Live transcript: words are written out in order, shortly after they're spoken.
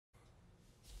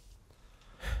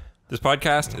This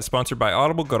podcast is sponsored by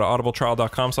Audible. Go to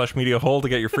audibletrial.com/mediahole to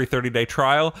get your free 30-day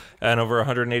trial and over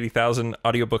 180,000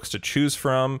 audiobooks to choose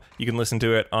from. You can listen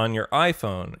to it on your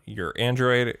iPhone, your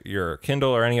Android, your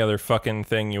Kindle, or any other fucking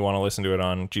thing you want to listen to it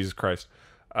on. Jesus Christ.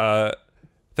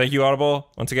 Thank you, Audible.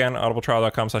 Once again,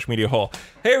 audibletrial.com/mediahole.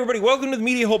 Hey, everybody. Welcome to the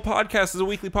Media Hole Podcast. This is a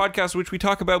weekly podcast in which we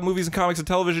talk about movies and comics and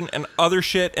television and other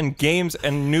shit and games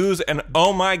and news. And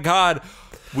oh my God,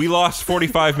 we lost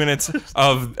 45 minutes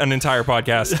of an entire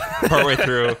podcast partway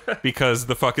through because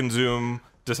the fucking Zoom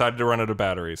decided to run out of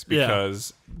batteries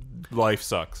because life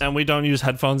sucks. And we don't use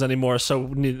headphones anymore, so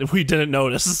we didn't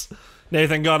notice.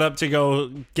 Nathan got up to go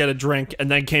get a drink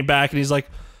and then came back and he's like,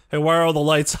 hey, why are all the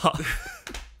lights off?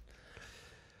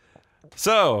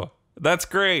 So that's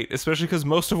great, especially because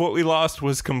most of what we lost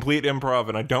was complete improv,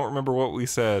 and I don't remember what we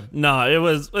said. No, it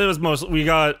was most we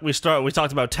talked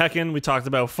about Tekken, we talked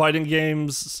about fighting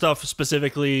games stuff,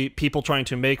 specifically people trying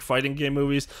to make fighting game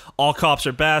movies. All cops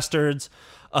are bastards.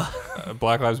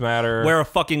 Black Lives Matter. Wear a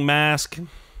fucking mask.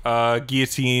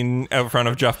 Guillotine out front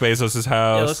of Jeff Bezos'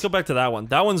 house. Yeah, let's go back to that one.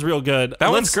 That one's real good.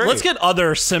 One's great. Let's get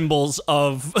other symbols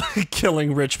of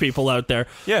killing rich people out there.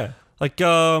 Yeah. Like,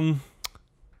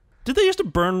 did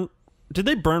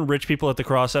they burn rich people at the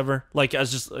cross ever? Like,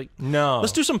 as just like, no.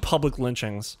 Let's do some public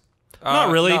lynchings. Not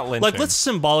really. Like, let's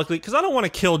symbolically, because I don't want to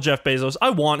kill Jeff Bezos.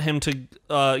 I want him to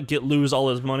lose all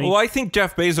his money. Well, I think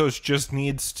Jeff Bezos just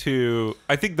needs to.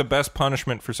 I think the best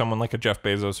punishment for someone like a Jeff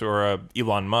Bezos or a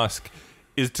Elon Musk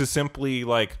is to simply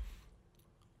like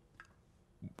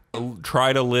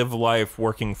try to live life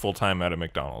working full time at a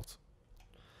McDonald's.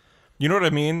 You know what I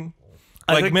mean?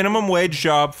 Like minimum wage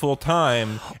job full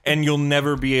time, and you'll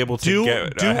never be able to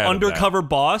do undercover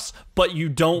boss, but you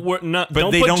don't work.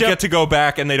 But they don't get to go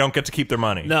back, and they don't get to keep their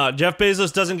money. No, Jeff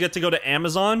Bezos doesn't get to go to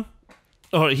Amazon.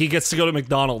 Oh, he gets to go to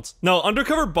McDonald's. No,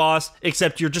 undercover boss,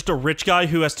 except you're just a rich guy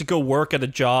who has to go work at a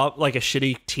job, like a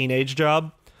shitty teenage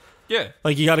job. Yeah,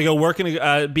 like you got to go work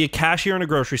and be a cashier in a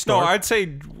grocery store. No, I'd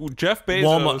say Jeff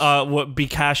Bezos be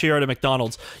cashier at a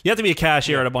McDonald's. You have to be a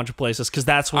cashier at a bunch of places because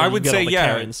that's where I would get say all the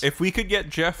Karens. If we could get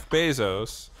Jeff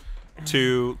Bezos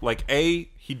to like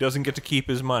he doesn't get to keep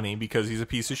his money because he's a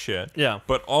piece of shit. Yeah,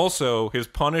 but also his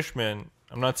punishment.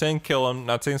 I'm not saying kill him.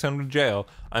 Not saying send him to jail.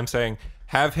 I'm saying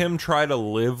have him try to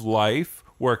live life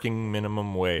working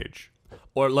minimum wage.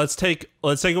 Or let's take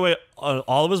away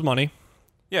all of his money.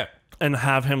 Yeah. And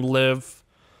have him live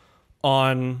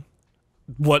on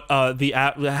have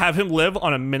him live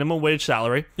on a minimum wage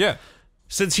salary. Yeah.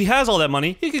 Since he has all that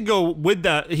money, he could go with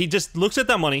that. He just looks at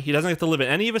that money. He doesn't get to live in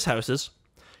any of his houses.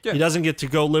 Yeah. He doesn't get to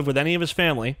go live with any of his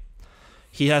family.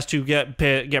 He has to get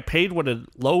paid with a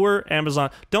lower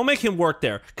Amazon. Don't make him work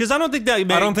there, because I don't think that. I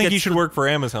don't think he should work for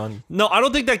Amazon. No, I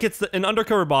don't think that gets an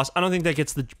undercover boss. I don't think that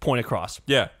gets the point across.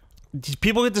 Yeah.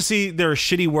 People get to see their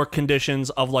shitty work conditions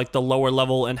of like the lower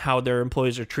level and how their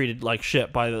employees are treated like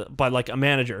shit by like a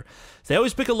manager. They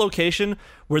always pick a location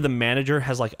where the manager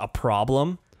has like a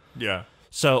problem. Yeah.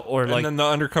 So and then the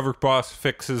undercover boss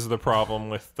fixes the problem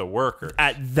with the workers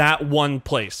at that one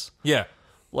place. Yeah.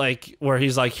 Like where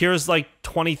he's like, here's like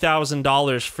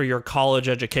 $20,000 for your college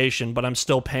education, but I'm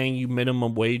still paying you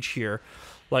minimum wage here.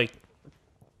 Like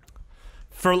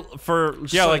For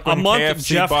like a month, KFC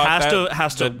Jeff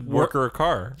has to work a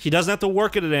car. He doesn't have to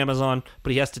work at Amazon,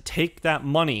 but he has to take that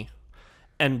money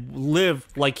and live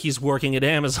like he's working at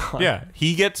Amazon. Yeah,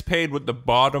 he gets paid what the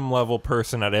bottom level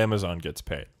person at Amazon gets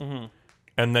paid. Mm-hmm.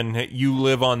 And then you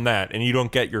live on that, and you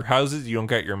don't get your houses, you don't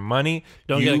get your money,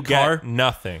 you get a car,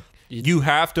 nothing. You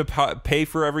have to pay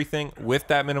for everything with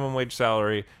that minimum wage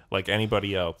salary like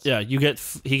anybody else. Yeah, he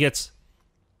gets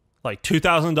like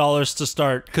 $2,000 to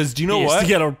start. Because do you know what? He has to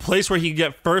get a place where he can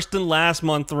get first and last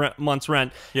month's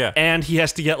rent. Yeah. And he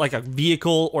has to get like a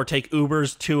vehicle or take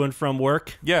Ubers to and from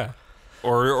work. Yeah.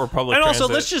 Or public and transit.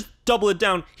 Also, let's just double it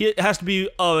down. It has to be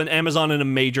an Amazon in a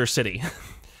major city.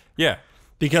 Yeah.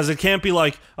 Because it can't be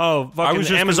like,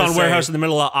 fucking Amazon warehouse in the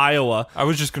middle of Iowa. I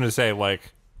was just going to say,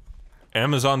 like,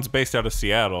 Amazon's based out of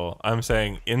Seattle. I'm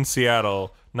saying in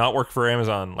Seattle, not work for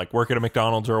Amazon, like work at a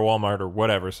McDonald's or a Walmart or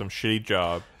whatever, some shitty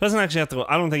job. Doesn't actually have to.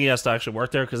 I don't think he has to actually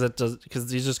work there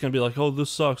because he's just gonna be like, oh, this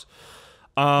sucks.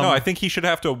 No, I think he should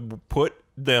have to put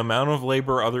the amount of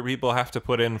labor other people have to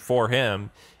put in for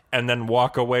him, and then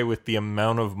walk away with the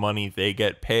amount of money they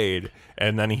get paid,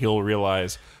 and then he'll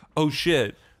realize, oh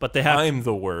shit, but I'm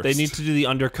the worst. They need to do the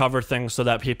undercover thing so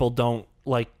that people don't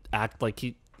like act like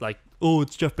oh,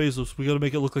 it's Jeff Bezos. We got to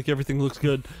make it look like everything looks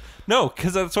good. No,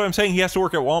 because that's what I'm saying. He has to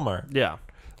work at Walmart. Yeah.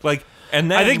 Like, and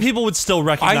then I think people would still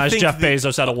recognize Jeff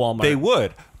Bezos at a Walmart. They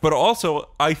would. But also,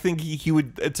 I think he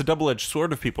would. It's a double-edged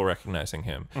sword of people recognizing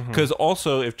him. Because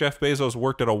also, if Jeff Bezos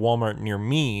worked at a Walmart near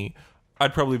me,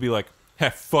 I'd probably be like,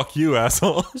 "Hey, fuck you,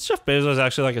 asshole." Is Jeff Bezos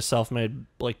actually like a self-made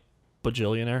like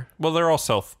bajillionaire? Well, they're all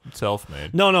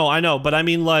self-made. No, I know, but I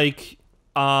mean like you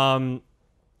know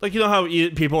how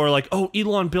people are like, "Oh,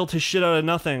 Elon built his shit out of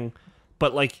nothing,"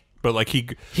 but like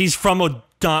he's from a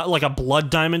blood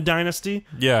diamond dynasty.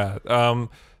 Yeah.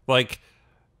 Like.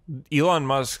 Elon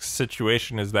Musk's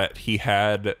situation is that he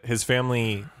had his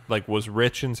family like was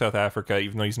rich in South Africa,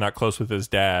 even though he's not close with his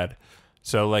dad.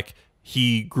 So like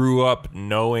he grew up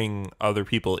knowing other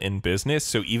people in business.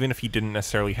 So even if he didn't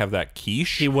necessarily have that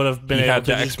quiche, he would have been able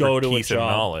to just go to a job. And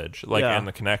knowledge, like and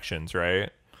the connections, right?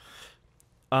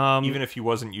 Even if he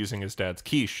wasn't using his dad's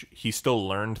quiche, he still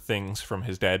learned things from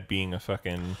his dad being a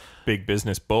fucking big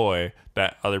business boy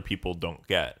that other people don't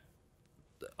get.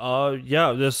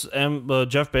 This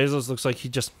Jeff Bezos looks like he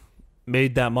just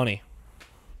made that money.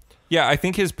 Yeah, I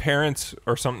think his parents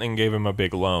or something gave him a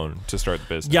big loan to start the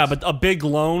business. Yeah, but a big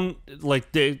loan,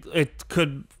 like it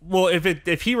could. Well,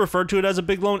 if he referred to it as a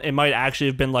big loan, it might actually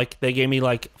have been like they gave me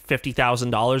like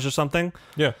 $50,000 or something.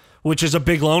 Yeah, which is a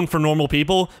big loan for normal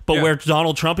people. But where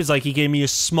Donald Trump is like he gave me a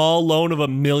small loan of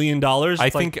 $1 million. I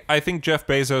think Jeff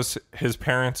Bezos, his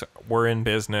parents were in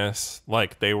business,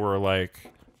 like they were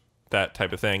like. That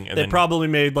type of thing, and they probably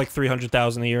made like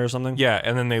 $300,000 a year or something. Yeah,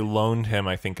 and then they loaned him,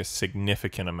 I think, a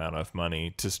significant amount of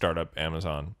money to start up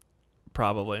Amazon.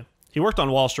 Probably. He worked on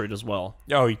Wall Street as well.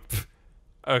 Oh,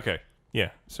 okay, yeah.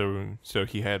 So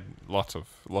he had lots of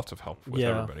help with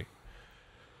everybody.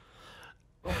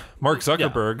 Mark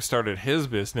Zuckerberg started his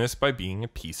business by being a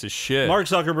piece of shit. Mark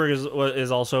Zuckerberg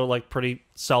is also like pretty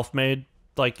self-made,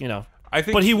 like I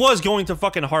think, but he was going to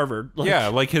fucking Harvard.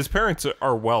 Like his parents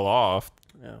are well off.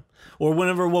 Yeah. Or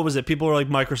whenever, what was it? People were like,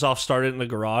 Microsoft started in the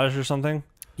garage or something.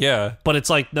 Yeah. But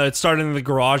it's like, no, it started in the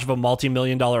garage of a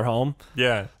multi-million-dollar home.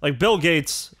 Yeah. Like Bill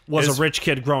Gates was a rich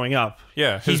kid growing up.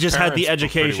 Yeah. He just had the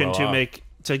education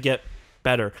to get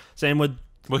better. Same with...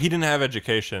 Well, he didn't have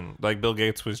education. Like Bill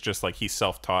Gates was just like, he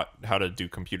self-taught how to do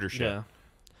computer shit. Yeah.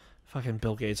 Fucking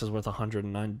Bill Gates is worth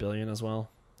 $109 billion as well.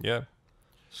 Yeah.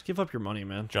 Just give up your money,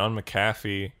 man. John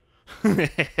McAfee.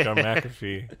 John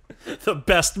McAfee. The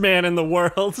best man in the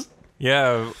world.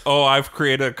 Yeah. Oh, I've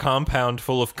created a compound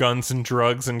full of guns and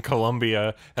drugs in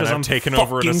Colombia, and I'm taken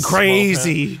over. Fucking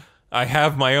crazy. I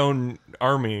have my own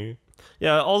army.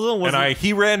 Yeah. Also,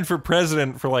 he ran for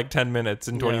president for like 10 minutes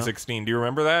in 2016. Do you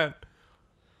remember that?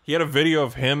 He had a video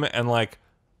of him and like,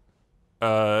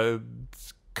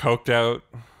 coked out,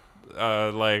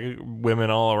 like women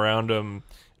all around him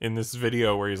in this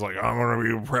video where he's like, "I'm gonna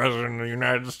be the president of the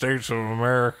United States of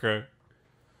America."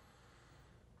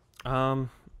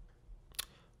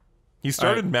 He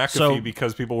started McAfee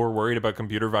because people were worried about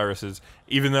computer viruses,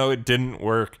 even though it didn't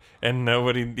work, and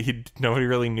nobody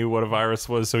really knew what a virus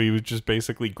was, so he was just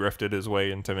basically grifted his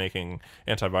way into making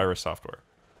antivirus software.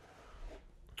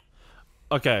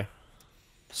 Okay,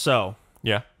 so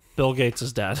yeah, Bill Gates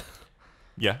is dead.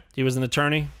 Yeah, he was an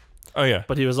attorney. Oh yeah,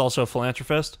 but he was also a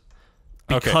philanthropist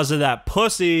because of that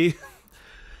pussy.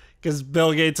 Because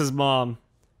Bill Gates' mom,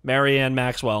 Mary Ann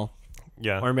Maxwell,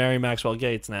 or Mary Maxwell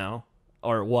Gates now.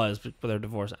 Or it was, but they're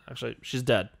divorced. Actually, she's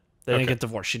dead. They didn't get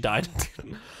divorced. She died.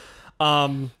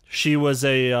 She was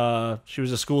a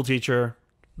school teacher,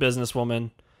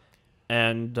 businesswoman,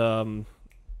 and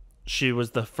she was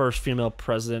the first female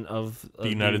president of the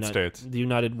United States, the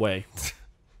United Way.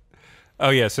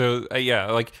 Oh yeah, so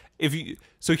like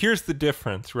so here's the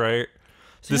difference, right?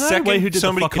 So the second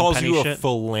somebody calls you a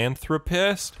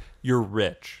philanthropist, you're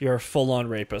rich. You're a full-on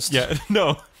rapist. Yeah,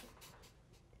 no,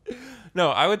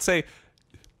 I would say.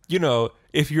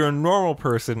 If you're a normal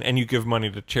person and you give money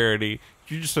to charity,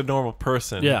 you're just a normal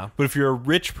person. Yeah. But if you're a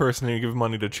rich person and you give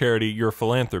money to charity, you're a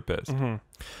philanthropist. Mm-hmm.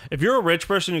 If you're a rich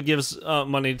person who gives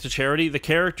money to charity, the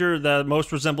character that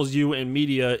most resembles you in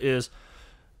media is,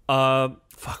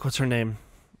 what's her name?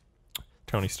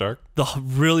 Tony Stark? The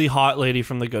really hot lady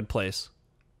from The Good Place.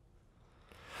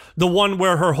 The one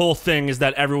where her whole thing is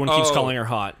that everyone keeps calling her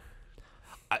hot.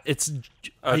 It's...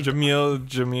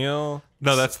 Jamil?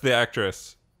 No, that's the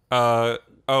actress. Her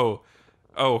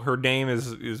name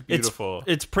is beautiful.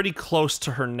 It's pretty close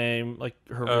to her name, like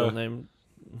her real name.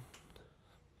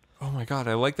 Oh my god,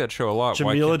 I like that show a lot.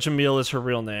 Jamil is her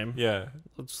real name. Yeah.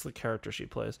 That's the character she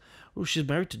plays. Oh, she's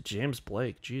married to James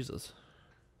Blake. Jesus.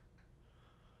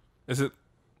 Is it?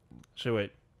 So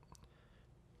wait.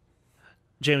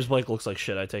 James Blake looks like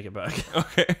shit. I take it back.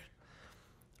 Okay.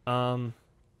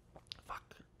 Fuck.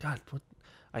 God, what?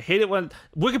 I hate it when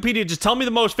Wikipedia just tell me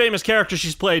the most famous character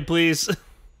she's played, please.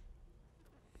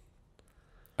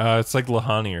 It's like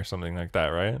Lahani or something like that,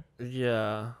 right?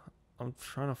 Yeah, I'm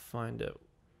trying to find it.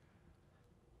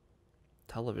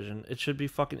 Television. It should be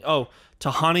fucking. Oh,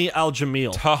 Tahani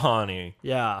Al-Jamil. Tahani.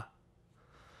 Yeah,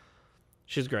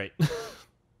 she's great.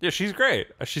 Yeah, she's great.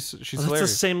 She's That's hilarious.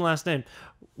 the same last name.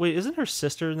 Wait, isn't her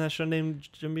sister in that show named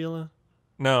Jamila?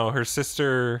 No, her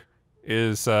sister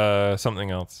is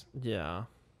something else. Yeah.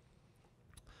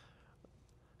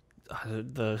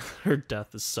 Her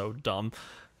death is so dumb.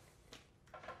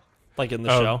 Like in the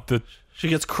show, she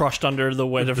gets crushed under the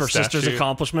weight of her sister's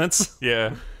accomplishments.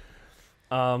 Yeah.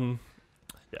 Yeah.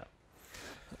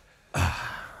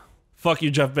 Fuck you,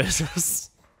 Jeff Bezos.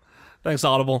 Thanks,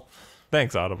 Audible.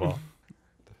 Thanks, Audible.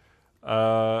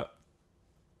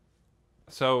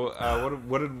 So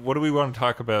what do we want to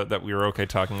talk about that we were okay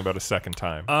talking about a second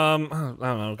time? I don't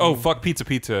know. Oh, fuck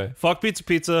pizza. Fuck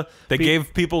pizza. They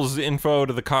gave people's info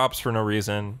to the cops for no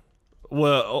reason.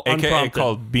 Well, AKA unprompted.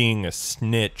 called being a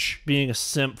snitch. Being a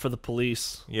simp for the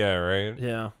police. Yeah, right?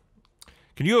 Yeah.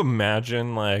 Can you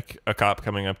imagine, like, a cop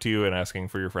coming up to you and asking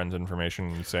for your friend's information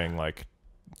and saying, like,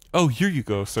 oh, here you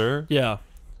go, sir? Yeah.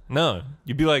 No.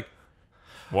 You'd be like,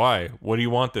 why? What do you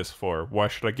want this for? Why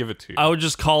should I give it to you? I would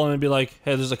just call him and be like,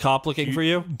 hey, there's a cop looking for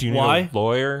you. Do you Why? need a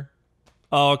lawyer?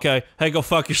 Oh, okay. Hey, go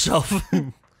fuck yourself.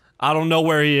 I don't know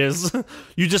where he is.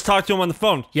 You just talked to him on the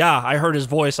phone. Yeah, I heard his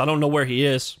voice. I don't know where he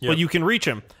is, but you can reach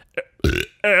him.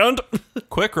 And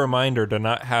Quick reminder to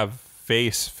not have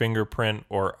face, fingerprint,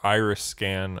 or iris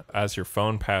scan as your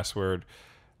phone password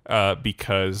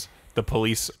because the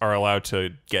police are allowed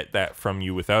to get that from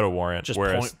you without a warrant. just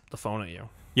point the phone at you.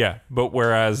 Yeah, but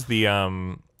whereas the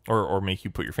or make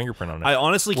you put your fingerprint on it. I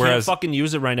honestly can't fucking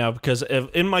use it right now because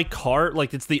in my car,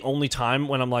 like it's the only time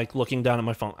when I'm like looking down at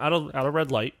my phone out of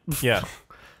red light. Yeah.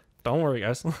 Don't worry,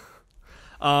 guys.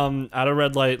 Out of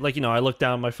red light, like, you know, I look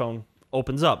down, my phone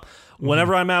opens up.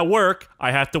 Whenever I'm at work,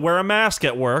 I have to wear a mask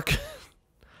at work.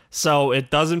 So it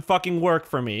doesn't fucking work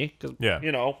for me. Cause,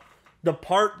 you know, the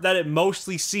part that it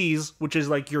mostly sees, which is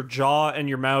like your jaw and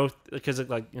your mouth, because it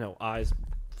like, you know, eyes,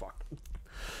 fuck.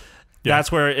 Yeah.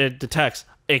 That's where it detects.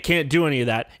 It can't do any of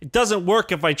that. It doesn't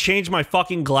work if I change my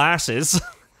fucking glasses.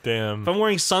 Damn. If I'm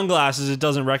wearing sunglasses, it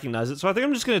doesn't recognize it. So I think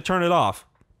I'm just going to turn it off.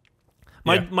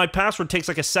 My password takes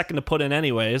like a second to put in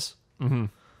anyways. Mm-hmm.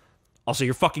 Also,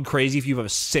 you're fucking crazy if you have a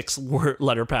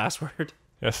 6-letter password.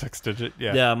 Yeah, 6-digit.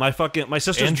 Yeah. Yeah, my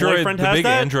sister's boyfriend has that. The big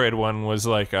Android one was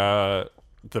like the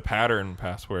pattern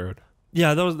password.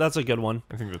 Yeah, that's a good one.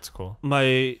 I think that's cool.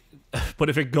 But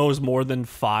if it goes more than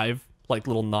 5 like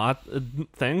little knot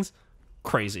things,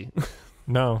 crazy.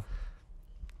 No.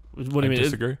 What do you mean?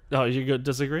 Disagree. You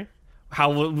disagree?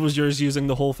 How was yours using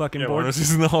the whole fucking board? I was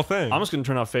using the whole thing. I'm just gonna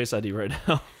turn off Face ID right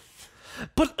now.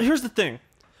 But here's the thing.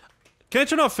 Can I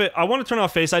turn off? I want to turn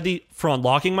off Face ID for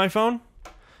unlocking my phone.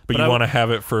 But you want to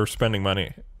have it for spending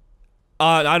money.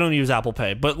 I don't use Apple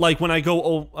Pay, but like when I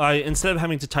go, instead of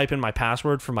having to type in my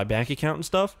password for my bank account and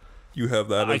stuff, you have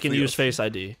that. I can use Face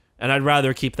ID, and I'd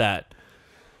rather keep that.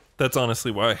 That's honestly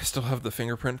why I still have the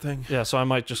fingerprint thing. Yeah, so I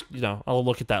might just, I'll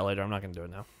look at that later. I'm not gonna do it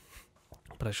now,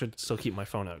 but I should still keep my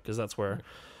phone out because that's where.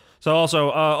 So also,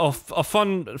 a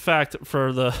fun fact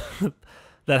for the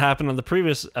that happened on the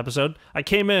previous episode. I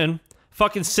came in,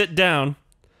 fucking sit down.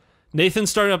 Nathan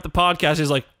started up the podcast.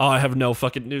 He's like, oh, I have no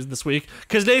fucking news this week.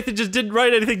 Because Nathan just didn't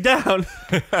write anything down.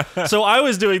 So I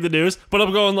was doing the news, but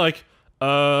I'm going like,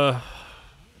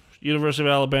 University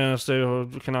of Alabama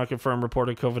State cannot confirm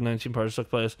reported COVID-19 parties took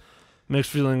place.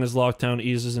 Mixed feeling as lockdown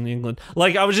eases in England.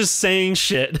 Like, I was just saying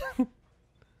shit.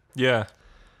 Yeah.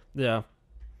 Yeah.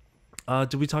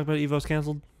 Did we talk about Evo's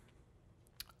canceled?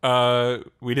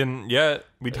 We didn't yet.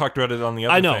 We talked about it on the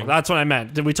other I know, thing. that's what I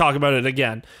meant. Did we talk about it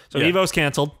again? So yeah. Evo's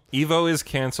canceled. Evo is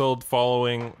canceled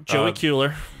following Joey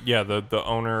Kuehler. Yeah, the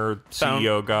owner,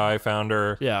 CEO guy,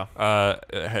 founder. Yeah.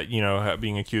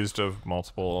 Being accused of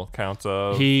multiple counts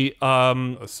of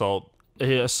assault.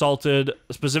 He assaulted,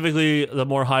 specifically the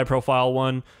more high profile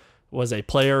one was a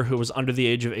player who was under the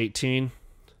age of 18.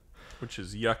 Which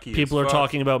is yucky. People are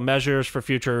talking about measures for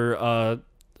future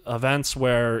events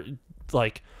where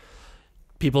like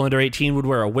people under 18 would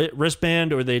wear a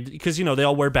wristband, or because they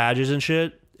all wear badges and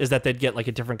shit, is that they'd get like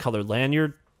a different colored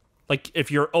lanyard. Like if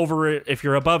you're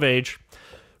above age,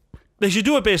 they should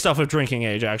do it based off of drinking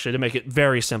age, actually, to make it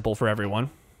very simple for everyone.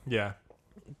 Yeah.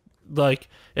 Like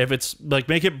if it's like,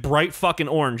 make it bright fucking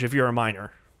orange if you're a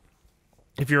minor.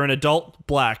 If you're an adult,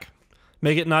 black.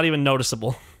 Make it not even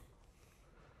noticeable.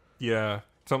 Yeah,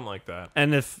 something like that.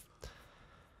 And if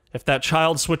that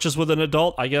child switches with an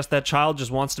adult, I guess that child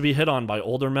just wants to be hit on by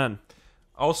older men.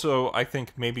 Also, I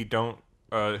think maybe don't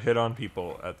hit on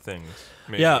people at things.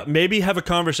 Maybe. Yeah, maybe have a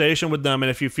conversation with them, and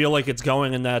if you feel like it's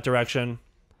going in that direction,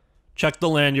 check the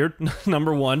lanyard,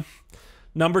 number 1.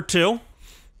 Number 2,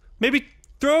 maybe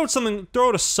throw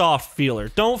out a soft feeler.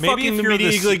 Don't Maybe fucking if you're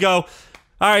immediately go, all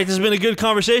right, this has been a good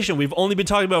conversation. We've only been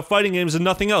talking about fighting games and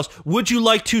nothing else. Would you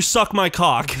like to suck my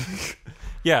cock?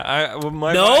 Yeah,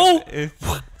 No?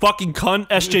 Fucking cunt,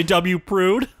 SJW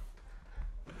prude.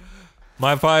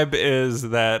 My vibe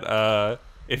is that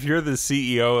if you're the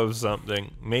CEO of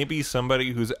something, maybe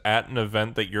somebody who's at an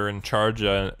event that you're in charge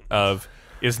of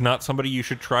is not somebody you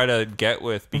should try to get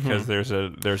with because there's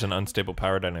an unstable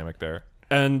power dynamic there.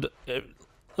 And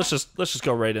let's just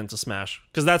go right into Smash,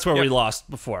 because that's where we lost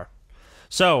before.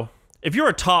 So if you're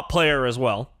a top player as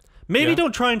well, maybe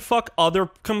don't try and fuck other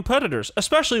competitors,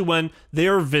 especially when they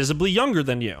are visibly younger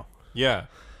than you. Yeah.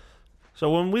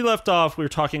 So when we left off, we were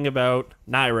talking about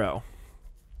Nairo.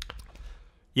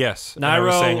 Yes. Nairo, I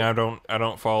was saying I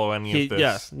don't follow any of this.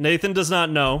 Yes, Nathan does not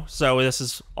know, so this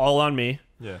is all on me.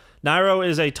 Yeah. Nairo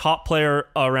is a top player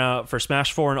around for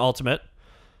Smash 4 and Ultimate.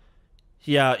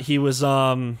 Yeah, he was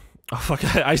oh fuck,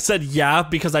 I said yeah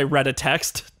because I read a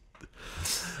text.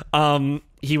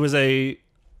 He was he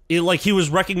was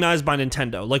recognized by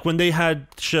Nintendo. Like when they had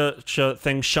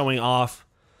things showing off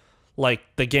like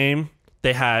the game,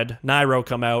 they had Nairo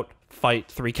come out,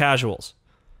 fight 3 casuals.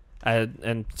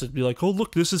 And to be like, oh,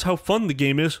 look, this is how fun the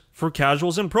game is for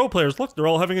casuals and pro players. Look, they're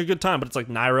all having a good time. But it's like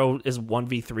Nairo is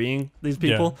 1v3ing these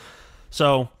people. Yeah.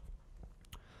 So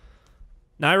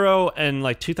Nairo in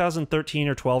like 2013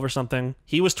 or 12 or something,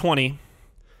 he was 20.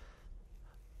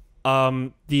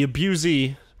 The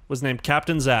abusee was named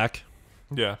Captain Zach.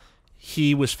 Yeah.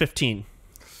 He was 15.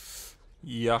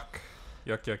 Yuck.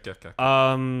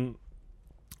 Yuck.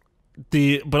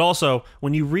 But also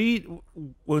when you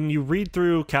read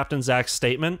through Captain Zach's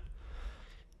statement,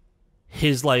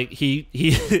 his like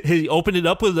he opened it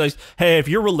up with like, hey, if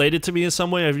you're related to me in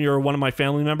some way, if you're one of my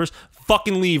family members,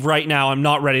 fucking leave right now. I'm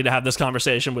not ready to have this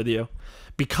conversation with you.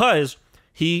 Because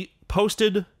he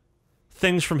posted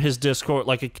things from his Discord,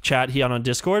 like a chat he had on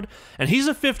Discord, and he's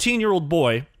a 15-year-old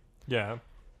boy. Yeah.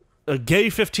 A gay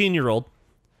 15-year-old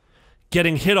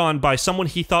getting hit on by someone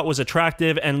he thought was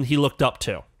attractive and he looked up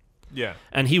to. Yeah.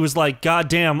 And he was like, God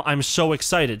damn, I'm so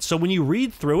excited. So when you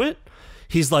read through it,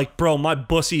 he's like, bro, my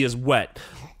pussy is wet.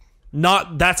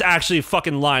 That's actually a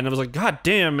fucking line. I was like, God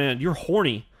damn, man, you're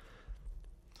horny.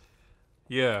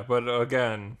 Yeah, but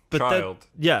again, child.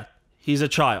 Yeah, he's a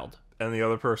child. And the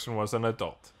other person was an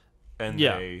adult. And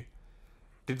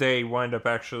did they wind up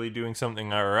actually doing something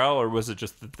IRL, or was it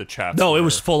just the chat? No, it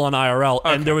was full on IRL,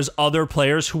 okay. And there was other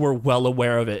players who were well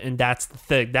aware of it, and that's the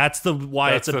thing. That's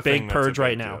why it's a big purge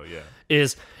right now. Deal, yeah.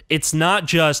 Is it's not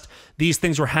just these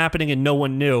things were happening and no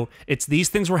one knew. It's these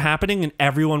things were happening and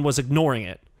everyone was ignoring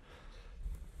it.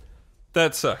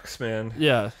 That sucks, man.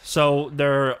 Yeah. So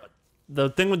the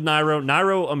thing with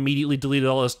Nairo immediately deleted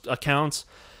all his accounts.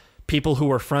 People who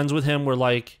were friends with him were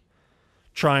like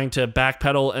trying to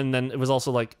backpedal, and then it was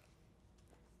also like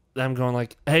them going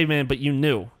like, hey man, but you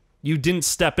knew. You didn't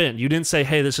step in. You didn't say,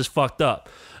 hey, this is fucked up.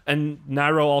 And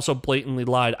Nairo also blatantly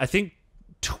lied. I think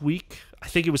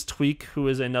it was Tweak, who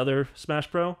is another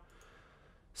Smash Pro,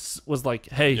 was like,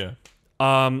 hey,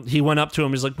 he went up to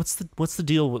him, he's like, what's the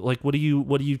deal? Like, what are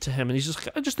you to him? And he's just,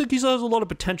 I just think he has a lot of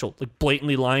potential. Like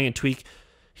blatantly lying. And Tweak,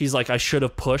 he's like, I should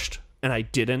have pushed and I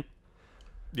didn't.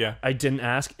 Yeah. I didn't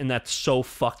ask, and that's so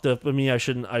fucked up of me. I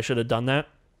should have done that.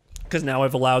 Because now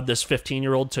I've allowed this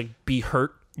 15-year-old to be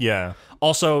hurt. Yeah.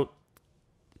 Also,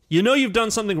 you know you've done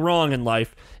something wrong in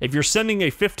life if you're sending a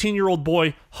 15-year-old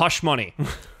boy hush money.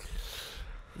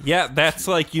 Yeah, that's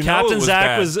like, Captain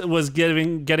Zach was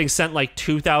getting sent like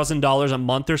 $2,000 a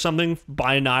month or something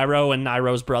by Nairo and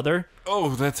Nairo's brother. Oh,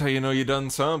 that's how you know you done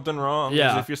something wrong.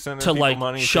 Yeah. If you're sending to people like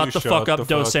money, shut the fuck up,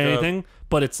 don't say anything.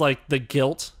 But it's like the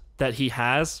guilt that he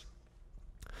has.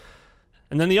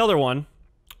 And then the other one,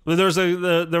 there was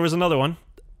another one,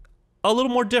 a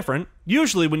little more different.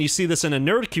 Usually when you see this in a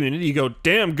nerd community, you go,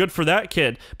 damn, good for that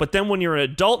kid. But then when you're an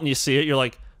adult and you see it, you're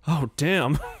like, oh,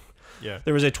 damn. Yeah.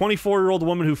 There was a 24-year-old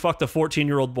woman who fucked a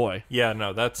 14-year-old boy. Yeah,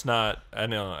 no, that's not, I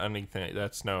know anything.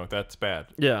 That's bad.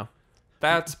 Yeah.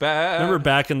 That's bad. Remember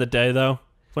back in the day, though,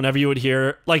 whenever you would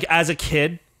hear, like as a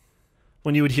kid,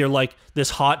 when you would hear like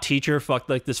this hot teacher fucked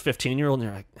like this 15-year-old, and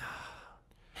you're like,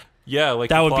 yeah, like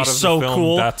that the would be plot of so the film,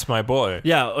 cool. That's My Boy.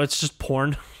 Yeah, it's just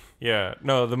porn. Yeah,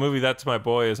 no, the movie That's My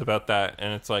Boy is about that,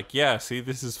 and it's like, yeah, see,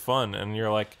 this is fun, and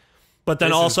you're like, but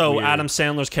then also Adam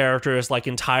Sandler's character is like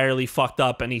entirely fucked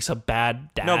up, and he's a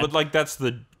bad dad. No, but like that's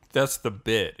the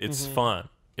bit. It's fun.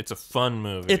 It's a fun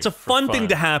movie. It's a fun thing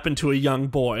to happen to a young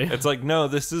boy. It's like, no,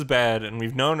 this is bad, and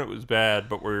we've known it was bad,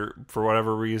 but for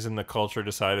whatever reason, the culture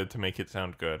decided to make it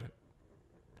sound good.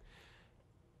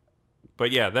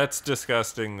 But yeah, that's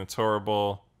disgusting. That's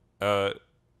horrible.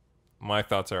 My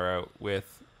thoughts are out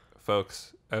with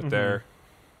folks out there.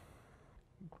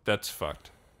 That's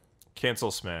fucked. Cancel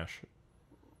Smash.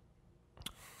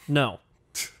 No.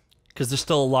 Because there's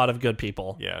still a lot of good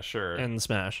people. Yeah, sure. In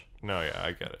Smash. No, yeah,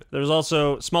 I get it. There's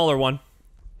also a smaller one.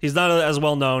 He's not as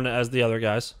well known as the other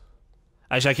guys.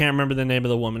 Actually, I can't remember the name of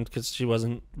the woman because she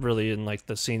wasn't really in like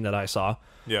the scene that I saw.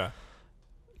 Yeah.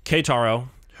 Keitaro,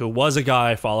 who was a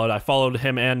guy I followed. I followed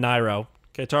him and Nairo.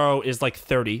 Keitaro is like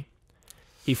 30.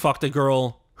 He fucked a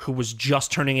girl who was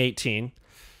just turning 18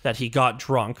 that he got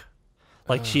drunk.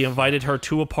 Like, she invited her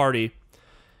to a party.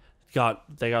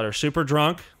 They got her super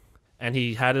drunk, and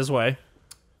he had his way.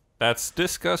 That's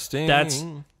disgusting. That's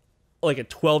like a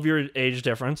 12-year age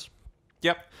difference.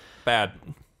 Yep. Bad.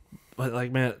 But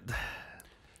like, man,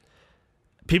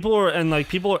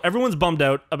 everyone's bummed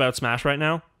out about Smash right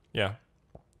now. Yeah.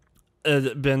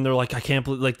 They're like, I can't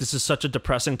believe, like, this is such a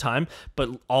depressing time.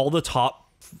 But all the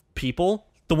top people,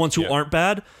 the ones who aren't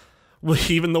bad,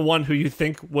 even the one who you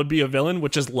think would be a villain,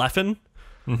 which is Leffen.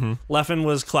 Leffen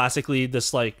was classically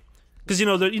this, like, because you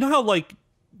know how like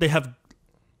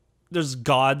there's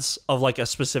gods of like a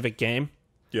specific game.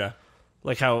 Yeah.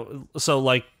 Like how, so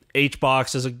like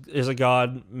Hbox is a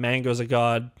god, Mango's a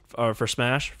god for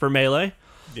Smash, for Melee.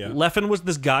 Yeah. Leffen was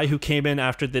this guy who came in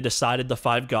after they decided the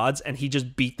 5 gods, and he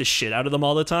just beat the shit out of them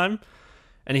all the time.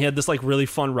 And he had this like really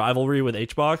fun rivalry with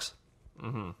Hbox.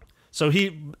 So he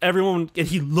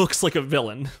looks like a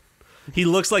villain. He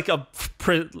looks like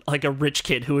a rich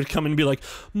kid who would come and be like,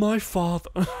 my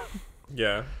father.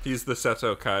 Yeah, he's the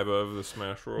Seto Kaiba of the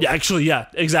Smash world. Yeah, actually, yeah,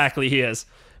 exactly, he is.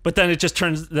 But then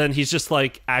then he's just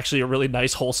like actually a really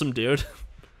nice, wholesome dude.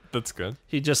 That's good.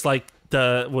 He just like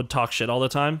would talk shit all the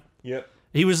time. Yep.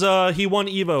 He won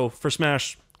Evo for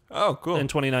Smash. Oh, cool. In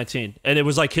 2019, and it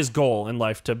was like his goal in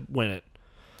life to win it.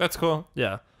 That's cool.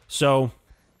 Yeah. So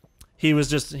he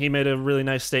made a really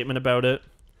nice statement about it.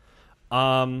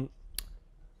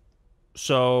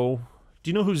 So do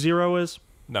you know who Zero is?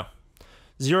 No.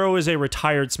 Zero is a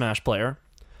retired Smash player.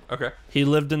 Okay. He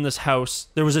lived in this house.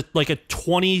 There was a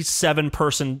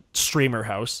 27-person streamer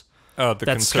house. Oh, the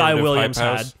that Sky Williams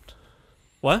had.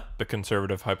 What? The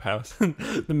conservative hype house.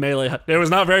 The Melee. It was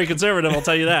not very conservative, I'll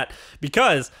tell you that.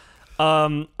 Because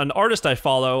an artist I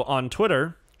follow on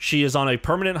Twitter, she is on a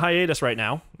permanent hiatus right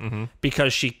now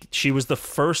because she was the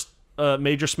first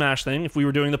major Smash thing. If we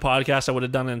were doing the podcast, I would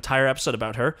have done an entire episode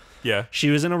about her. Yeah. She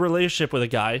was in a relationship with a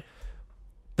guy,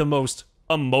 the most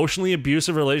emotionally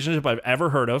abusive relationship I've ever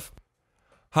heard of.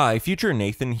 Hi, future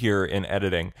Nathan here in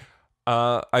editing.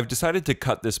 I've decided to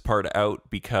cut this part out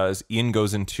because Ian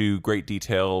goes into great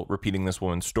detail repeating this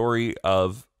woman's story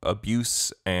of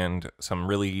abuse and some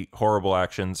really horrible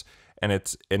actions, and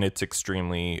it's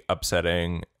extremely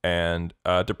upsetting and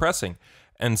depressing.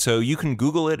 And so you can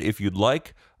Google it if you'd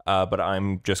like, but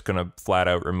I'm just going to flat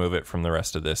out remove it from the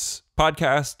rest of this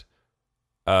podcast.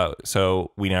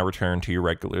 So we now return to your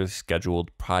regularly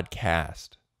scheduled podcast.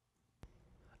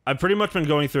 I've pretty much been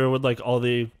going through with like all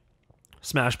the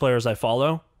Smash players I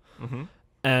follow,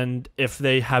 and if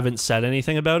they haven't said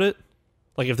anything about it,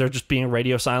 like if they're just being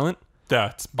radio silent,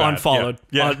 that's bad. Unfollowed.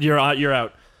 Yeah. You're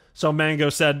out. So Mango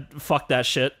said, "Fuck that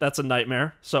shit. That's a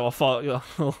nightmare." So I'll follow.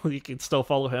 You can still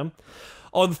follow him.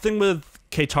 Oh, the thing with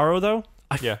Keitaro though,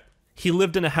 he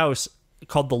lived in a house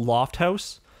called the Loft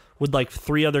House with like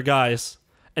 3 other guys,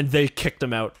 and they kicked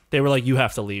him out. They were like, "You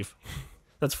have to leave."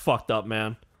 That's fucked up,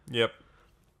 man. Yep.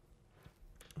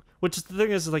 Which is the thing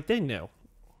is like they knew.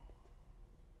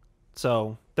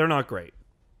 So they're not great.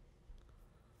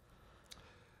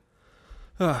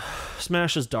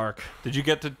 Smash is dark. Did you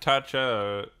get to touch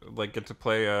get to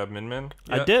play Min Min?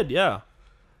 I did, yeah.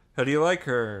 How do you like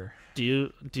her? Do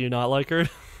you not like her?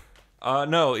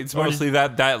 No, it's mostly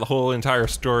that whole entire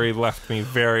story left me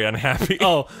very unhappy.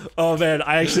 Oh man,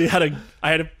 I actually had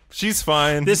a She's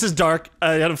fine. This is dark.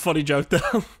 I had a funny joke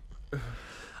though.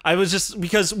 I was just,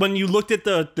 because when you looked at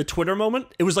the Twitter moment,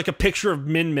 it was like a picture of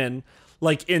Min Min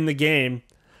like in the game.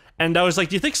 And I was like,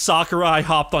 do you think Sakurai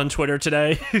hopped on Twitter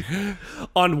today?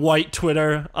 On white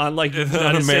Twitter, on like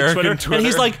United States Twitter. And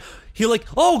he's like,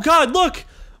 oh God, look,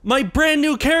 my brand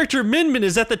new character Min Min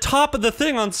is at the top of the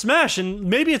thing on Smash, and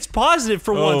maybe it's positive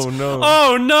for once.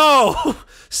 Oh no!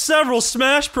 Several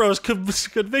Smash pros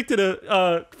convicted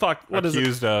of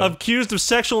accused of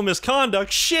sexual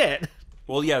misconduct. Shit.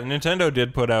 Well, yeah, Nintendo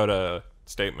did put out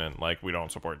statement, like, we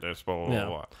don't support this, blah, blah, blah,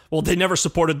 blah. Well, they never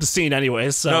supported the scene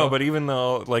anyways, so... No, but even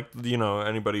though, like, you know,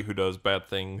 anybody who does bad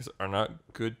things are not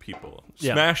good people.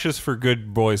 Yeah. Smash is for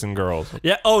good boys and girls.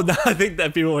 Yeah, oh, I think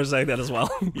that people were saying that as well.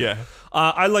 Yeah.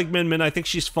 I like Min Min. I think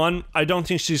she's fun. I don't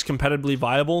think she's competitively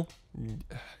viable.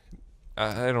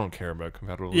 I don't care about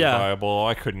competitively Yeah. viable.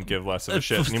 I couldn't give less of a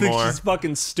shit I think anymore. she's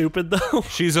fucking stupid, though.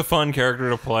 She's a fun character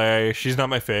to play. She's not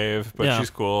my fave, but Yeah. she's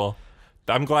cool.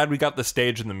 I'm glad we got the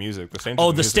stage and the music. The stage, Oh,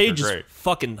 and the music stage are is great.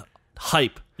 fucking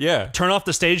hype. Yeah. Turn off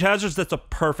the stage hazards. That's a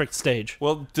perfect stage.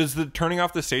 Well, does the turning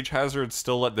off the stage hazards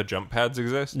still let the jump pads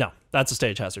exist? No, that's a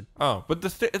stage hazard. Oh, but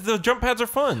the jump pads are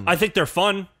fun. I think they're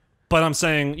fun, but I'm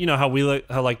saying, you know how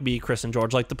me, Chris, and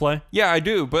George like to play. Yeah, I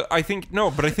do, but I think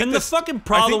And the fucking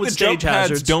problem I think with the stage jump pads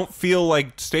hazards don't feel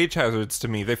like stage hazards to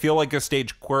me. They feel like a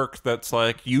stage quirk that's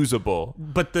like usable.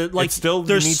 But the like It's still,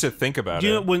 you need to think about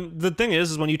you it. know, when the thing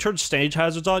is when you turn stage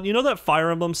hazards on, you know that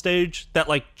Fire Emblem stage that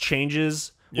like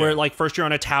changes where like first you're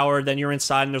on a tower, then you're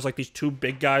inside, and there's like these two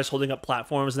big guys holding up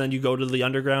platforms, and then you go to the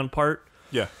underground part.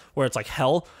 Yeah. Where it's like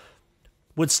hell.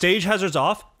 With stage hazards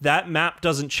off, that map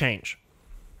doesn't change.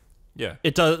 Yeah.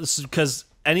 It does, because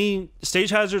any stage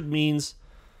hazard means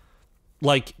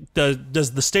like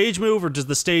does the stage move or does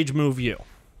the stage move you?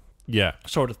 Yeah.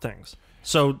 Sort of things.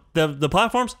 So the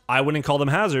platforms, I wouldn't call them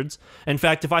hazards. In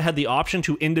fact, if I had the option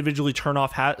to individually turn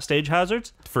off stage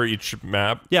hazards For each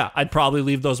map. yeah, I'd probably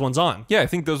leave those ones on. Yeah, I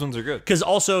think those ones are good. Because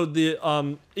also the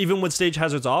even with stage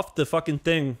hazards off, the fucking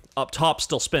thing up top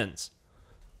still spins.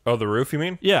 Oh, the roof, you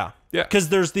mean? Yeah. Yeah. Because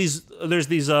there's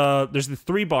the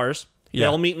 3 bars. They Yeah.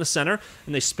 all meet in the center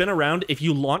and they spin around. If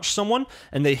you launch someone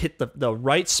and they hit the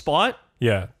right spot,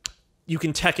 Yeah. you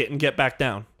can tech it and get back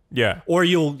down. Yeah. Or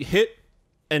you'll hit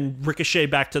and ricochet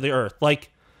back to the earth. Like,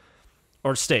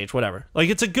 or stage, whatever. Like,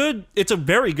 it's a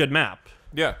very good map.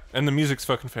 Yeah, and the music's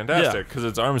fucking fantastic because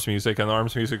it's ARMS music, and the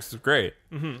ARMS music's great.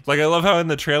 Mm-hmm. Like, I love how in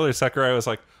the trailer, Sakurai was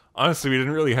like, honestly, we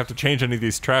didn't really have to change any of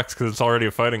these tracks because it's already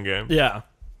a fighting game. Yeah.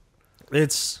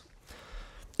 It's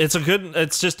a good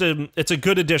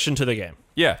addition to the game.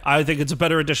 Yeah. I think it's a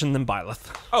better addition than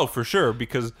Byleth. Oh, for sure,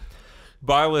 because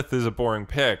Byleth is a boring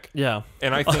pick. Yeah.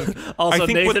 And I think... Also, I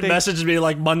think Nathan messaged me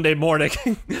like Monday morning,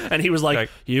 and he was like,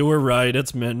 you were right,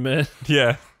 it's Min Min.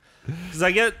 Yeah. Because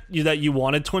I get you that you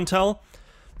wanted Twintel.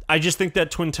 I just think that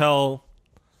Twintel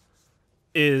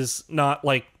is not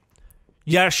like...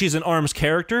 Yeah, she's an ARMS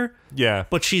character. Yeah.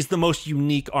 But she's the most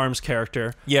unique ARMS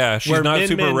character. Yeah, she's Where not Min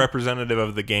super Min- representative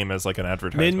of the game as like an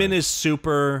advertisement. Min Min is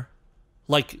super...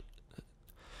 Like...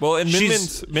 Well, and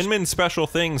Min Min's special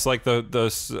things like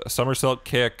the somersault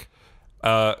kick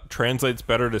translates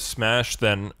better to smash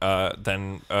than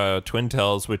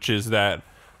Twintels, which is that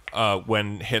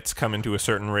when hits come into a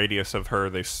certain radius of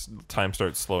her, time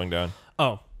starts slowing down.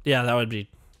 Oh, yeah, that would be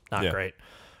not great.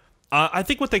 I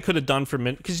think what they could have done for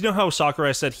Min... Because you know how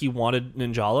Sakurai said he wanted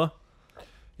Ninjala?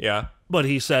 Yeah. But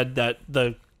he said that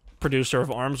the producer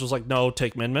of ARMS was like, no,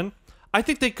 take Min Min. I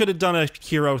think they could have done a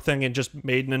hero thing and just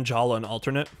made Ninjala an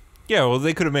alternate. Yeah, well,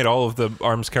 they could have made all of the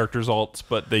ARMS characters alts,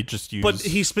 but they just used... But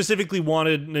he specifically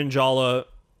wanted Ninjala...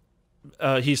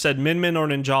 he said Min Min or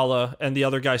Ninjala, and the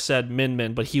other guy said Min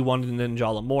Min, but he wanted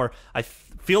Ninjala more. I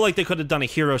feel like they could have done a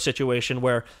hero situation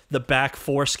where the back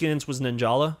 4 skins was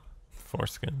Ninjala. 4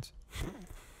 skins.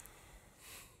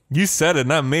 You said it,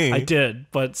 not me. I did,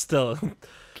 but still...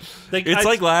 It's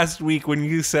like last week when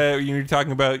you said you were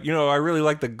talking about, I really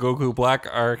like the Goku Black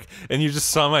arc, and you just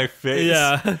saw my face.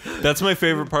 Yeah. That's my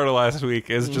favorite part of last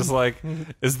week. Is just like,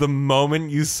 is the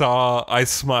moment you saw I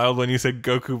smiled when you said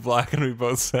Goku Black, and we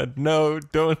both said, no,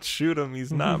 don't shoot him.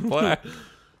 He's not black.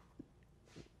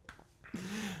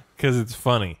 Because it's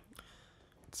funny.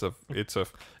 It's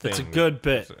a good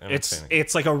bit.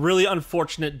 It's like a really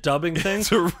unfortunate dubbing thing.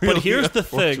 But here's the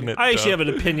thing. I actually have an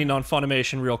opinion on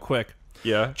Funimation real quick.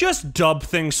 Yeah. Just dub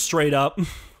things straight up.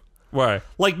 Why?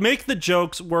 Like, make the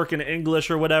jokes work in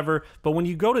English or whatever, but when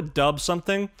you go to dub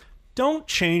something, don't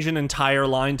change an entire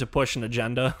line to push an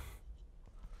agenda.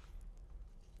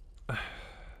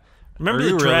 Remember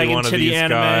the Dragon Titty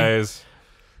anime? Guys?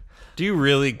 Do you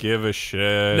really give a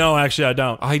shit? No, actually, I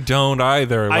don't. I don't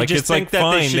either. Like, just it's like think that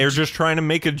fine. They're just trying to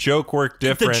make a joke work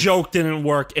different. The joke didn't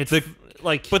work.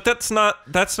 But that's not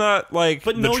like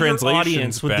but the know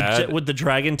translation's your audience bad. with the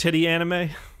Dragon Titty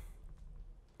anime.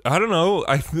 I don't know.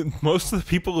 Most of the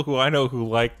people who I know who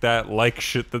like that like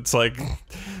shit that's like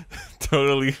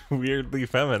totally weirdly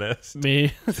feminist.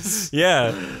 Me.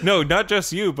 Yeah. No, not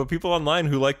just you, but people online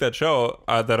who like that show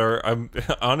that are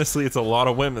honestly, it's a lot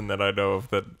of women that I know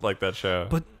of that like that show.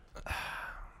 But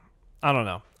I don't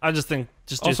know. I just think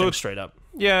do things straight up.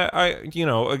 Yeah,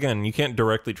 again, you can't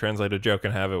directly translate a joke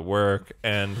and have it work,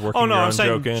 and working your I'm own saying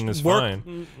joke in is work-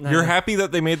 fine. nah. You're happy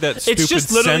that they made that stupid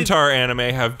just literally- centaur anime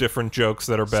have different jokes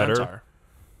that are better. Centaur.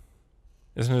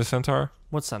 Isn't it a centaur?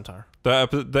 What's Centaur?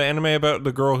 The anime about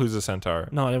the girl who's a centaur.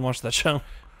 No, I didn't watch that show.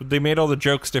 They made all the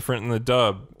jokes different in the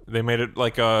dub. They made it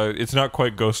like it's not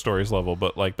quite Ghost Stories level,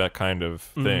 but like that kind of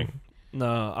thing.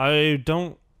 No, I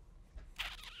don't.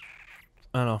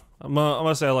 I don't know. I'm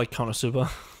gonna say I like Konosuba.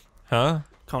 Huh?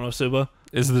 Konosuba.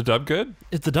 Is the dub good?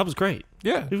 The dub's great.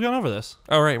 Yeah. We've gone over this.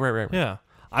 Oh, right. Yeah.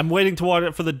 I'm waiting to watch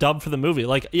it for the dub for the movie.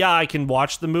 Like, yeah, I can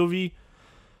watch the movie,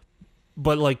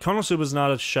 but like Konosuba's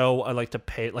not a show I like to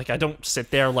pay. Like, I don't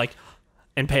sit there like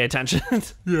and pay attention.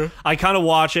 Yeah. I kind of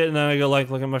watch it and then I go like,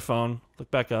 look at my phone,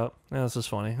 look back up. Yeah, this is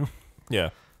funny. Yeah.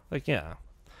 Like, yeah,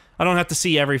 I don't have to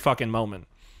see every fucking moment.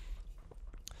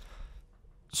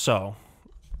 So,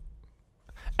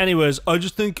 anyways, I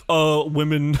just think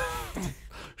women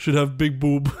should have big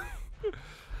boob.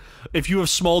 If you have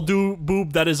small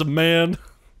boob, that is a man.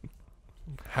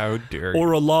 How dare you?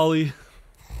 Or a lolly.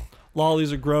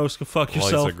 Lollies are gross. Go fuck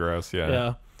yourself. Lollies are gross, yeah.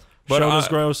 Yeah. But Shona's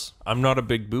gross. I'm not a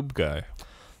big boob guy,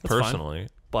 That's fine. personally.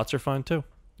 Butts are fine too.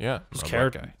 Yeah,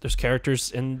 There's characters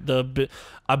in the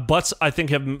butts. I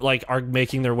think are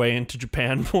making their way into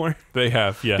Japan more. They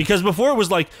have, yeah. Because before it was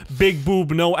like big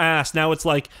boob, no ass. Now it's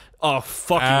like, oh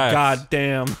fucking Ass.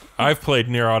 goddamn. I've played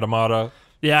Nier Automata.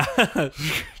 Yeah.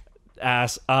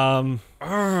 Ass.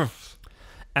 Ass.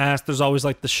 There's always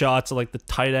like the shots of like the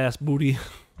tight ass booty.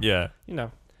 Yeah.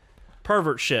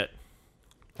 Pervert shit.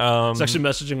 I was actually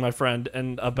messaging my friend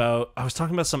I was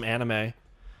talking about some anime,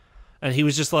 and he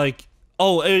was just like,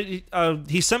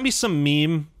 he sent me some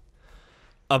meme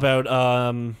about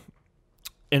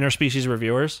interspecies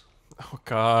reviewers. Oh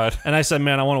God. And I said,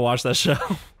 man, I want to watch that show.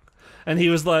 And he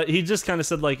was like, he just kind of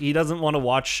said like he doesn't want to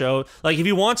watch show. Like if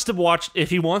he wants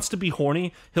to be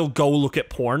horny, he'll go look at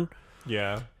porn.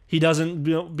 Yeah. He doesn't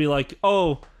be like,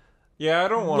 oh, yeah, I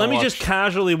don't want to let me just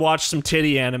casually watch some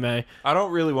titty anime. I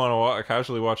don't really want to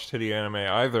casually watch titty anime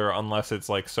either, unless it's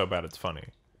like so bad it's funny.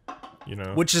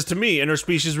 Which is to me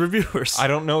interspecies reviewers. I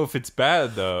don't know if it's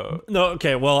bad though. No,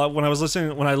 okay. Well, when I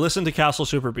listened to Castle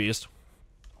Super Beast,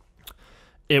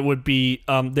 it would be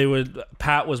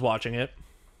Pat was watching it.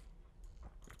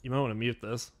 You might want to mute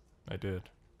this. I did.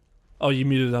 Oh, you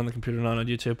muted it on the computer, not on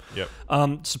YouTube. Yep.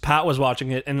 So Pat was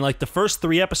watching it, and like the first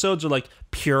 3 episodes are like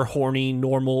pure horny,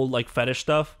 normal like fetish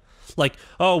stuff. Like,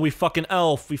 oh, we fuck an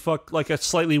elf, we fuck like a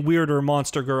slightly weirder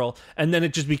monster girl, and then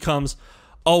it just becomes,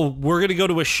 oh, we're gonna go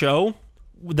to a show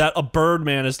that a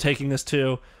Birdman is taking us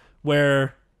to,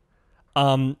 where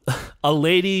a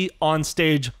lady on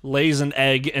stage lays an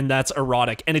egg, and that's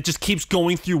erotic, and it just keeps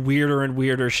going through weirder and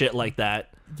weirder shit like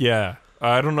that. Yeah.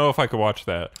 I don't know if I could watch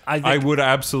that. I would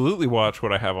absolutely watch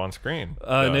what I have on screen.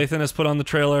 Nathan has put on the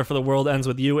trailer for The World Ends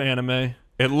With You anime.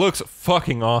 It looks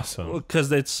fucking awesome.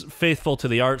 Because it's faithful to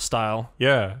the art style.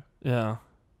 Yeah. Yeah.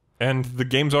 And the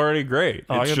game's already great.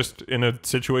 Oh, It's just in a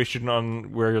situation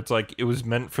where it's like it was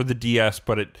meant for the DS,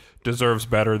 but it deserves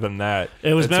better than that.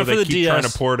 It was meant for the DS. They keep trying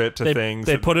to port it to things.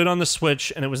 They put it on the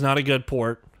Switch, and it was not a good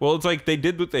port. Well, it's like they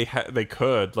did what they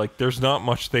could. Like, there's not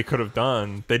much they could have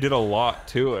done. They did a lot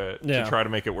to it to try to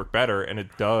make it work better, and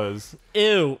it does.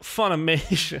 Ew,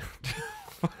 Funimation.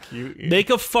 Fuck you.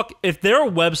 If their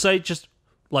website just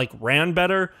like ran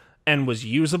better and was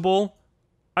usable,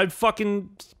 I'd fucking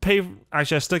pay.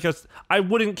 Actually, I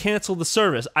wouldn't cancel the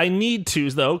service. I need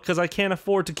to though, because I can't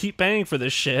afford to keep paying for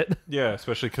this shit. Yeah,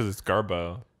 especially because it's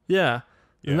Garbo. Yeah.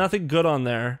 There's nothing good on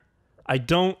there. I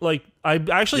don't like. I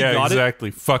actually got it.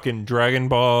 Exactly. Fucking Dragon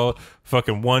Ball,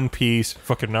 fucking One Piece,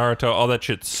 fucking Naruto. All that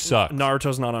shit sucks.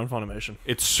 Naruto's not on Funimation.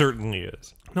 It certainly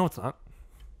is. No, it's not.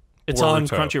 It's on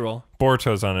Crunchyroll.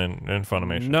 Boruto's on in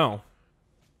Funimation. No.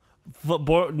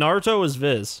 Naruto is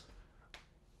Viz.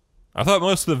 I thought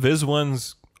most of the Viz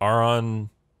ones are on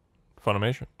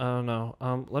Funimation. I don't know.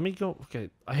 Let me go. Okay,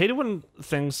 I hate it when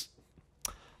things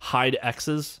hide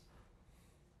X's.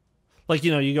 Like,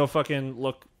 you go fucking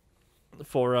look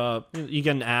for you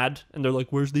get an ad and they're like,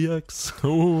 "Where's the X?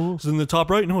 Oh, it's in the top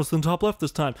right. No, it's in the top left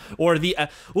this time." Or the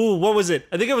what was it?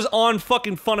 I think it was on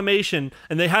fucking Funimation,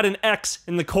 and they had an X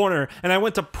in the corner, and I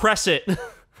went to press it,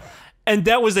 and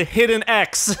that was a hidden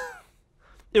X.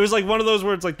 It was like one of those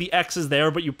where it's like the X is there,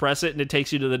 but you press it and it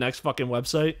takes you to the next fucking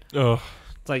website. Ugh.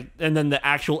 It's like, and then the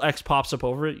actual X pops up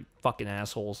over it. You fucking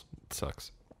assholes. It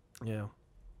sucks. Yeah.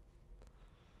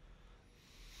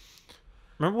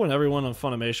 Remember when everyone on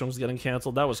Funimation was getting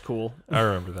canceled? That was cool. I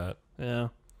remember that. Yeah.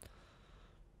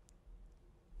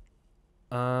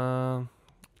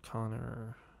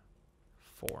 Connor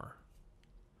 4.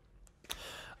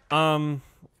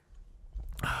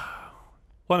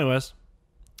 Well, anyways,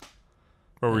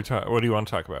 What do you want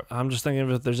to talk about? I'm just thinking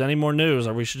if there's any more news,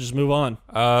 or we should just move on.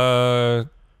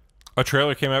 A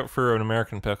trailer came out for An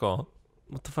American Pickle.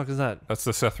 What the fuck is that? That's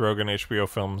the Seth Rogen HBO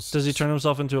films. Does he turn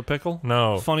himself into a pickle?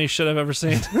 No. Funniest shit I've ever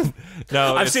seen.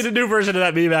 No, I've seen a new version of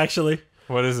that meme, actually.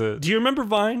 What is it? Do you remember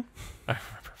Vine? I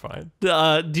remember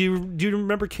Vine. Do you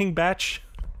remember King Batch?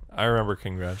 I remember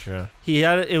King Batch, yeah.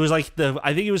 It was like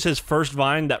I think it was his first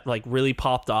Vine that like really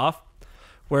popped off.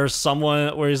 Where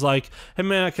he's like, hey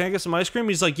man, can I get some ice cream?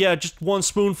 He's like, yeah, just one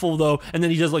spoonful though. And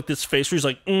then he does like this face where he's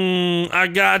like, I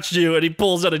got you. And he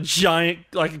pulls out a giant,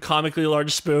 like a comically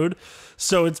large spoon.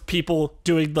 So it's people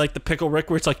doing like the Pickle Rick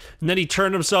where it's like, and then he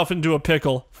turned himself into a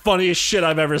pickle. Funniest shit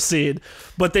I've ever seen.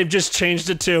 But they've just changed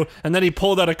it to, and then he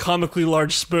pulled out a comically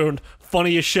large spoon.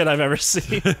 Funniest shit I've ever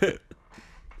seen.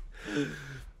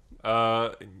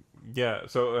 Yeah,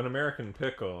 so An American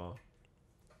Pickle.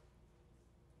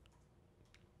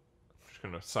 I'm just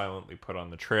going to silently put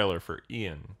on the trailer for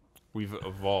Ian. We've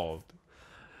evolved.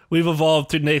 We've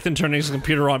evolved to Nathan turning his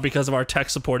computer on because of our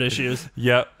tech support issues.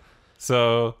 Yep.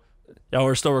 So... Yeah,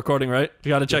 we're still recording, right? We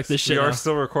got to check this shit We are out.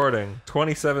 still recording.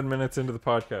 27 minutes into the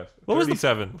podcast.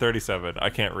 37. I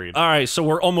can't read. All right, so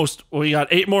we got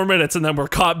 8 more minutes and then we're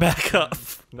caught back up.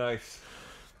 Nice.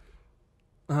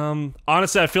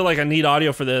 Honestly, I feel like I need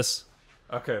audio for this.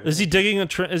 Okay. Is he digging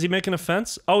is he making a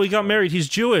fence? Oh, he got married. He's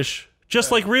Jewish.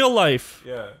 Just like real life.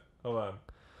 Yeah. Hold on.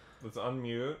 Let's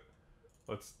unmute.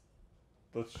 Let's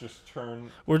just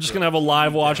turn... We're just going to have a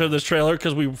live watch of this trailer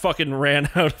because we fucking ran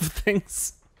out of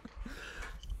things.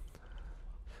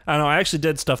 I don't know. I actually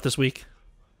did stuff this week.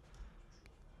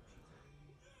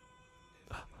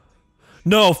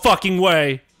 No fucking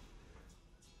way.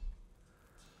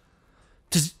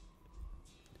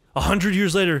 100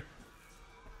 years later.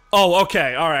 Oh,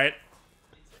 okay. All right.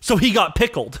 So he got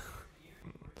pickled.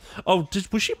 Oh,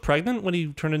 was she pregnant when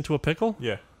he turned into a pickle?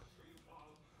 Yeah.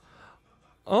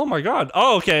 Oh my god.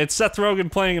 Oh, okay. It's Seth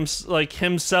Rogen playing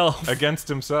himself. Against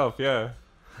himself, yeah.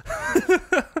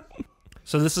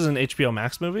 So this is an HBO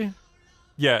Max movie?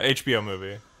 Yeah, HBO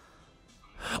movie.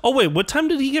 Oh, wait. What time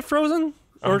did he get frozen?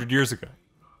 100 years ago.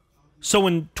 So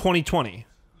in 2020.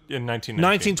 In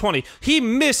 1920. He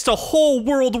missed a whole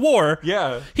world war.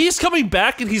 Yeah. He's coming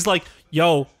back and he's like,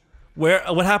 yo,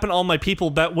 what happened to all my people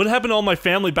back? What happened to all my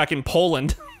family back in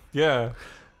Poland? Yeah.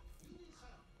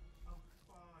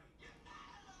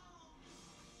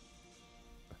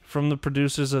 From the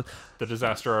producers of... The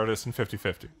Disaster Artist and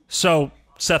 50/50. So,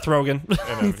 Seth Rogen. And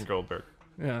Evan Goldberg.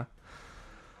 Yeah.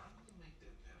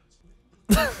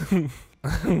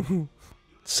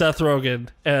 Seth Rogen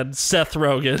and Seth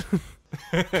Rogen.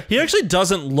 He actually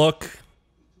doesn't look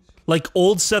like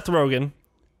old Seth Rogen.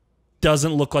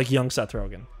 Doesn't look like young Seth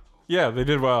Rogen. Yeah, they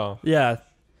did well. Yeah.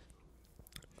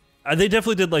 They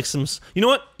definitely did like some... You know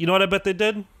what? You know what I bet they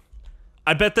did?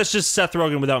 I bet that's just Seth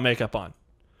Rogen without makeup on.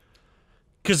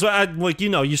 Because,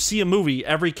 you see a movie,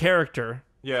 every character...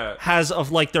 Yeah. has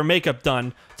like their makeup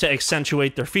done to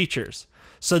accentuate their features.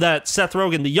 So that Seth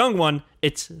Rogen, the young one,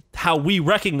 it's how we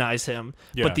recognize him.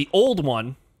 Yeah. But the old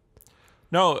one...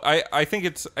 No, I think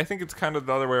it's kind of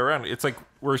the other way around. It's like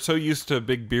we're so used to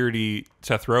big beardy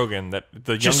Seth Rogen that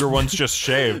the younger one's just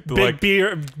shaved. Big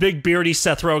beardy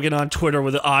Seth Rogen on Twitter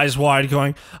with the eyes wide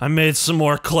going, I made some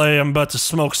more clay, I'm about to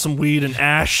smoke some weed and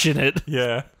ash in it.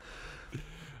 Yeah.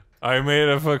 I made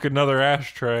another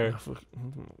ashtray.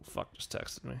 Fuck just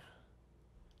texted me.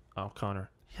 Oh, Connor.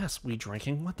 Yes, we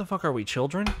drinking. What the fuck are we,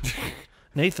 children?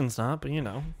 Nathan's not, but you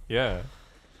know. Yeah.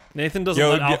 Nathan doesn't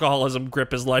let alcoholism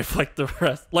grip his life like the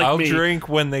rest. I'll drink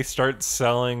when they start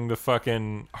selling the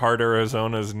fucking hard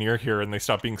Arizonas near here and they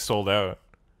stop being sold out.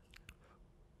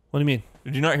 What do you mean?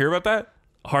 Did you not hear about that?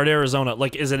 Hard Arizona.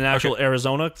 Like, is it an actual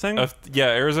Arizona thing? Yeah,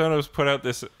 Arizona's put out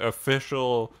this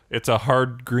official... It's a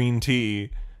hard green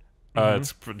tea.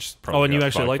 It's just probably and you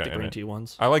actually like the green tea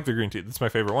ones. I like the green tea. That's my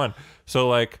favorite one. So,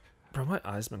 like... Bro, my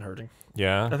eyes been hurting.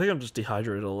 Yeah? I think I'm just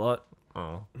dehydrated a lot.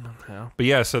 Oh. Yeah. But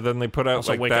yeah, so then they put out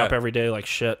also wake up every day like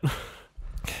shit.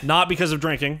 Not because of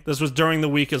drinking. This was during the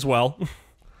week as well.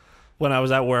 When I was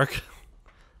at work.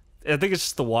 I think it's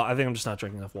just the water. I think I'm just not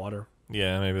drinking enough water.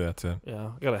 Yeah, maybe that's it.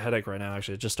 Yeah, I got a headache right now,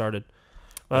 actually. It just started.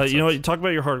 You know what? You talk about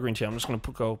your hard green tea. I'm just going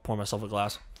to go pour myself a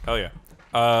glass. Hell yeah.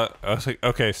 I was like,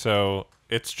 okay, so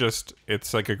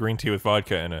it's like a green tea with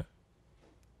vodka in it.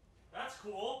 That's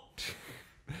cool.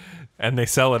 And they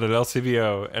sell it at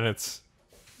LCBO, and it's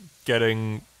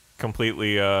getting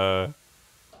completely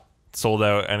sold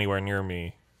out anywhere near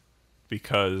me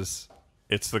because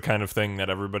it's the kind of thing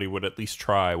that everybody would at least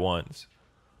try once.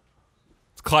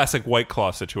 It's a classic White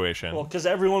Claw situation. Well, because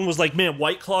everyone was like, man,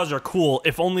 White Claws are cool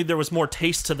if only there was more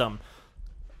taste to them.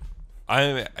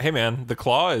 Hey man, the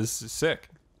Claw is sick.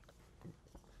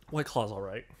 White Claw's all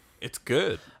right. It's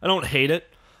good. I don't hate it.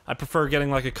 I prefer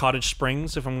getting like a Cottage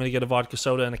Springs if I'm going to get a vodka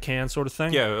soda in a can sort of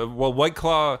thing. Yeah, well, White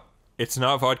Claw, it's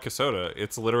not vodka soda.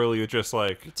 It's literally just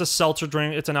like... It's a seltzer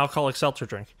drink. It's an alcoholic seltzer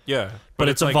drink. Yeah. But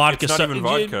it's a like, vodka soda. It's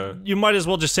not even vodka. You might as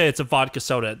well just say it's a vodka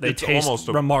soda. They It's taste almost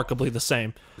remarkably the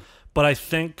same. But I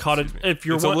think Cottage... If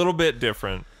you're It's a little bit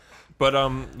different. But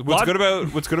what's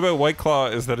good about White Claw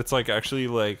is that it's like actually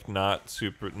like not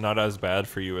as bad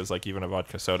for you as like even a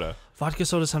vodka soda. Vodka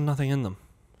sodas have nothing in them.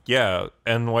 Yeah,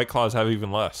 and White Claws have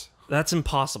even less. That's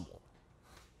impossible.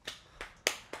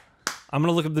 I'm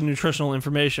gonna look up the nutritional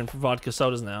information for vodka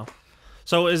sodas now.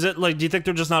 So is it like, do you think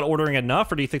they're just not ordering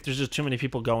enough, or do you think there's just too many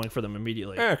people going for them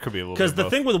immediately? Yeah, it could be a little. Because the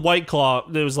thing with White Claw,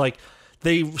 there was like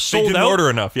they sold didn't out.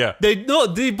 Order enough, yeah.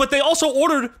 But they also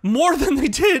ordered more than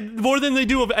they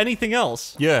do of anything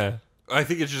else. Yeah, I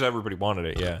think it's just everybody wanted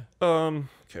it. Yeah.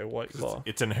 Okay, White Claw.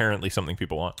 It's inherently something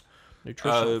people want.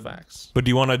 Nutritional facts. But do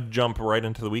you want to jump right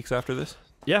into the weeks after this?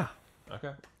 Yeah.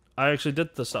 Okay. I actually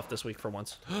did the stuff this week for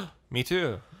once. Me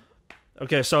too.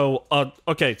 Okay, so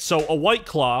a White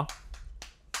Claw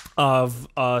of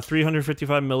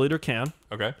 355 milliliter can,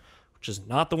 Okay. which is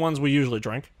not the ones we usually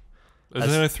drink. Isn't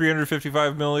it a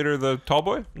 355 milliliter the tall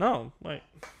boy? No, wait.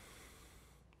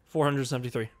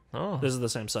 473. Oh. This is the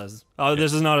same size.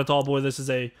 This is not a tall boy. This is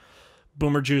a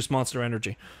Boomer Juice Monster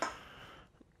Energy.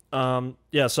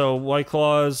 Yeah, so White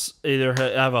Claws either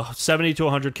have a 70 to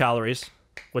 100 calories,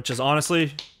 which is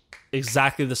honestly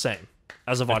exactly the same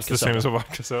as a vodka soda. It's the same as a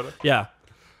vodka soda? Yeah.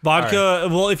 Vodka,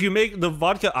 well, if you make the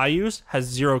vodka I use has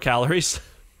 0 calories.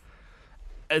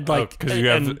 Like, because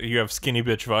you have skinny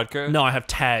bitch vodka? No, I have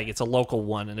Tag. It's a local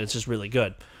one, and it's just really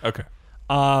good. Okay.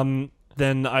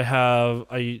 Then I have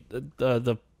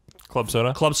the Club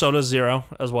soda? Club Soda 0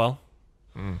 as well.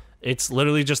 It's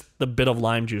literally just the bit of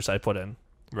lime juice I put in.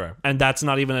 Right. And that's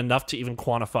not even enough to even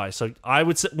quantify. So I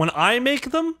would say, when I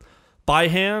make them by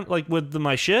hand, like with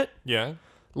my shit, yeah,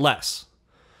 less.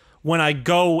 When I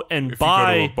go and if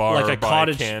buy you go to a bar like or a buy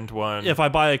Cottage, a canned one. if I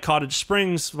buy a Cottage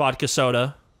Springs vodka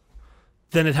soda,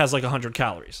 then it has like 100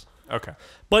 calories. Okay.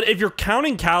 But if you're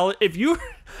counting if you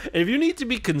need to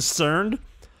be concerned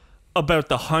about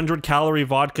the 100-calorie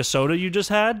vodka soda you just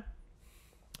had,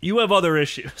 you have other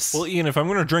issues. Well, Ian, if I'm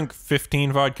going to drink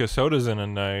 15 vodka sodas in a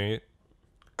night...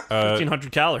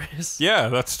 1,500 calories. Yeah,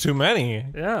 that's too many.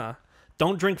 Yeah.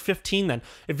 Don't drink 15 then.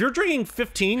 If you're drinking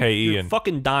 15, hey, you're Ian,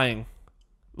 fucking dying.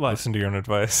 What? Listen to your own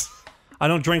advice. I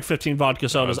don't drink 15 vodka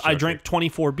sodas. I drink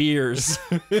 24 beers.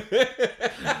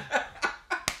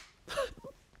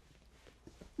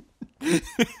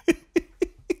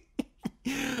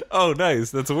 Oh,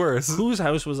 nice. That's worse. Whose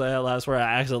house was I at last where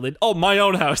I accidentally... Oh, my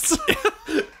own house.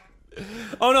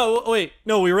 Oh, no, wait.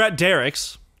 No, we were at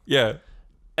Derek's. Yeah.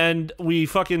 And we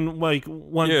fucking, like... Yeah,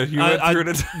 you went through an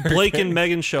entire Blake game. and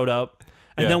Megan showed up.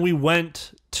 And then we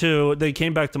went to... They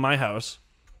came back to my house.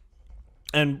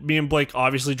 And me and Blake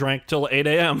obviously drank till 8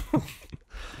 a.m.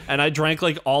 And I drank,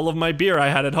 like, all of my beer I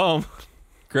had at home.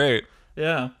 Great.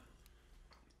 Yeah.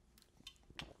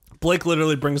 Blake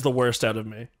literally brings the worst out of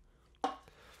me.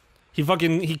 He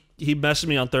messaged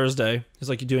me on Thursday. He's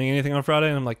like, "You doing anything on Friday?"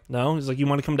 And I'm like, "No." He's like, "You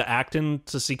want to come to Acton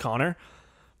to see Connor?"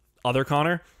 Other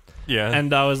Connor? Yeah.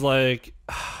 And I was like,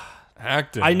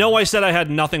 Acton. I know I said I had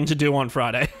nothing to do on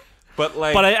Friday. But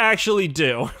like... But I actually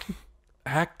do.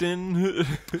 Acton?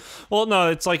 Well, no,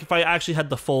 it's like if I actually had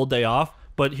the full day off.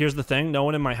 But here's the thing. No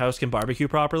one in my house can barbecue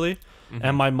properly. Mm-hmm.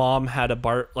 And my mom had a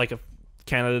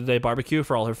Canada Day barbecue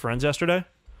for all her friends yesterday.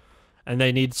 And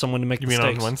they need someone to make the steaks. You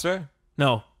mean on Wednesday?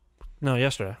 No,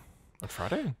 yesterday. On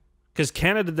Friday? Because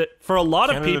Canada, for a lot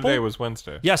of people... Canada Day was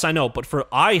Wednesday. Yes, I know, but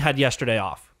I had yesterday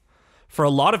off. For a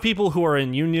lot of people who are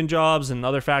in union jobs and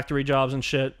other factory jobs and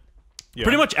shit,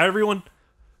 pretty much everyone,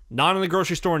 not in the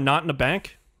grocery store, not in a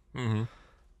bank,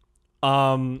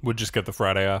 would just get the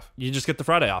Friday off. You just get the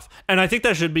Friday off. And I think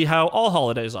that should be how all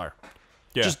holidays are.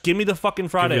 Yeah. Just give me the fucking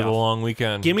Friday Give you off. the long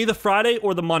weekend. Give me the Friday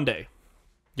or the Monday.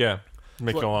 Yeah.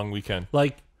 Make it a long weekend.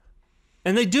 Like...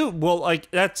 And they do. Well,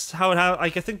 like, that's how it happens.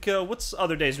 Like, I think, what's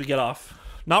other days we get off?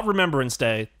 Not Remembrance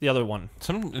Day, the other one.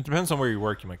 It depends on where you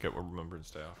work. You might get Remembrance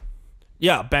Day off.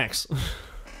 Yeah, banks.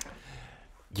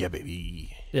 Yeah,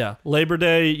 baby. Yeah. Labor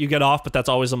Day, you get off, but that's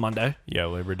always a Monday. Yeah,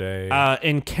 Labor Day.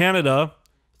 In Canada,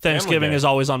 Thanksgiving is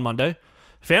always on Monday.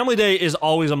 Family Day is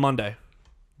always a Monday.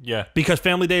 Yeah. Because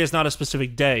Family Day is not a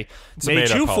specific day. It's May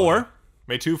 2-4.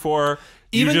 May 2-4.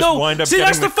 Even you though... just wind up See, getting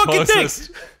that's the fucking closest.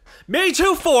 thing. May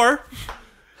 2-4.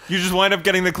 You just wind up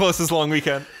getting the closest long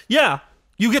weekend. Yeah.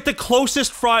 You get the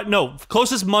closest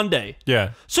closest Monday.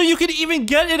 Yeah. So you could even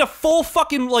get it a full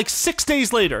fucking, like, 6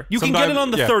 days later. You can get it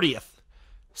on the 30th.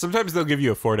 Sometimes they'll give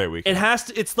you a 4-day weekend. It has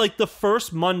to. It's like the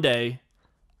first Monday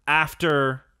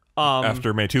after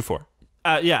after May 24th.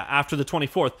 Yeah, after the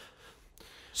 24th.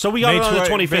 So we got it on the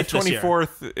 25th. May this year.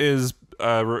 24th is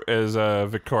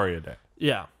Victoria Day.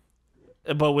 Yeah,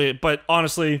 but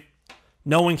honestly,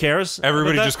 no one cares.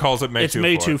 Everybody just calls it May 24th. It's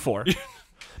May 24.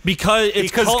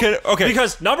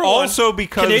 Because number one, also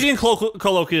because Canadian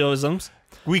colloquialisms.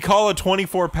 We call a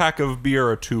 24 pack of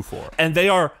beer a 2-4, and they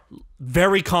are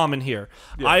very common here.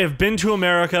 Yeah. I have been to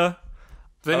America.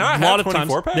 They not have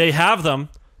 24 packs? They have them,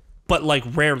 but like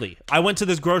rarely. I went to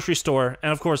this grocery store,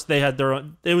 and of course they had their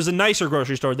own. It was a nicer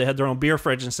grocery store. They had their own beer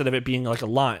fridge instead of it being like a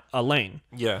lane.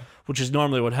 Yeah, which is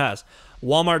normally what it has.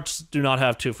 Walmarts do not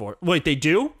have 2-4. Wait, they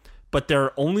do, but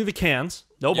they're only the cans,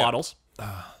 no bottles.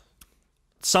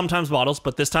 Sometimes bottles,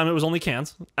 but this time it was only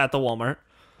cans at the Walmart.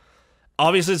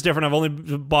 Obviously, it's different. I've only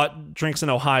bought drinks in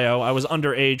Ohio. I was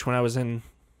underage when I was in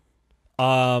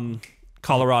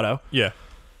Colorado. Yeah.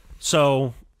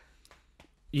 So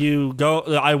you go.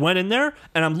 I went in there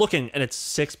and I'm looking, and it's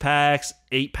 6-packs,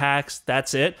 8-packs.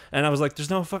 That's it. And I was like, "There's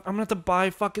no fuck. I'm gonna have to buy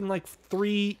fucking like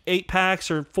 3 8-packs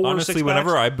or 4 Honestly, 6-packs.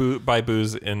 Whenever I buy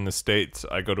booze in the States,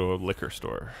 I go to a liquor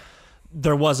store.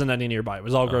 There wasn't any nearby. It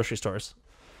was all grocery stores.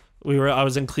 I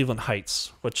was in Cleveland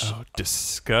Heights, which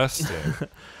disgusting.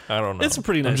 I don't know. It's a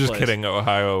pretty nice I'm just place. kidding,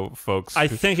 Ohio folks. I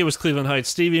think it was Cleveland Heights.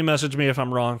 Stevie messaged me if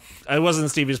I'm wrong. It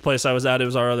wasn't Stevie's place I was at. It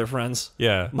was our other friends.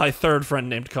 Yeah. My third friend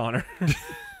named Connor.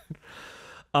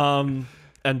 And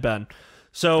Ben.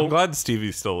 So I'm glad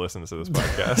Stevie still listens to this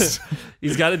podcast.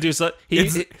 He's got to do something.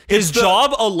 His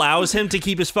job allows him to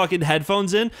keep his fucking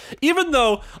headphones in, even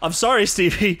though, I'm sorry,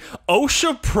 Stevie,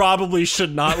 OSHA probably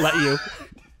should not let you.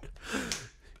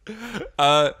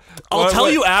 I'll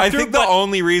tell you after. I think the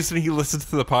only reason he listens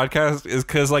to the podcast is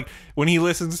because, like, when he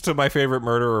listens to My Favorite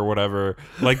Murder or whatever,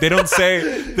 like, they don't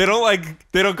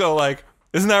go like,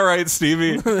 "Isn't that right,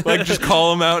 Stevie?" Like, just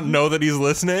call him out and know that he's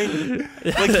listening.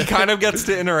 Like, he kind of gets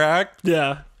to interact.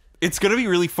 Yeah. It's gonna be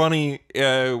really funny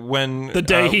when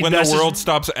the world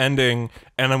stops ending,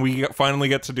 and then we finally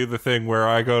get to do the thing where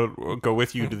I go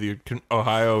with you to the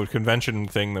Ohio convention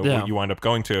thing that you wind up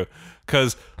going to.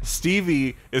 Because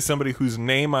Stevie is somebody whose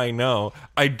name I know.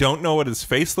 I don't know what his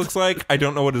face looks like. I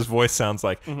don't know what his voice sounds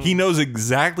like. Mm-hmm. He knows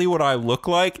exactly what I look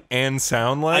like and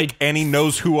sound like, and he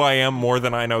knows who I am more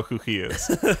than I know who he is.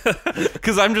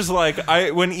 Because I'm just like,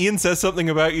 when Ian says something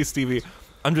about you, Stevie,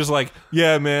 I'm just like,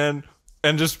 yeah, man,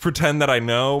 and just pretend that I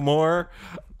know more.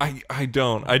 I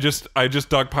don't. I just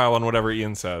dogpile on whatever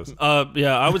Ian says.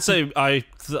 Yeah, I would say I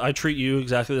treat you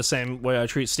exactly the same way I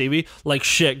treat Stevie. Like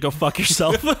shit, go fuck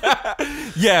yourself.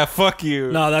 Yeah, fuck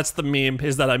you. No, that's the meme,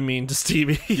 is that I'm mean to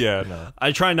Stevie. Yeah, no.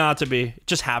 I try not to be. It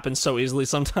just happens so easily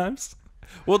sometimes.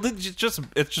 Well, it's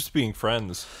just being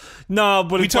friends. No,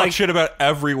 but we talk shit about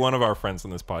every one of our friends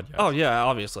on this podcast. Oh yeah,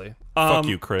 obviously. Fuck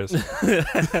you, Chris.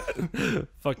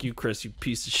 Fuck you, Chris. You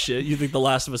piece of shit. You think The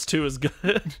Last of Us 2 is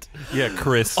good? Yeah,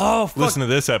 Chris. Oh, fuck. Listen to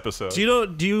this episode. Do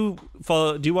you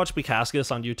watch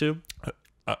McCaskis on YouTube?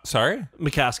 Sorry?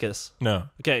 McCaskis. No.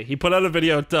 Okay, he put out a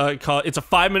video called. It's a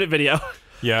 5-minute video.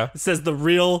 Yeah. It says the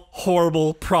real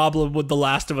horrible problem with The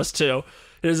Last of Us 2.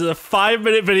 It is a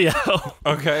 5-minute video.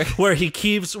 Okay. Where he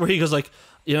goes like,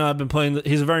 you know, I've been playing.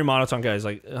 He's a very monotone guy. He's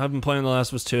like, I've been playing The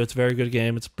Last of Us 2. It's a very good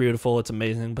game. It's beautiful. It's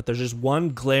amazing. But there's just one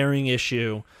glaring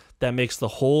issue that makes the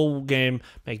whole game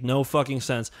make no fucking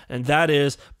sense. And that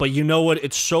is, but you know what?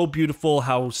 It's so beautiful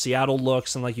how Seattle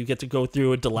looks, and like you get to go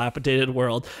through a dilapidated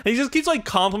world. And he just keeps like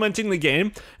complimenting the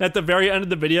game. And at the very end of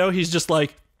the video, he's just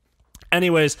like,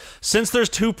 anyways, since there's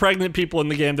 2 pregnant people in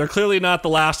the game, they're clearly not the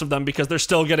last of them because they're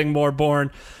still getting more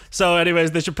born. So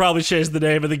anyways, they should probably change the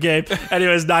name of the game.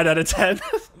 Anyways, 9 out of 10.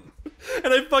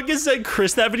 And I fucking sent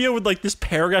Chris that video with like this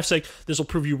paragraph saying, this will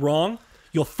prove you wrong.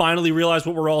 You'll finally realize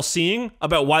what we're all seeing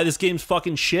about why this game's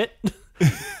fucking shit.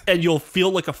 And you'll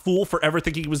feel like a fool forever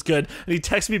thinking it was good. And he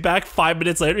texts me back 5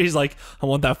 minutes later. He's like, I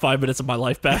want that 5 minutes of my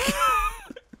life back.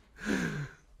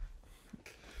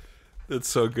 That's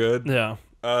so good. Yeah.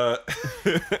 I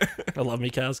love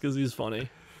Mikaz because he's funny.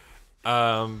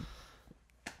 What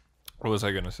was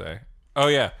I gonna say? Oh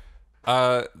yeah,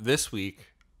 this week,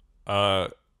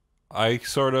 I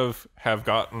sort of have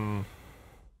gotten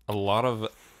a lot of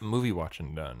movie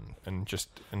watching done and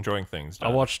just enjoying things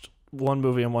done. I watched 1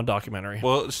 movie and 1 documentary.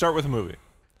 Well, start with a movie.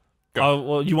 Go.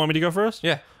 Well, you want me to go first?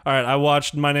 Yeah. All right. I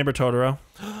watched My Neighbor Totoro.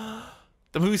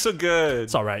 The movie's so good.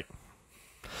 It's all right.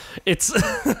 It's.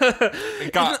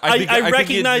 I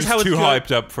recognize how it's too good.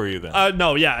 hyped up for you then.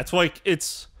 No, yeah, it's like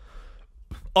it's.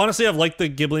 Honestly, I've liked the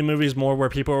Ghibli movies more, where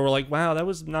people were like, "Wow, that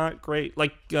was not great."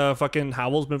 Like fucking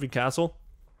Howl's Moving Castle.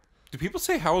 Do people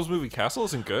say Howl's Moving Castle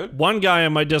isn't good? One guy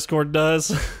in my Discord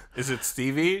does. Is it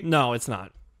Stevie? No, it's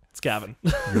not. It's Gavin.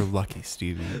 You're lucky,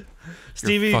 Stevie.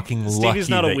 Stevie, You're fucking lucky Stevie's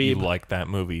not a that weeb. you like that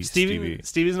movie, Stevie.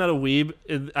 Stevie's not a weeb.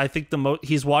 I think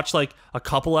he's watched like a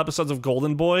couple episodes of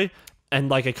Golden Boy and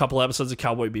like a couple episodes of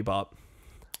Cowboy Bebop.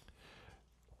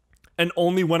 And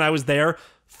only when I was there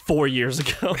 4 years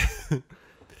ago.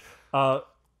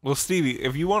 Well, Stevie,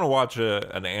 if you want to watch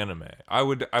an anime, I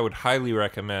would highly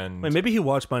recommend. Wait, maybe he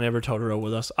watched My Neighbor Totoro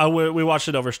with us. We watched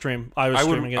it over stream. I was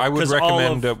streaming it. I would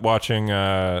recommend watching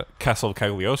Castle of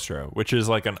Cagliostro, which is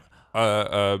like a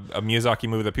Miyazaki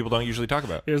movie that people don't usually talk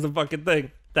about. Here's the fucking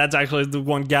thing. That's actually the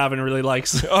one Gavin really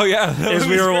likes. Oh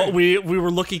yeah, we were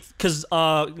looking because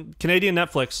Canadian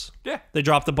Netflix. Yeah, they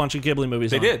dropped a bunch of Ghibli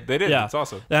movies. They did. Yeah, it's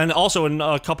awesome. And also in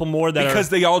a couple more that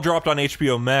they all dropped on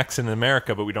HBO Max in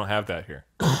America, but we don't have that here.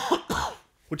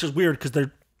 Which is weird because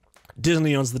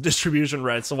Disney owns the distribution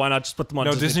rights, so why not just put them on?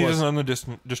 No, Disney doesn't own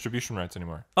the distribution rights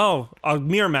anymore. Oh,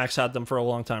 Miramax had them for a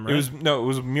long time, right? It was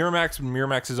Miramax.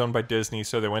 Miramax is owned by Disney,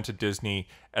 so they went to Disney,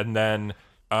 and then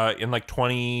in like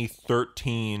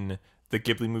 2013, the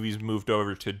Ghibli movies moved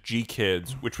over to G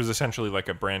Kids, which was essentially like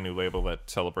a brand new label that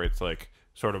celebrates like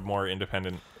sort of more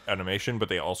independent animation, but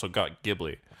they also got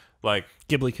Ghibli, like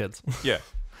Ghibli Kids. Yeah,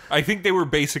 I think they were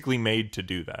basically made to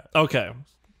do that. Okay,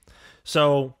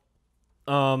 so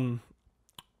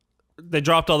they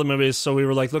dropped all the movies, so we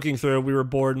were like looking through, we were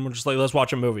bored, and we're just like, let's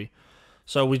watch a movie.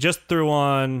 So we just threw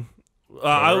on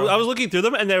I was looking through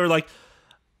them, and they were like,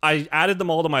 I added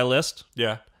them all to my list.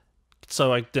 Yeah.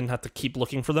 So I didn't have to keep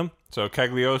looking for them. So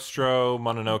Cagliostro,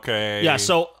 Mononoke. Yeah,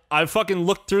 so I fucking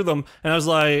looked through them, and I was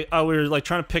like, we were like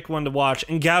trying to pick one to watch,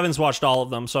 and Gavin's watched all of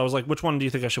them. So I was like, which one do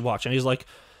you think I should watch? And he's like,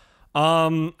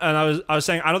 and I was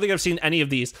saying, I don't think I've seen any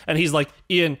of these. And he's like,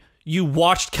 Ian, you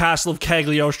watched Castle of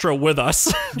Cagliostro with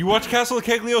us. You watched Castle of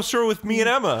Cagliostro with me and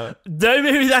Emma.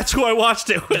 Maybe that's who I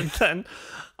watched it with then.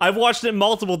 I've watched it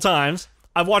multiple times.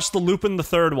 I've watched the Lupin the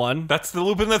Third one. That's the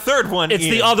Lupin the Third one. It's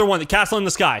Ian. the other one, the Castle in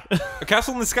the Sky.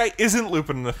 Castle in the Sky isn't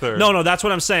Lupin the Third. No, that's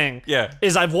what I'm saying. Yeah.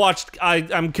 Is I've watched,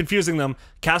 I'm confusing them.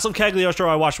 Castle of Cagliostro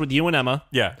I watched with you and Emma.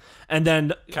 Yeah. And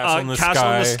then Castle in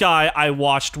the Sky I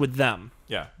watched with them.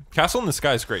 Yeah. Castle in the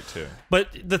Sky is great too. But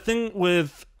the thing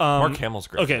with... Mark Hamill's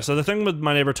great. Okay, so the thing with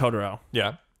My Neighbor Totoro.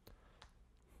 Yeah.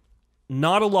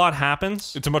 Not a lot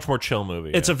happens. It's a much more chill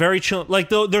movie. It's a very chill... Like,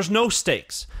 there's no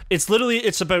stakes.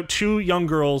 It's about two young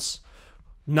girls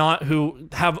who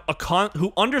have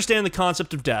who understand the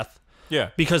concept of death.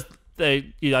 Yeah. Because I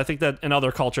think that in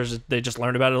other cultures, they just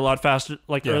learned about it a lot faster,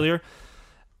 earlier.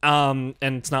 And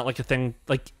it's not like a thing...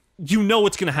 Like, you know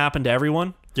what's going to happen to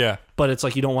everyone. Yeah. But it's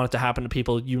like you don't want it to happen to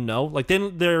people you know. Like,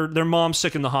 their mom's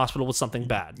sick in the hospital with something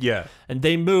bad. Yeah. And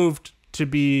they moved to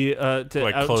be out to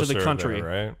the country. There,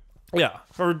 right? Yeah.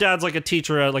 Her dad's like a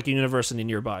teacher at like a university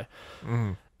nearby.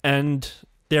 And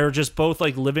they're just both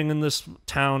like living in this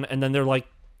town, and then they're like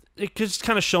just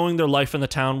kind of showing their life in the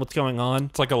town, what's going on.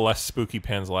 It's like a less spooky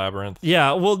Pan's Labyrinth.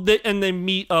 Yeah, well, they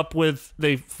meet up with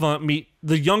the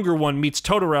younger one meets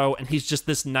Totoro, and he's just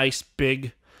this nice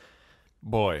big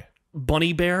boy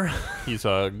bunny bear. He's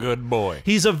a good boy.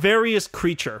 He's a various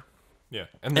creature. Yeah,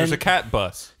 and there's a cat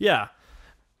bus. Yeah,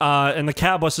 and the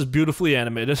cat bus is beautifully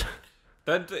animated.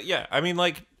 Yeah, I mean,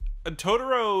 like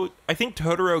Totoro. I think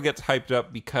Totoro gets hyped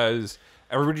up because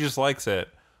everybody just likes it,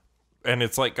 and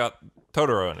it's like got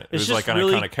Totoro in it. It's like an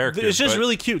iconic character. It's just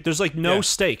really cute. There's like no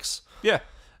stakes. Yeah,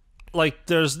 like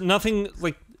there's nothing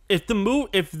like.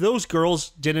 If those girls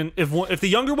didn't, if the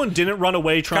younger one didn't run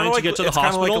away trying to get to the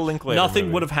hospital,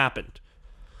 nothing would have happened.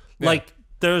 Yeah. Like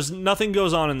there's nothing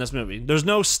goes on in this movie. There's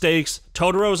no stakes.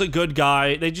 Totoro's a good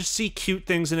guy. They just see cute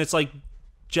things, and it's like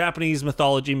Japanese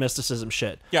mythology, mysticism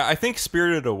shit. Yeah, I think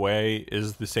Spirited Away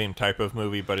is the same type of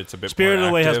movie, but it's a bit Spirited more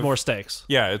Away active. has more stakes.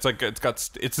 Yeah,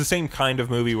 it's the same kind of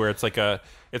movie where it's like a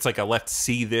let's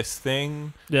see this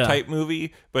thing type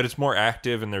movie, but it's more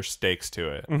active and there's stakes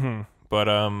to it. Mm-hmm. But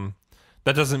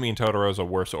that doesn't mean Totoro's a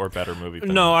worse or better movie.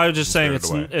 No, I was just saying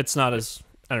it's not as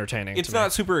entertaining. It's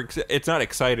not it's not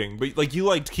exciting, but like you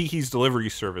liked Kiki's Delivery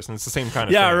Service, and it's the same kind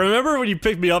of thing. Yeah, remember when you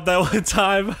picked me up that one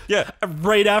time? Yeah.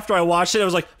 Right after I watched it, I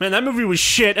was like, man, that movie was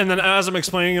shit. And then as I'm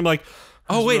explaining, I'm like,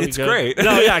 oh wait, really it's good. great.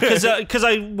 No, yeah, because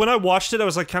when I watched it, I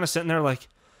was like kind of sitting there like,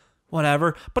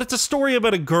 whatever. But it's a story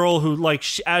about a girl who like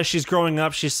as she's growing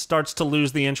up, she starts to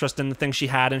lose the interest in the things she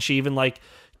had, and she even like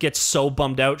gets so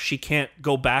bummed out she can't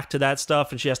go back to that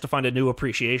stuff, and she has to find a new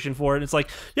appreciation for it. And it's like,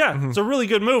 yeah, it's a really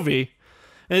good movie,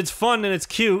 and it's fun and it's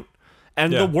cute,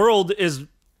 and the world is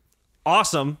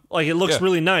awesome. Like it looks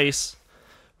really nice,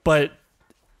 but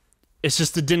it's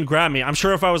just it didn't grab me. I'm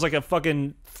sure if I was like a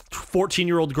fucking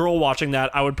 14-year-old girl watching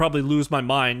that, I would probably lose my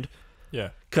mind Yeah.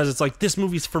 Because it's like, this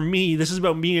movie's for me. This is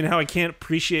about me and how I can't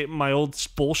appreciate my old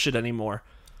bullshit anymore.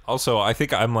 Also, I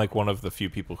think I'm like one of the few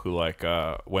people who like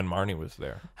When Marnie Was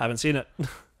There. Haven't seen it.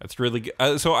 That's really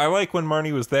good. So I like When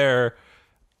Marnie Was There.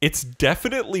 It's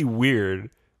definitely weird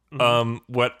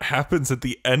what happens at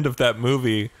the end of that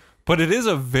movie, but it is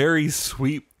a very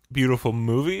sweet, beautiful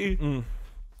movie.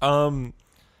 But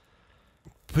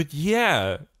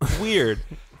yeah, weird.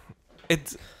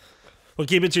 It's Well,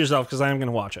 keep it to yourself because I am going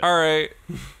to watch it. all right.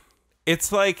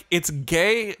 It's like it's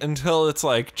gay until it's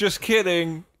like just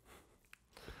kidding.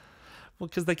 Well,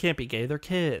 because they can't be gay; they're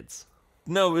kids.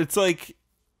 No, it's like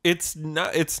it's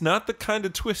not the kind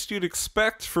of twist you'd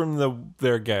expect from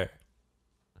they're gay.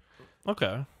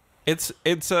 Okay. When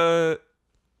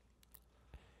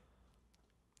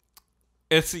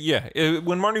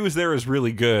Marnie Was There is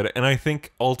really good, and I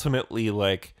think ultimately,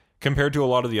 like, compared to a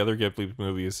lot of the other Ghibli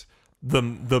movies, the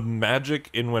magic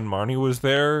in When Marnie Was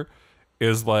There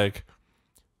is like,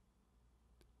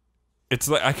 it's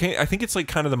like I think it's like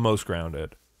kind of the most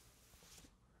grounded.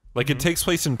 Like it takes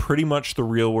place in pretty much the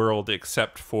real world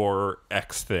except for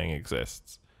X thing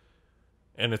exists.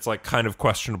 And it's like kind of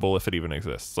questionable if it even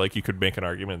exists. Like you could make an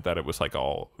argument that it was like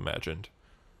all imagined.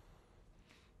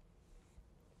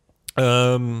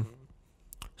 So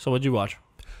what'd you watch?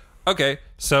 Okay,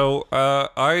 so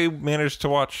I managed to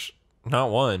watch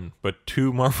not one, but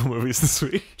 2 Marvel movies this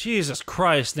week. Jesus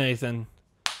Christ, Nathan.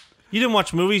 You didn't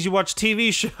watch movies, you watched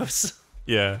TV shows.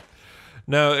 Yeah.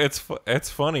 No, it's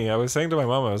funny. I was saying to my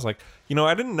mom, I was like,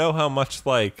 I didn't know how much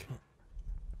like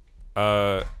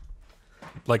I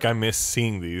miss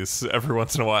seeing these every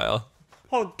once in a while.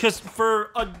 Well, because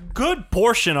for a good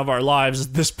portion of our lives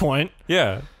at this point,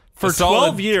 yeah, for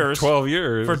 12 years. 12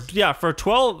 years. For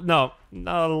 12, no,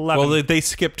 11. Well, they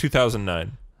skipped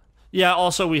 2009. Yeah,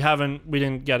 also we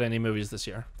didn't get any movies this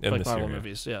year. Like Marvel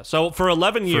movies, yeah. So for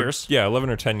 11 years. Yeah, 11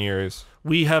 or 10 years.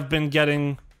 We have been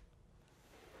getting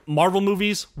Marvel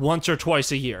movies once or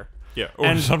twice a year. Yeah,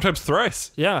 or sometimes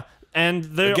thrice. Yeah, and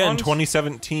they're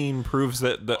 2017 proves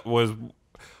that was.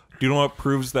 Do you know what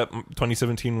proves that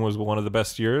 2017 was one of the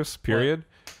best years? Period.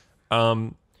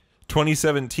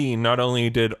 2017. Not only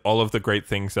did all of the great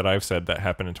things that I've said that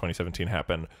happened in 2017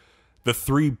 happen, the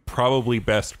 3 probably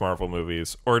best Marvel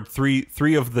movies, or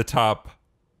three of the top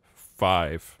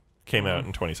 5, came out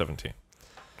in 2017.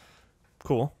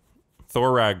 Cool.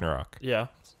 Thor Ragnarok. Yeah.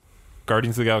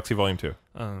 Guardians of the Galaxy Volume 2.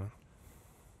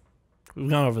 We've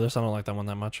gone over this. I don't like that one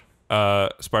that much.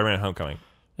 Spider-Man Homecoming.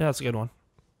 Yeah, that's a good one.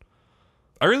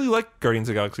 I really like Guardians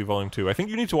of the Galaxy Volume 2. I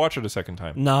think you need to watch it a second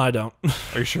time. No, I don't.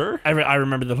 Are you sure? I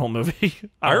remember that whole movie.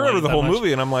 I remember the whole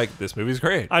movie, and I'm like, this movie's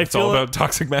great. It's all about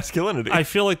toxic masculinity. I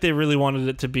feel like they really wanted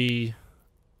it to be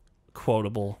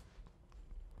quotable.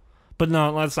 But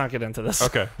no, let's not get into this.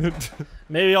 Okay.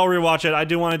 Maybe I'll rewatch it. I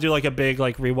do want to do like a big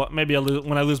like rewatch. Maybe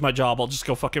when I lose my job, I'll just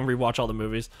go fucking rewatch all the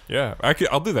movies. Yeah,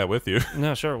 I'll do that with you.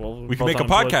 Yeah, sure. Well, we can make a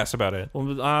podcast about it.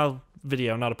 Well,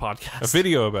 video, not a podcast. A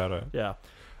video about it. Yeah.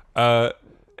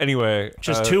 Anyway,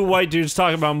 just 2 white dudes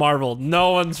talking about Marvel.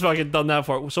 No one's fucking done that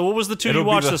for. So what was the 2 you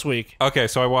watched this week? Okay,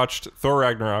 so I watched Thor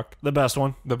Ragnarok, the best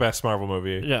one, the best Marvel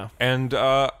movie. Yeah. And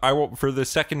for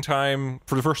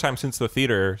the first time since the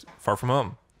theater, Far From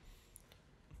Home.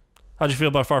 How'd you feel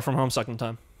about Far From Home second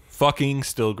time? Fucking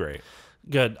still great.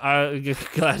 Good. I'm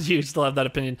glad you still have that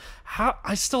opinion.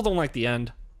 I still don't like the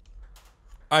end.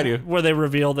 I do. Where they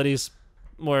reveal that he's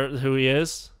who he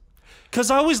is. Because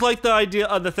I always like the idea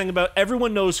of the thing about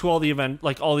everyone knows who all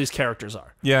these characters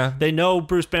are. Yeah. They know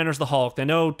Bruce Banner's the Hulk. They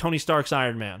know Tony Stark's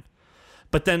Iron Man.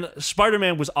 But then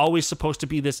Spider-Man was always supposed to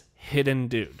be this hidden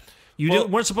dude. You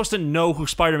weren't supposed to know who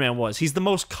Spider-Man was. He's the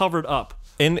most covered up.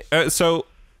 And so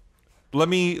let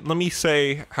me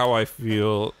say how I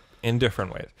feel in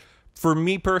different ways. For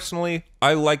me personally,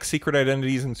 I like secret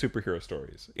identities in superhero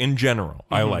stories. In general,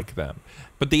 I like them.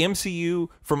 But the MCU,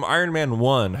 from Iron Man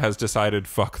 1, has decided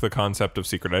fuck the concept of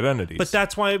secret identities. But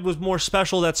that's why it was more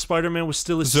special that Spider-Man was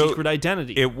still a secret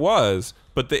identity. It was,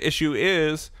 but the issue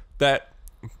is that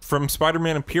from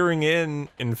Spider-Man appearing in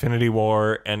Infinity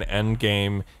War and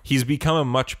Endgame, he's become a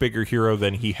much bigger hero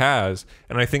than he has.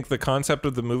 And I think the concept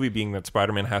of the movie being that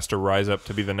Spider-Man has to rise up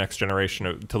to be the next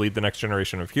generation to lead the next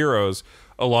generation of heroes,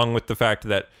 along with the fact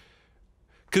that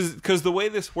because the way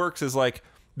this works is like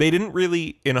they didn't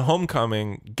really in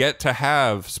Homecoming get to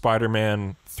have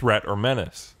Spider-Man threat or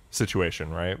menace situation,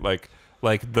 right? Like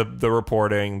the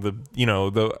reporting,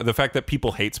 the fact that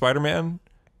people hate Spider-Man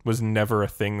was never a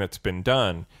thing that's been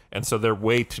done. And so their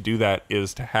way to do that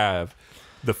is to have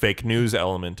the fake news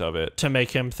element of it. To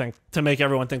make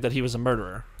everyone think that he was a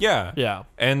murderer. Yeah. Yeah.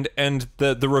 And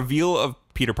the reveal of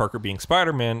Peter Parker being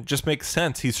Spider-Man just makes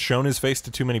sense. He's shown his face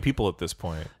to too many people at this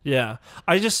point. Yeah.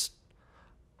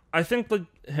 I think like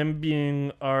him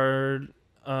being our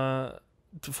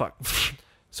fuck.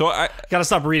 So I gotta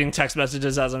stop reading text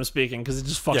messages as I'm speaking because it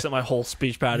just fucks up my whole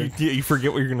speech pattern. You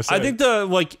forget what you're gonna say. I think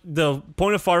the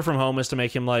point of Far From Home is to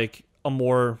make him like a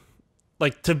more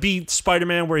like to be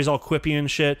Spider-Man where he's all quippy and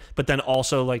shit, but then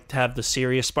also like to have the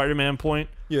serious Spider-Man point.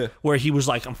 Yeah. Where he was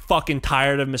like, I'm fucking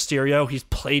tired of Mysterio. He's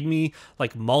played me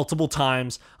like multiple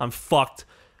times. I'm fucked.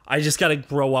 I just gotta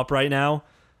grow up right now.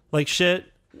 Like shit.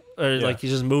 Or like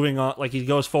he's just moving on, like he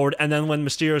goes forward, and then when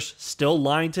Mysterio's still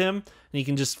lying to him, and he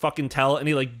can just fucking tell, and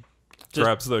he like just,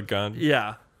 grabs the gun.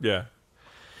 Yeah. Yeah.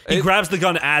 He grabs the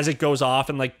gun as it goes off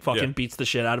and like fucking beats the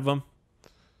shit out of him.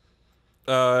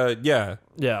 Yeah.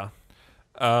 Yeah.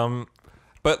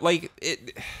 But like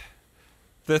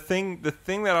the thing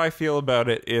that I feel about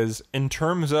it is in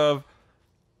terms of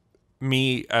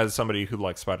me as somebody who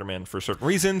likes Spider-Man for certain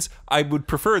reasons, I would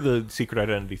prefer the secret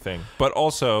identity thing. But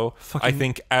also, I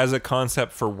think as a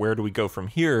concept for where do we go from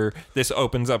here, this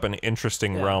opens up an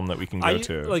interesting realm that we can go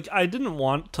to. Like, I didn't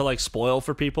want to like spoil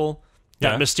for people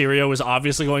that Mysterio is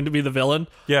obviously going to be the villain.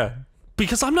 Yeah.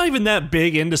 Because I'm not even that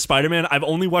big into Spider-Man. I've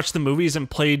only watched the movies and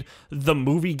played the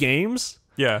movie games.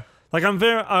 Yeah. Like I'm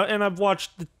very, and I've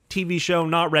watched the TV show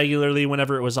not regularly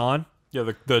whenever it was on. Yeah,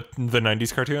 the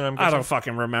 90s cartoon, I'm guessing? I don't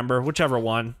fucking remember. Whichever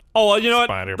one. Oh, you know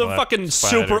what? The fucking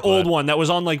super old one that was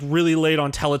on like really late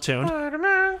on Teletoon.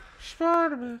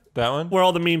 Spider-Man. That one? Where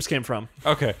all the memes came from.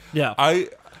 Okay. Yeah.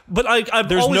 But I've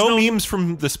there's always no known, memes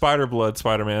from the Spider-Blood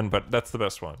Spider-Man, but that's the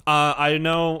best one. I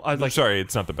know. I'm sorry,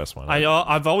 it's not the best one.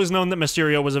 I've always known that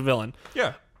Mysterio was a villain.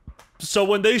 Yeah. So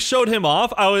when they showed him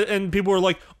off, and people were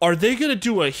like, "Are they gonna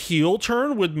do a heel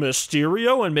turn with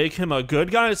Mysterio and make him a good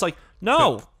guy?" It's like,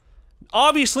 no.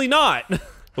 Obviously not.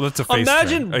 Well, that's a face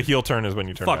turn. A heel turn is when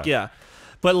you turn Fuck yeah.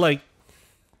 But like,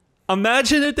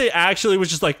 imagine if they actually was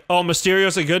just like, oh,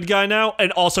 Mysterio's a good guy now,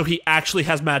 and also he actually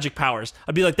has magic powers.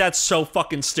 I'd be like, that's so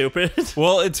fucking stupid.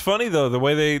 Well, it's funny though, the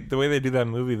way they do that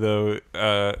movie though,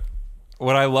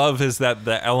 what I love is that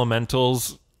the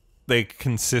elementals they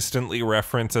consistently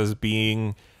reference as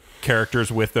being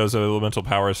characters with those elemental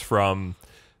powers from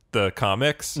the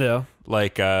comics. Yeah.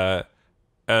 Like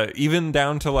even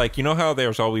down to like, you know how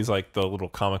there's always like the little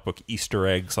comic book Easter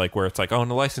eggs, like where it's like, oh,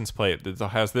 and the license plate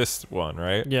has this one,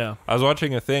 right? Yeah. I was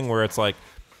watching a thing where it's like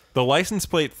the license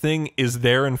plate thing is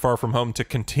there in Far From Home to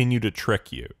continue to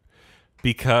trick you,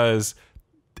 because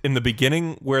in the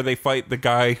beginning where they fight the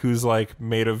guy who's like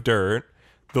made of dirt,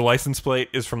 the license plate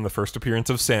is from the first appearance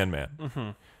of Sandman. Mm-hmm.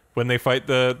 When they fight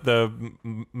the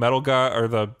metal guy or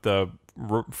the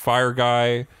fire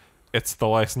guy, it's the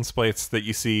license plates that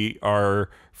you see are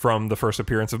from the first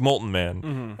appearance of Molten Man.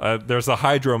 Mm-hmm. There's a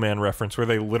Hydro Man reference where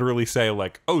they literally say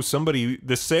like, oh,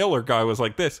 this sailor guy was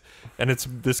like this, and it's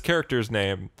this character's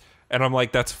name. And I'm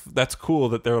like, that's cool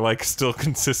that they're like still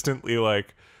consistently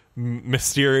like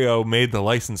Mysterio made the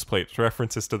license plates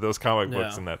references to those comic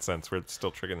books in that sense, where it's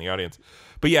still tricking the audience.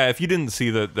 But yeah, if you didn't see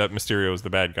that Mysterio is the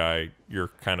bad guy, you're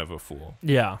kind of a fool.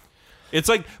 Yeah. It's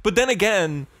like, but then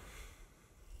again,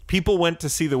 people went to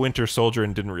see the Winter Soldier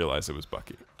and didn't realize it was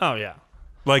Bucky. Oh yeah.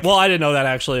 Like, well, I didn't know that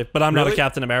actually, but I'm not really? a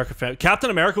Captain America fan. Captain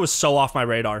America was so off my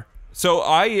radar. So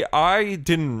I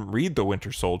didn't read the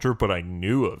Winter Soldier, but I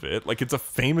knew of it. Like, it's a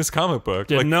famous comic book.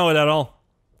 Didn't know it at all.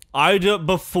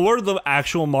 Before the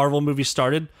actual Marvel movie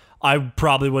started, I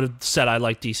probably would have said I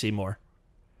like DC more.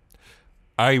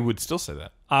 I would still say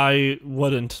that. I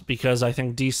wouldn't, because I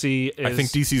think DC is... I think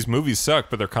DC's movies suck,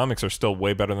 but their comics are still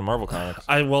way better than Marvel comics.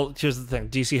 Well, here's the thing.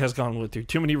 DC has gone through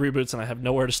too many reboots, and I have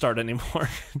nowhere to start anymore.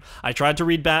 I tried to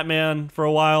read Batman for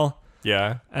a while.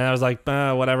 Yeah. And I was like,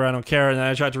 whatever, I don't care. And then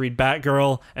I tried to read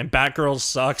Batgirl, and Batgirl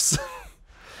sucks.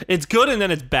 It's good, and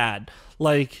then it's bad.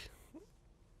 Like...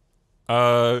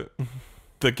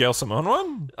 The Gail Simone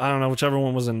one? I don't know, whichever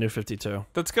one was in New 52.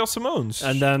 That's Gail Simone's.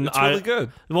 And then it's really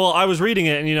good. Well, I was reading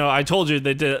it, and I told you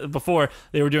they did it before.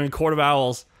 They were doing Court of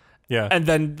Owls. Yeah. And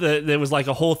then there was like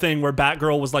a whole thing where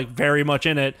Batgirl was like very much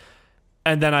in it.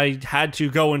 And then I had to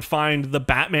go and find the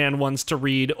Batman ones to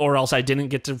read, or else I didn't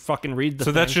get to fucking read the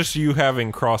thing. That's just you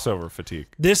having crossover fatigue.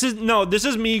 This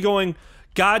is me going,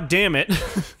 God damn it.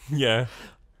 Yeah.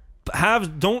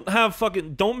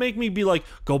 Don't make me be like,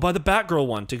 go buy the Batgirl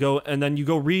one to go, and then you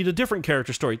go read a different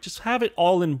character story. Just have it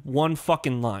all in one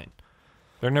fucking line.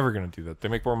 They're never gonna do that. They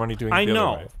make more money doing it the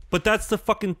other way. But that's the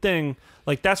fucking thing.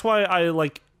 Like, that's why I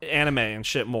like anime and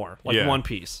shit more. Like One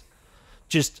Piece.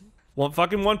 Just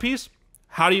fucking One Piece.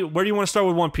 Where do you want to start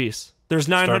with One Piece? There's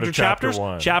 900 chapters.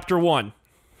 Chapter 1.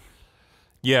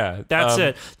 Yeah. That's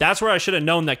it. That's where I should have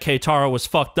known that Keitaro was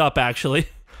fucked up, actually.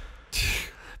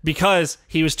 because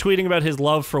he was tweeting about his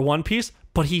love for One Piece,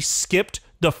 but he skipped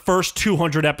the first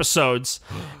 200 episodes,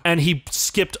 and he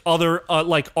skipped other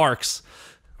arcs.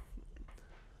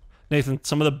 Nathan,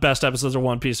 some of the best episodes of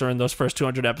One Piece are in those first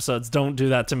 200 episodes. Don't do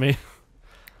that to me.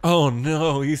 Oh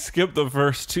no, he skipped the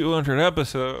first 200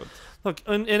 episodes. Look,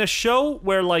 in a show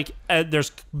where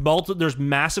there's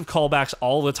massive callbacks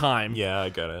all the time. Yeah, I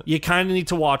get it. You kind of need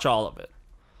to watch all of it.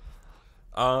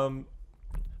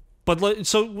 But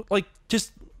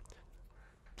just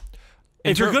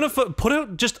if you're gonna put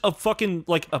out just a fucking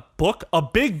a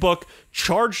big book,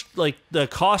 charge the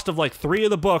cost of 3 of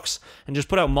the books, and just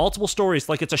put out multiple stories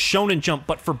like it's a Shonen Jump,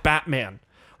 but for Batman.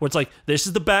 Where it's this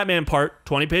is the Batman part,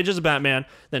 20 pages of Batman,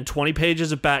 then 20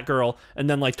 pages of Batgirl, and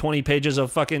then 20 pages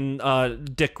of fucking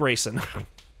Dick Grayson. Or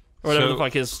whatever the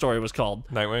fuck his story was called.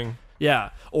 Nightwing?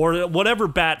 Yeah. Or whatever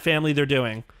Bat family they're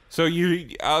doing. So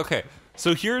okay.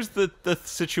 So here's the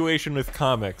situation with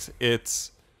comics.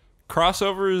 It's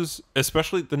crossovers,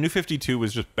 especially the New 52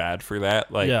 was just bad for that.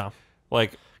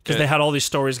 Because they had all these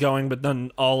stories going, but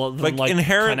then all of them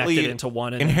inherently connected into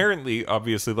one. Inherently,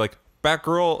 obviously,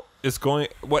 Batgirl is going.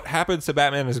 What happens to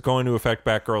Batman is going to affect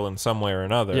Batgirl in some way or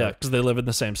another. Yeah, because they live in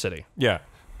the same city. Yeah,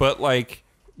 but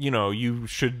you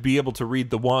should be able to read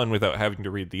the one without having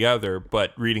to read the other.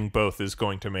 But reading both is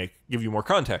going to give you more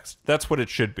context. That's what it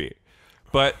should be.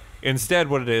 But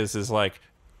instead, what it is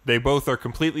they both are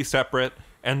completely separate,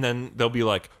 and then they'll be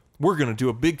we're gonna do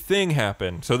a big thing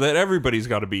happen so that everybody's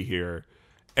got to be here,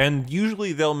 and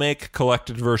usually they'll make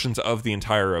collected versions of the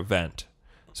entire event.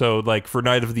 So, for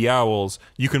Night of the Owls,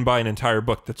 you can buy an entire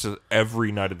book that's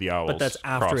every Night of the Owls. But that's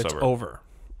after crossover. It's over.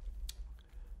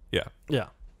 Yeah. Yeah.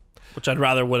 Which I'd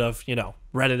rather would have,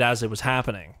 read it as it was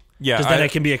happening. Yeah. Because then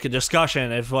it can be a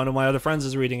discussion. If one of my other friends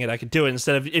is reading it, I could do it.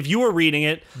 Instead of, if you were reading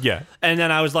it, yeah, and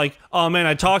then I was like, oh man,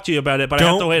 I talked to you about it, but I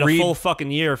have to wait a full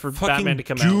fucking year for Batman to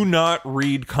come out. Do not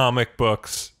read comic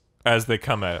books as they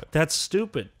come out. That's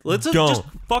stupid. Let's just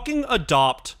fucking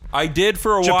adopt. I did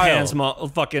for a Japan's while.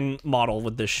 fucking model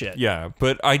with this shit. Yeah,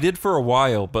 but I did for a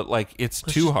while, but it's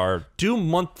too hard. Do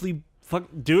monthly.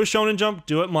 Do a Shonen Jump.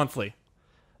 Do it monthly.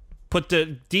 Put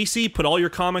the DC. Put all your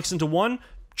comics into one.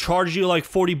 Charge you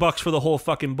 $40 for the whole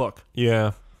fucking book.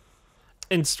 Yeah.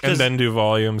 And then do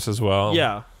volumes as well.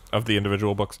 Yeah. Of the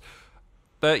individual books.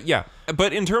 Yeah.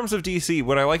 But in terms of DC,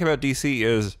 what I like about DC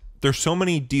is there's so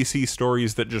many DC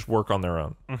stories that just work on their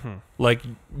own.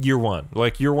 Mm-hmm. Year One.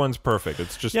 Year One's perfect.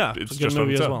 It's just it's a just good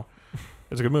movie as well.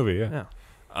 It's a good movie, yeah.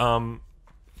 Yeah.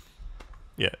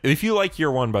 Yeah. If you like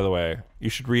Year One, by the way, you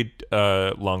should read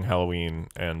Long Halloween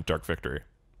and Dark Victory.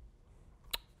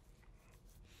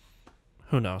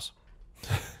 Who knows?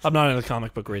 I'm not in a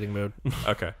comic book reading mood.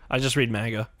 Okay. I just read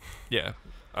manga. Yeah.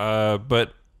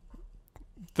 But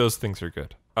those things are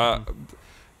good.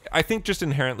 I think just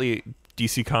inherently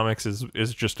DC Comics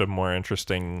is just a more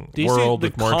interesting world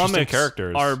with more interesting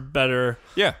characters. Are better.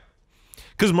 Yeah.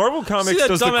 Because Marvel Comics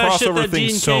does the crossover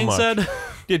thing so much. Said?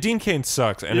 Yeah, Dean Cain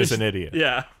sucks and is an idiot.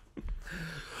 Yeah.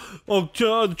 Oh,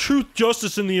 truth,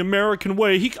 justice, in the American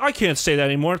way. I can't say that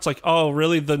anymore. It's oh,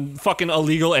 really? The fucking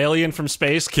illegal alien from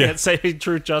space can't say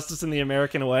truth, justice in the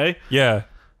American way? Yeah.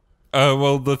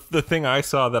 Well, the thing I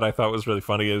saw that I thought was really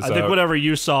funny is... I think whatever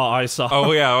you saw, I saw.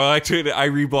 Oh, yeah. Well, I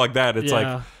reblogged that. It's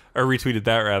or retweeted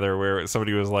that, rather, where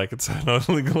somebody was it's an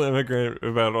illegal immigrant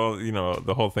about all,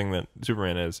 the whole thing that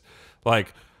Superman is.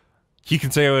 He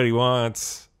can say what he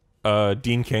wants.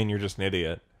 Dean Cain, you're just an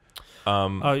idiot.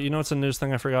 You know what's a news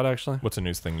thing I forgot, actually? What's a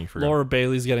news thing you forgot? Laura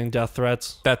Bailey's getting death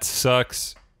threats. That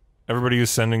sucks. Everybody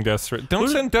who's sending death threats. Don't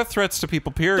send death threats to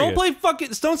people, period.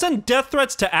 Don't send death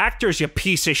threats to actors, you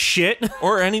piece of shit.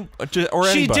 Or anybody.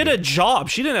 She did a job.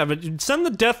 She didn't have it. Send the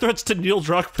death threats to Neil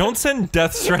Druckmann. Don't send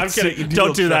death threats I'm kidding.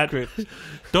 Don't do that.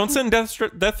 Don't send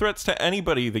death threats to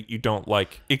anybody that you don't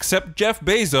like, except Jeff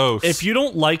Bezos. If you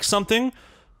don't like something,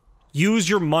 use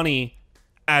your money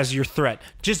as your threat.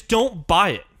 Just don't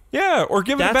buy it. Yeah, or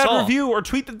give it a bad review, or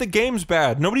tweet that the game's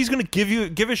bad. Nobody's going to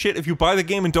give a shit if you buy the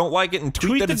game and don't like it, and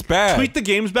tweet that it's bad. Tweet the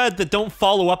game's bad, that don't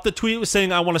follow up the tweet with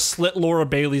saying, I want to slit Laura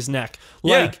Bailey's neck.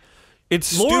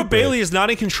 It's Laura stupid. Bailey is not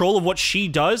in control of what she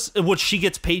does, what she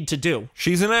gets paid to do.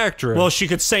 She's an actress. Well, she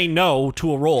could say no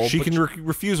to a role. She can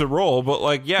refuse a role,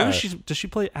 but yeah. Does she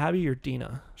play Abby or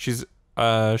Dina? She's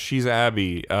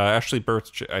Abby. Ashley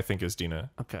Birch, I think, is Dina.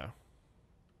 Okay.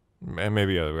 And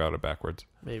maybe I got it backwards.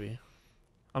 Maybe.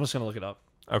 I'm just gonna look it up.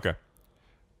 Okay.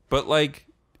 But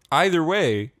either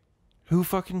way, who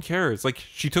fucking cares?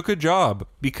 She took a job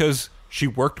because she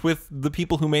worked with the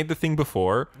people who made the thing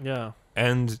before. Yeah.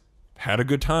 And had a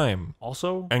good time.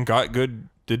 Also. And got good,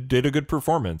 did a good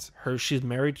performance. She's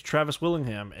married to Travis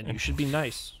Willingham, and you should be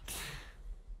nice.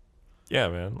 Yeah,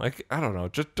 man. Like, I don't know.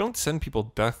 Just don't send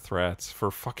people death threats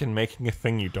for fucking making a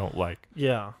thing you don't like.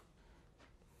 Yeah.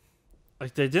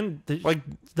 Like, they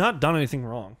not done anything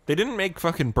wrong. They didn't make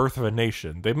fucking Birth of a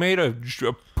Nation. They made a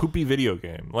poopy video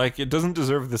game. Like, it doesn't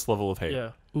deserve this level of hate. Yeah.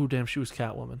 Ooh, damn, she was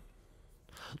Catwoman.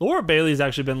 Laura Bailey's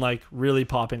actually been, like, really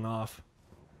popping off.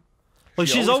 Like,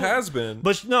 She always has been.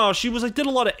 But no, she was, like, did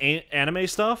a lot of anime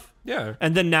stuff. Yeah.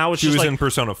 And then now it's she just, was like... in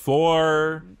Persona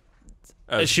 4.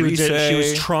 She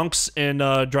was Trunks in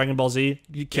Dragon Ball Z.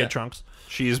 Kid Trunks.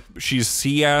 She's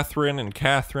Catherine and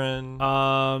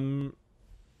Catherine.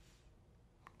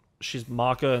 She's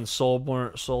Maka and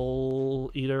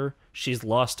Soul Eater. She's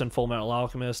Lust in Full Metal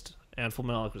Alchemist and Full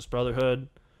Metal Alchemist Brotherhood.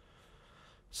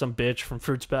 Some bitch from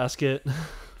Fruits Basket.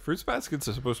 Fruits Baskets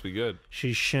are supposed to be good.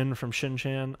 She's Shin from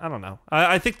Shin-Chan. I don't know.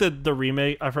 I think that the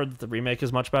remake... I've heard that the remake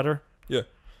is much better. Yeah.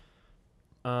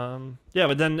 Yeah,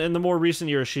 but then in the more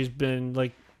recent years, she's been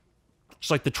like,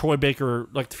 just like the Troy Baker,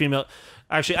 like the female.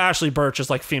 Actually, Ashley Birch is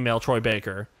like female Troy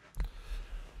Baker.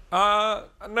 No,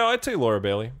 I'd say Laura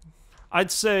Bailey.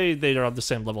 I'd say they are on the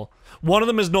same level. One of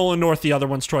them is Nolan North, the other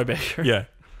one's Troy Baker. Yeah.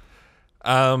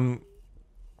 But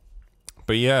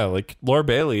yeah, like Laura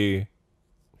Bailey.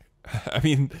 I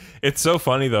mean, it's so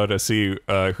funny though to see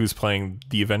who's playing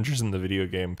the Avengers in the video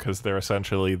game, because they're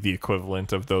essentially the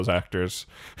equivalent of those actors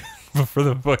for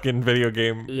the fucking video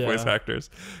game voice actors.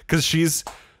 Because she's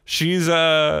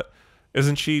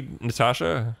isn't she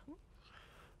Natasha?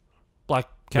 Black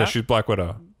Cat? Yeah, she's Black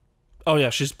Widow. Oh yeah,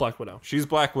 she's Black Widow. She's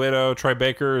Black Widow. Troy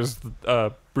Baker is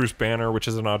Bruce Banner, which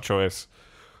is an odd choice.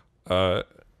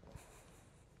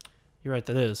 You're right,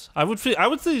 that is. I would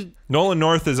say Nolan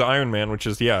North is Iron Man, which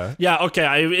is Yeah,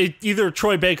 okay. Either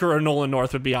Troy Baker or Nolan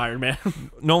North would be Iron Man.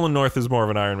 Nolan North is more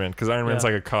of an Iron Man, because Iron Man's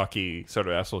like a cocky sort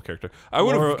of asshole character. I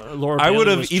would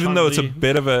have, even though it's a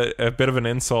bit of an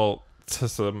insult to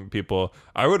some people,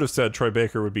 I would have said Troy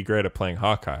Baker would be great at playing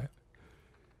Hawkeye.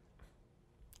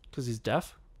 Because he's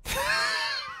deaf?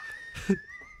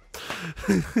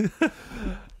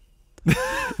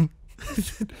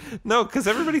 No, because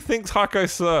everybody thinks Hawkeye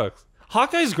sucks.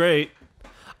 Hawkeye's great.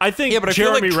 I think but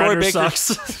Jeremy I feel like Renner Troy Baker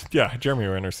sucks. Yeah, Jeremy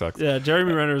Renner sucks. Yeah,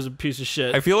 Jeremy Renner is a piece of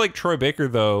shit. I feel like Troy Baker,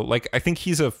 though, like, I think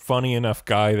he's a funny enough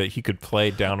guy that he could play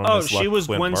down on his luck. She was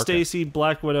Clint Gwen Barker. Stacy,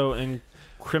 Black Widow, and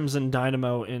Crimson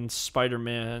Dynamo in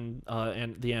Spider-Man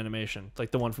and the animation.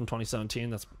 Like the one from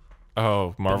 2017. That's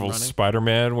Marvel's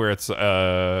Spider-Man, where it's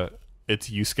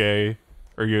Yusuke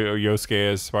or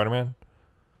Yosuke as Spider-Man?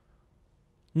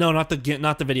 No, not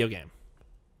the video game.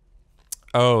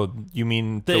 Oh, you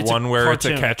mean the one where it's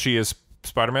Akechi as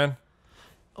Spider-Man?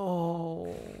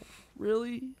 Oh,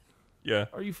 really? Yeah.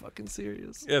 Are you fucking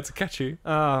serious? Yeah, it's Akechi.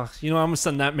 I'm gonna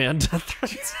send that man death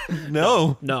threats.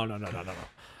 No. No.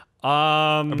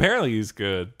 Apparently he's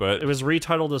good, but it was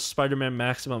retitled as Spider-Man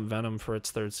Maximum Venom for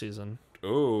its 3rd season.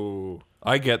 Oh,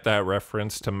 I get that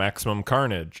reference to Maximum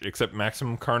Carnage, except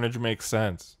Maximum Carnage makes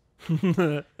sense.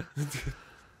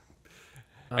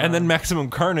 And then Maximum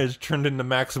Carnage turned into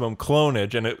Maximum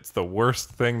Clonage, and it's the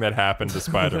worst thing that happened to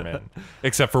Spider-Man.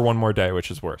 Except for One More Day,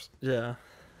 which is worse. Yeah.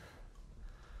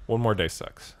 One More Day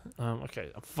sucks. Okay,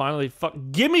 finally,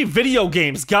 give me video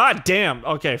games. God damn.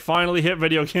 Okay, finally hit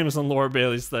video games on Laura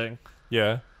Bailey's thing.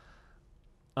 Yeah.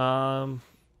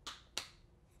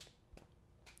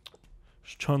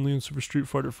 Chun-Li in Super Street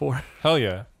Fighter 4. Hell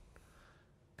yeah.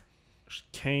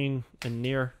 Kane and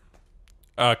Nier.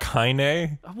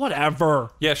 Kaine?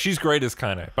 Whatever. Yeah, she's great as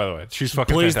Kaine, by the way. She's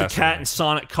fucking Blaze fantastic. the Cat in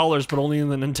Sonic Colors, but only in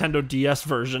the Nintendo DS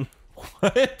version.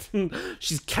 What?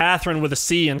 She's Catherine with a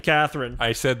C in Catherine.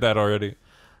 I said that already.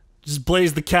 Just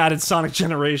Blaze the Cat in Sonic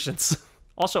Generations.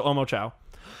 Also Omo Chow.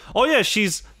 Oh yeah,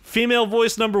 she's female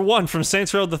voice number 1 from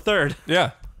Saints Row the Third.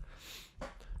 Yeah.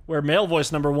 Where male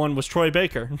voice number 1 was Troy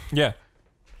Baker. Yeah.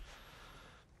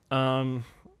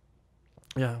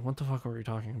 Yeah, what the fuck were we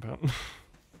talking about?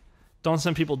 Don't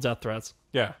send people death threats.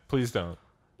 Yeah, please don't.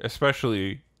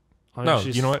 Especially... Oh, no,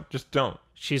 you know what? Just don't.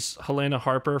 She's Helena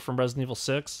Harper from Resident Evil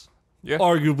 6. Yeah.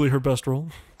 Arguably her best role.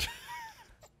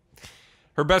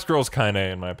 Her best role is Kaine,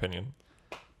 in my opinion.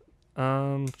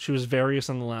 She was Various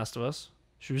in The Last of Us.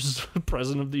 She was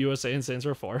president of the USA in Saints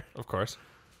Row 4. Of course.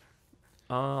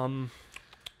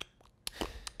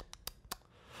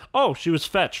 Oh, she was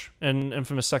Fetch in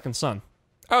Infamous Second Son.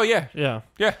 Oh, yeah. Yeah.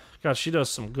 Yeah. God, she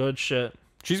does some good shit.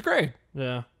 She's great.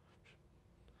 Yeah.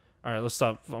 All right, let's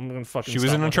stop. I'm gonna fucking. She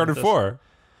was in Uncharted 4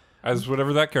 as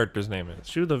whatever that character's name is.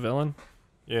 She was the villain.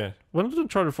 Yeah. When did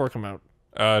Uncharted 4 come out?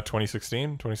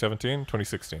 2016, 2017,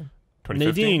 2016.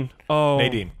 2015? Nadine. Oh,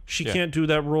 Nadine. She can't do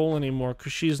that role anymore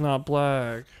because she's not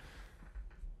black.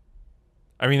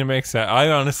 I mean, it makes sense. I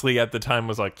honestly, at the time,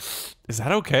 was like, is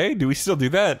that okay? Do we still do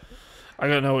that? I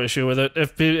got no issue with it.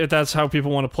 If that's how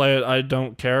people want to play it, I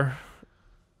don't care.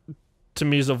 To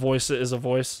me, a voice is a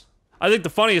voice. I think the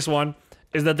funniest one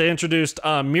is that they introduced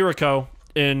Mirako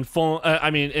in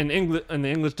in the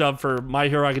English dub for My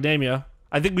Hero Academia.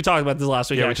 I think we talked about this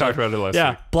last week. Yeah, we talked about it last week.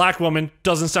 Yeah, black woman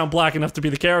doesn't sound black enough to be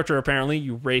the character. Apparently,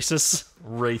 you racist.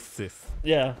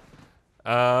 Yeah.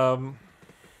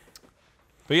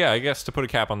 But yeah, I guess to put a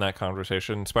cap on that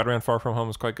conversation, Spider-Man Far From Home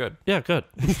is quite good. Yeah, good.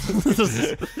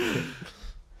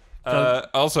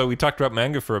 Also, we talked about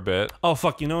manga for a bit. Oh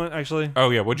fuck! You know what? Actually. Oh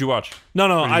yeah, what'd you watch?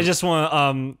 No. I just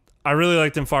want. I really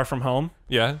liked him Far From Home.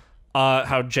 Yeah.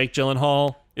 How Jake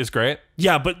Gyllenhaal is great.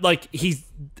 Yeah, but like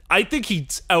I think he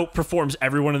outperforms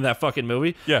everyone in that fucking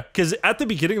movie. Yeah. Because at the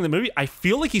beginning of the movie, I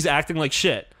feel like he's acting like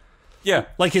shit. Yeah.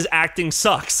 Like his acting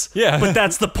sucks. Yeah. But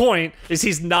that's the point. Is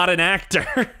he's not an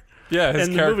actor. Yeah, his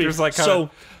character's like kinda... So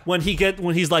when he gets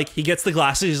the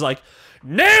glasses, he's like,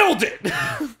 nailed it.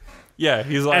 Yeah,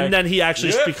 he's like, and then he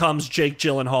actually becomes Jake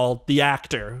Gyllenhaal, the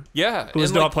actor. Yeah,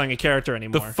 who's not playing a character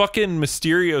anymore. The fucking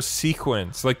Mysterio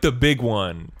sequence, like the big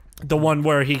one. The one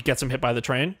where he gets him hit by the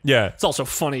train? Yeah. It's also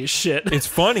funny as shit. It's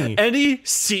funny. Any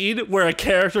scene where a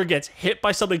character gets hit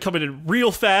by something coming in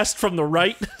real fast from the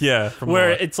right. Yeah.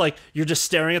 Where it's like, you're just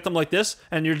staring at them like this,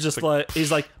 and you're just like,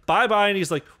 he's like, bye-bye, and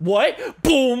he's like, what?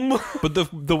 Boom! But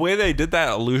the way they did that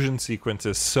illusion sequence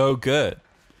is so good.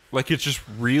 Like, it's just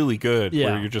really good. Yeah.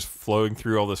 Where you're just flowing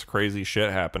through all this crazy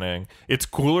shit happening. It's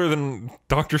cooler than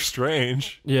Doctor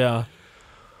Strange. Yeah.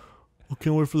 I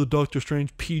can't wait for the Doctor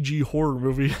Strange PG horror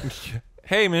movie.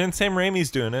 Hey, man, Sam Raimi's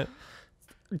doing it.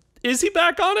 Is he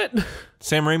back on it?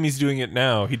 Sam Raimi's doing it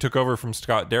now. He took over from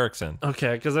Scott Derrickson.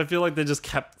 Okay, because I feel like they just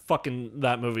kept fucking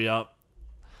that movie up.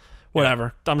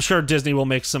 Whatever. Yeah. I'm sure Disney will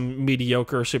make some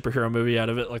mediocre superhero movie out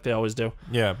of it like they always do.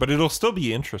 Yeah, but it'll still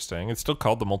be interesting. It's still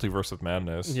called The Multiverse of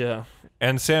Madness. Yeah.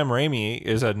 And Sam Raimi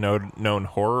is a known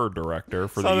horror director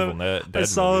for the Evil Dead I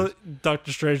saw movies.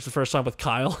 Doctor Strange the first time with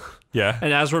Kyle. Yeah.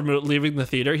 And as we're leaving the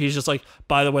theater, he's just like,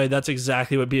 by the way, that's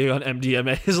exactly what being on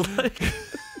MDMA is like.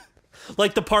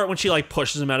 Like the part when she like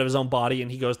pushes him out of his own body and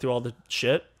he goes through all the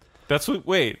shit. That's what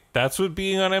being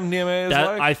on MDMA is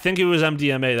like? I think it was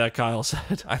MDMA that Kyle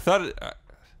said. I thought it...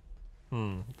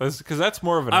 Because that's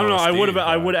more of an I don't know. LSD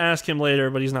I would ask him later,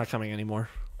 but he's not coming anymore.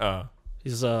 Oh.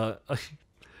 He's got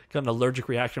an allergic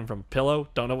reaction from a pillow.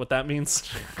 Don't know what that means.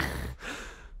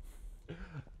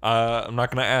 I'm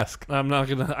not gonna ask.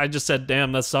 I just said,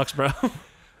 damn, that sucks, bro.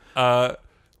 But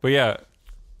yeah,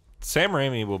 Sam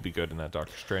Raimi will be good in that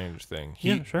Doctor Strange thing.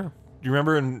 Yeah, sure. You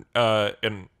remember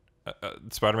in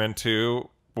Spider-Man 2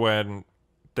 when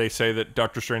they say that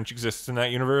Doctor Strange exists in that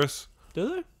universe?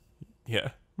 Do they? Yeah.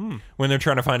 When they're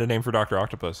trying to find a name for Dr.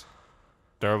 Octopus.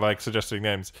 They're like suggesting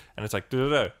names, and it's like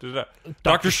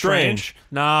Doctor Strange.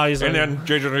 Nah, he's and then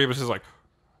J.J. Abrams is like,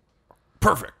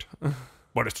 perfect,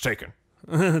 but it's taken.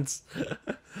 Okay,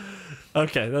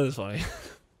 that is funny.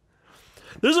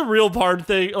 There's a real hard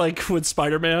thing like with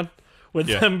Spider-Man, with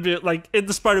them like in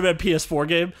the Spider-Man PS4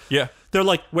 game. Yeah, they're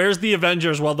like, "Where's the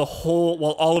Avengers?" While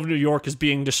all of New York is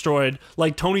being destroyed.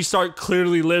 Like Tony Stark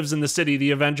clearly lives in the city. The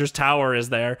Avengers Tower is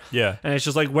there. Yeah, and it's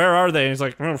just like, where are they? And he's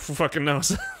like, oh, who fucking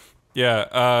knows.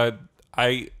 Yeah,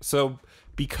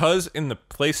 because in the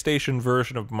PlayStation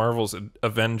version of Marvel's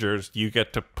Avengers, you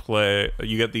get the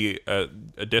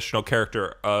additional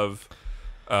character of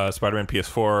Spider-Man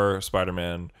PS4,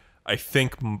 Spider-Man. I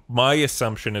think my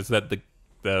assumption is that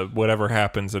the whatever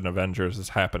happens in Avengers is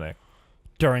happening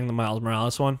during the Miles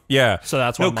Morales one. Yeah, so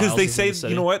that's why because they say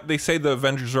you know what they say the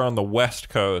Avengers are on the West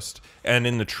Coast, and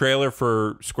in the trailer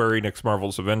for Square Enix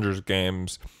Marvel's Avengers game,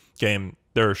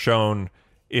 they're shown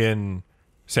in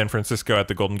San Francisco at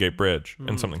the Golden Gate Bridge,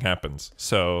 and something happens.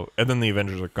 So, and then the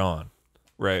Avengers are gone,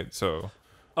 right? So,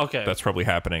 okay, that's probably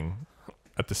happening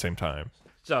at the same time.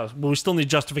 So, we still need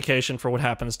justification for what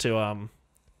happens to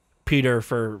Peter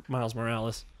for Miles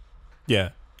Morales.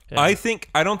 Yeah. I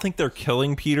don't think they're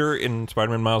killing Peter in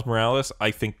Spider-Man Miles Morales.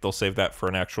 I think they'll save that for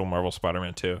an actual Marvel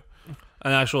Spider-Man 2.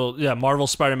 Marvel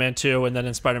Spider-Man 2, and then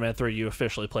in Spider-Man 3, you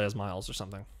officially play as Miles or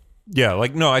something. Yeah,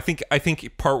 like no, I think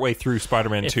partway through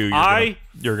Spider-Man 2,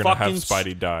 you're gonna have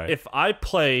Spidey die. If I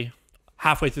play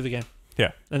halfway through the game,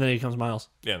 yeah, and then he becomes Miles.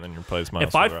 Yeah, and then you play as Miles.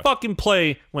 If I fucking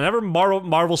play whenever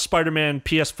Marvel Spider-Man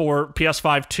PS4,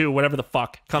 PS5, 2, whatever the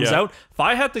fuck comes out,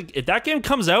 if that game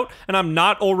comes out and I'm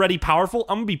not already powerful,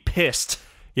 I'm gonna be pissed.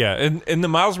 Yeah, in the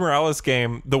Miles Morales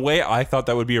game, the way I thought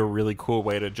that would be a really cool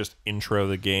way to just intro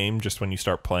the game, just when you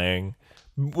start playing,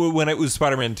 when it was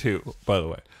Spider-Man 2, by the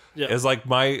way. Yeah. Is like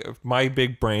my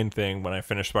big brain thing when I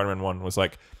finished Spider-Man 1 was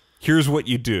like, here's what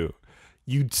you do.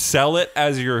 you'd sell it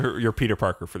as your Peter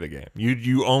Parker for the game.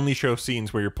 You only show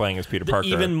scenes where you're playing as Peter Parker.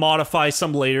 Even modify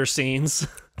some later scenes.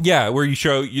 Yeah, where you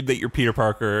show that you're Peter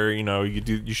Parker. You know,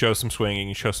 you show some swinging,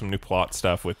 you show some new plot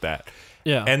stuff with that.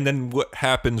 Yeah. And then what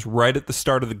happens right at the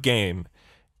start of the game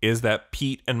is that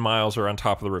Pete and Miles are on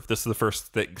top of the roof. This is the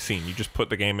first scene. You just put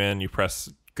the game in, you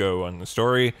press go on the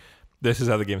story. This is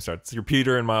how the game starts. You're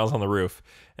Peter and Miles on the roof,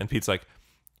 and Pete's like,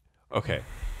 okay,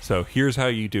 so here's how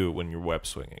you do it when you're web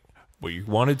swinging. What you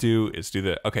want to do is do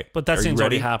the okay. But that scene's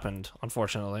already happened,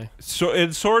 unfortunately. So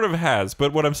it sort of has,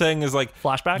 but what I'm saying is like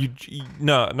flashback.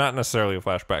 No, not necessarily a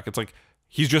flashback. It's like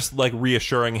he's just like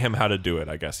reassuring him how to do it.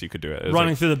 I guess you could do it. It's running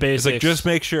like, through the basics. It's like just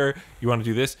make sure you want to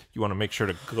do this. You want to make sure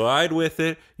to glide with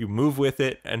it. You move with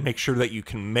it, and make sure that you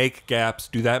can make gaps.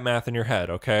 Do that math in your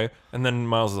head, okay? And then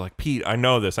Miles is like, Pete, I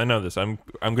know this. I'm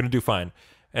gonna do fine.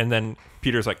 And then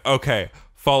Peter's like, okay,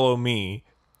 follow me.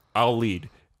 I'll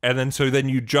lead. And then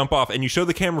you jump off and you show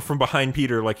the camera from behind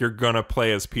Peter like you're gonna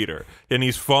play as Peter. And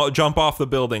he's jump off the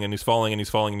building and he's falling and he's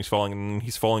falling and he's falling and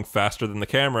he's falling faster than the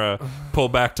camera. Pull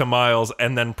back to Miles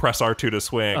and then press R2 to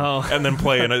swing and then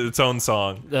play in its own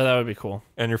song. Yeah, that would be cool.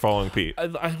 And you're following Pete.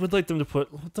 I would like them to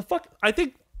put what the fuck. I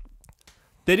think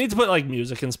they need to put like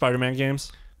music in Spider-Man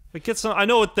games. Like get some. I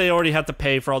know what they already have to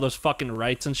pay for all those fucking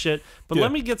rights and shit. But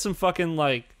let me get some fucking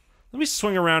like. Let me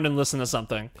swing around and listen to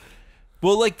something.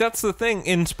 Well, like, that's the thing.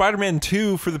 In Spider-Man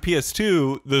 2 for the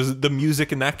PS2, the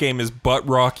music in that game is butt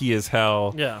rocky as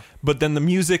hell. Yeah. But then the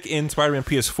music in Spider-Man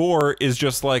PS4 is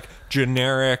just, like,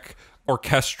 generic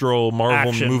orchestral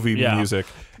Marvel movie music.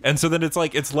 And so then it's,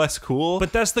 like, it's less cool.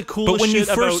 But that's the coolest shit. But when you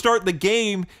first start the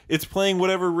game, it's playing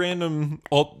whatever random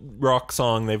alt-rock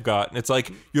song they've got. And it's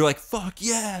like, you're like, fuck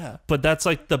yeah. But that's,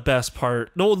 like, the best part.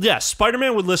 No, yeah,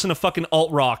 Spider-Man would listen to fucking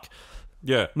alt-rock.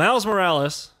 Yeah. Miles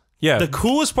Morales... Yeah, the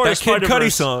coolest part of Kid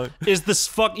Cudi song is this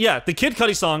the Kid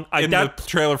Cudi song. The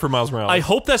trailer for Miles Morales. I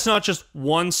hope that's not just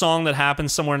one song that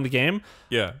happens somewhere in the game.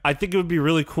 Yeah, I think it would be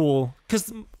really cool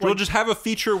because we'll just have a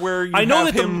feature where you know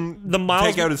have that him the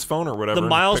Miles, take out his phone or whatever. The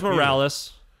Miles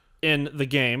Morales in the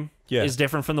game is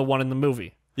different from the one in the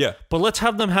movie. Yeah, but let's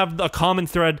have them have a common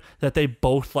thread that they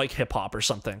both like hip hop or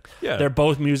something. Yeah, they're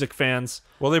both music fans.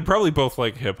 Well, they probably both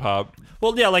like hip hop.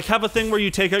 Well, yeah, like have a thing where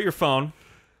you take out your phone.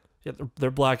 Yeah, they're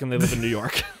black and they live in New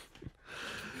York.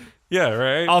 Yeah,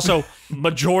 right. Also,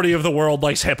 majority of the world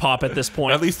likes hip hop at this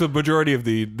point. At least the majority of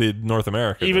the North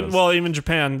America. Even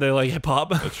Japan, they like hip hop.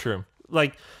 That's true.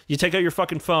 Like you take out your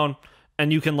fucking phone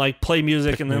and you can like play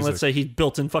music, and then let's say he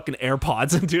built in fucking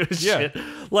AirPods into his shit.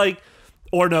 Like,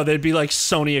 or no, they'd be like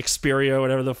Sony Xperia,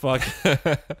 whatever the fuck.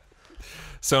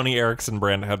 Sony Ericsson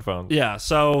brand headphones. Yeah,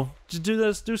 so just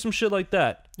do some shit like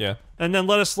that. Yeah, and then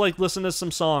let us like listen to some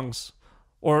songs.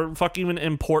 Or fuck even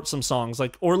import some songs.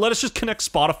 Like, or let us just connect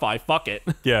Spotify. Fuck it.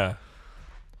 Yeah.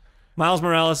 Miles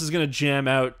Morales is going to jam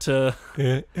out to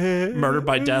Murdered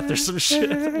by Death or some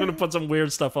shit. I'm going to put some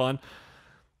weird stuff on.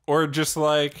 Or just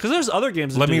like... Because there's other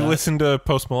games that let me listen to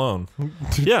Post Malone.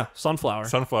 Yeah, Sunflower.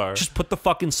 Just put the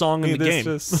fucking song in the game.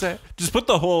 Just put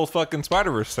the whole fucking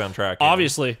Spider-Verse soundtrack in.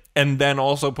 Obviously. And then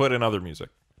also put in other music.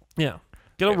 Yeah.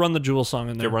 Get a Run the Jewels song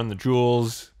in there. Get Run the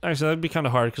Jewels. Actually, that'd be kind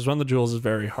of hard because Run the Jewels is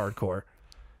very hardcore.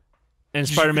 And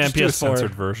Spider-Man PS4 do a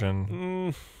censored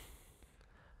version.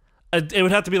 It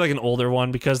would have to be like an older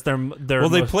one because they're well.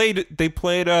 They played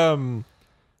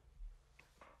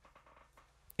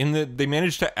they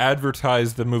managed to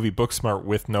advertise the movie Booksmart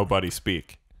with nobody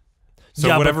speak.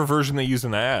 So whatever version they use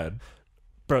in the ad,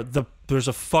 bro. There's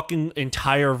a fucking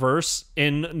entire verse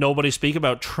in Nobody Speak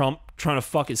about Trump trying to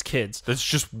fuck his kids. That's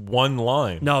just one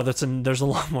line. No, there's a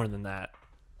lot more than that.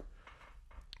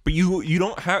 But you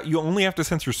only have to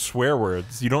censor swear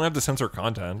words. You don't have to censor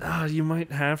content. You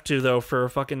might have to though for a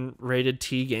fucking rated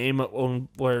T game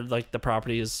where like the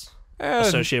property is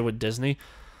associated with Disney.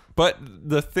 But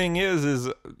the thing is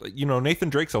Nathan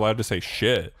Drake's allowed to say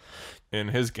shit in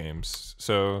his games,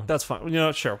 so that's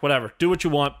fine. Sure, whatever. Do what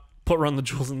you want. Put Run the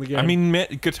Jewels in the game. I mean,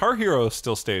 Guitar Hero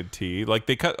still stayed T. Like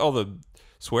they cut all the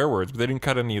swear words, but they didn't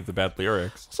cut any of the bad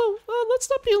lyrics. So let's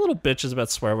not be little bitches about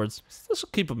swear words. Let's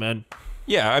keep them in.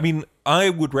 Yeah, I mean,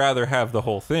 I would rather have the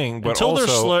whole thing, but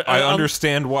also I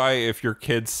understand why if your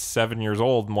kid's 7 years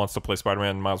old and wants to play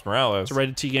Spider-Man and Miles Morales. It's a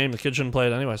rated T game. The kid shouldn't play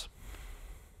it anyways.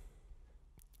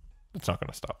 It's not going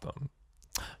to stop them.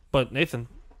 But Nathan,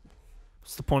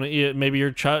 what's the point of maybe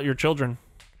your children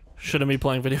shouldn't be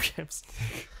playing video games?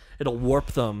 It'll warp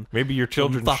them. Maybe your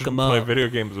children shouldn't play video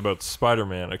games about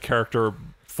Spider-Man, a character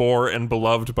for and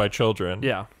beloved by children.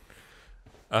 Yeah.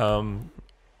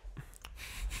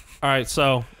 All right,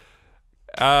 so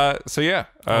yeah.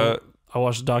 I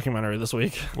watched a documentary this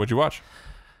week. What'd you watch?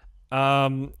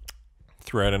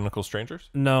 Three Identical Strangers?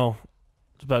 No,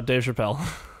 it's about Dave Chappelle.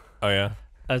 Oh, yeah?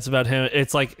 It's about him.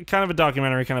 It's like kind of a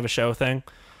documentary, kind of a show thing,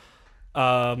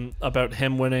 about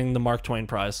him winning the Mark Twain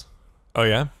Prize. Oh,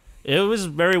 yeah? It was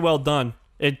very well done.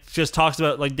 It just talks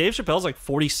about, like, Dave Chappelle's like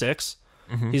 46.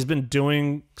 Mm-hmm. He's been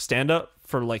doing stand-up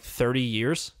for like 30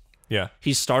 years. Yeah.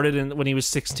 He started when he was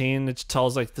 16. It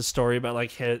tells like the story about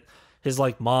like his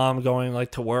like mom going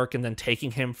like to work and then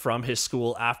taking him from his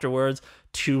school afterwards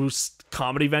to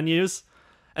comedy venues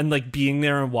and like being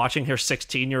there and watching her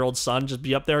 16-year-old son just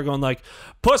be up there going like,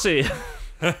 pussy.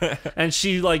 And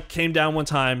she like came down one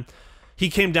time. He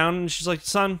came down and she's like,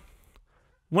 son,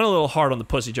 went a little hard on the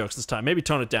pussy jokes this time. Maybe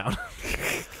tone it down.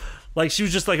 Like she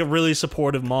was just like a really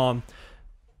supportive mom.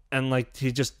 And like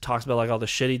he just talks about like all the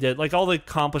shit he did, like all the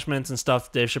accomplishments and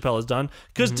stuff Dave Chappelle has done.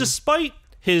 Because despite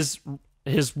his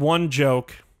one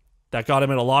joke that got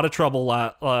him in a lot of trouble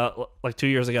like 2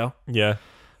 years ago, Yeah.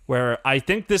 where I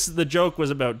think the joke was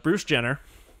about Bruce Jenner.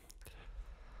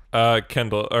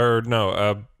 Kendall, or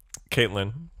no,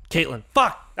 Caitlyn.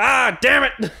 Fuck! Ah, damn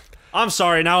it! I'm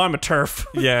sorry. Now I'm a turf.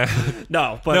 Yeah.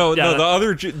 No, but no, yeah,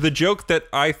 the joke that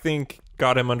I think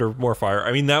got him under more fire.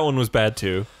 I mean, that one was bad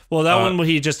too. Well, that one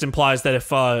he just implies that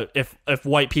if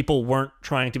white people weren't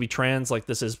trying to be trans, like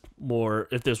this is more,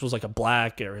 if this was like a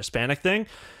black or Hispanic thing,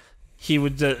 it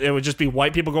would just be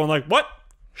white people going like, "What?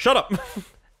 Shut up,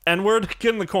 N-word,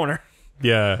 get in the corner."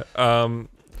 Yeah.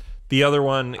 The other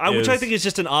one, which I think is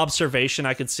just an observation.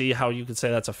 I could see how you could say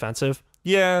that's offensive.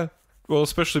 Yeah. Well,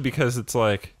 especially because it's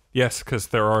like, yes, because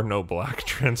there are no black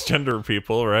transgender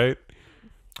people, right?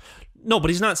 No,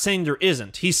 but he's not saying there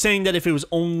isn't. He's saying that if it was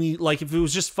only like if it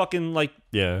was just fucking like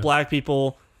black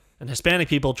people and Hispanic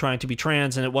people trying to be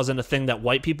trans and it wasn't a thing that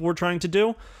white people were trying to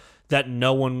do, that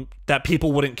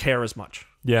people wouldn't care as much.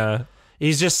 Yeah.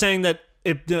 He's just saying that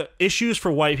if the issues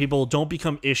for white people don't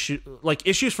become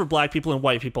issues for black people and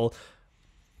white people,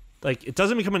 like it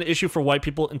doesn't become an issue for white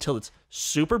people until it's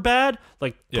super bad,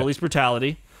 like police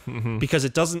brutality, because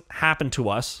it doesn't happen to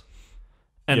us.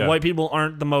 And white people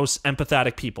aren't the most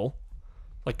empathetic people.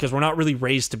 Like, because we're not really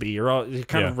raised to be. You're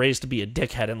kind of raised to be a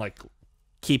dickhead and like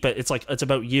keep it. It's like it's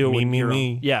about you me, and me, your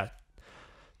me. Yeah,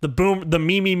 the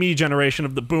me generation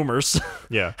of the boomers.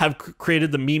 Have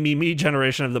created the me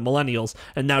generation of the millennials,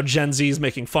 and now Gen Z is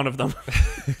making fun of them.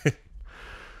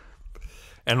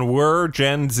 And we're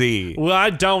Gen Z. Well, I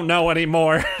don't know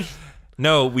anymore.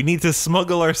 No, we need to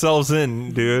smuggle ourselves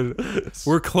in, dude.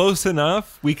 We're close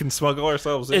enough. We can smuggle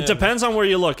ourselves in. It depends on where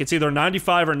you look. It's either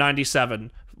 95 or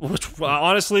 97. Which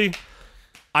honestly,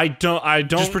 I don't.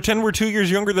 Just pretend we're 2 years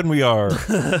younger than we are.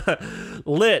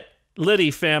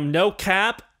 Liddy fam, no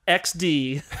cap,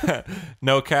 XD.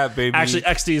 No cap, baby. Actually,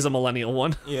 XD is a millennial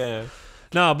one. Yeah.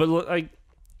 No, but like,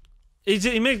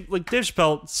 he makes like Dave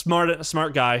Chappelle,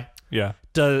 smart guy. Yeah.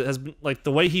 Has like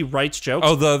the way he writes jokes.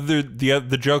 Oh,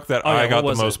 the joke that I got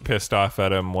the most it? pissed off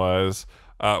at him was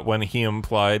when he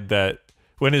implied that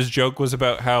when his joke was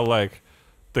about how like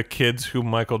the kids who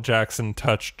Michael Jackson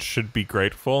touched should be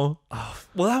grateful. Oh,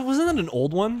 well, wasn't that an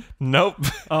old one? Nope.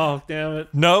 Oh, damn it.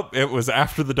 Nope. It was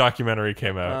after the documentary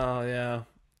came out. Oh, yeah.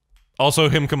 Also,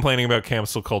 him complaining about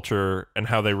cancel culture and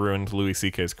how they ruined Louis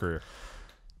C.K.'s career.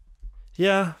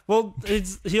 Yeah, well,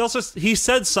 he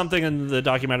said something in the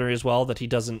documentary as well that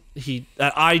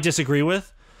that I disagree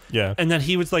with. Yeah. And that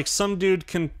he was like, some dude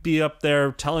can be up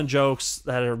there telling jokes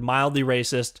that are mildly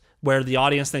racist, where the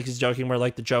audience thinks he's joking, where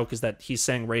like the joke is that he's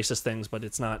saying racist things, but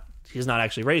he's not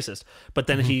actually racist. But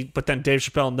then then Dave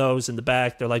Chappelle knows in the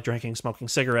back they're like drinking, smoking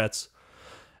cigarettes,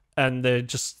 and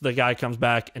the guy comes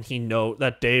back and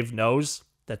Dave knows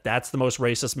that that's the most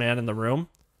racist man in the room,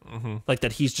 like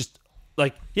that he's just.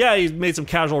 Like, yeah, he made some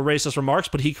casual racist remarks,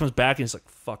 but he comes back and he's like,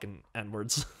 fucking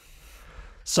N-words.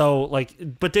 So, like,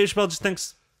 but Dave Chappelle just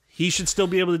thinks he should still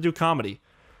be able to do comedy.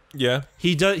 Yeah.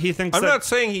 He thinks I'm not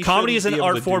saying comedy is an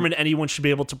art form and anyone should be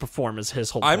able to perform is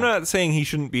his whole point. I'm not saying he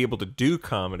shouldn't be able to do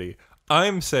comedy.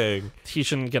 I'm saying he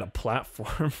shouldn't get a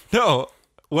platform. No.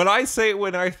 What I say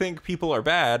when I think people are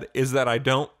bad is that I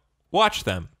don't watch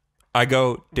them. I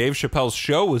go, Dave Chappelle's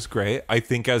show was great. I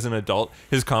think as an adult,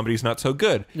 his comedy's not so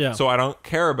good. Yeah. So I don't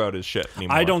care about his shit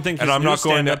anymore. I don't think and I'm not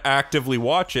going to actively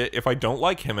watch it if I don't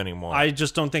like him anymore. I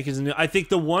just don't think I think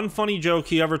the one funny joke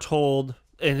he ever told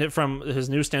from his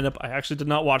new stand-up, I actually did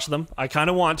not watch them. I kind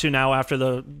of want to now after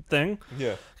the thing.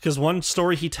 Yeah. Because one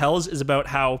story he tells is about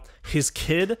how his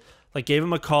kid like gave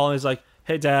him a call and he's like,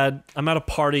 hey, Dad, I'm at a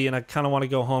party and I kind of want to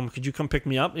go home. Could you come pick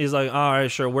me up? And he's like, all right,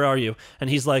 sure. Where are you? And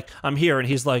he's like, I'm here. And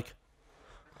he's like,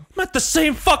 I'm at the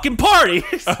same fucking party.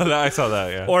 I saw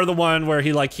that, yeah. Or the one where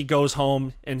he goes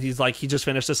home and he's like, he just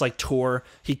finished this like tour.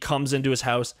 He comes into his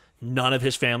house. None of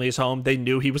his family is home. They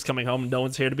knew he was coming home. No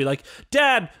one's here to be like,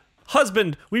 Dad,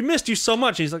 husband, we missed you so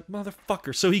much. He's like,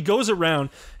 motherfucker. So he goes around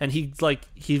and he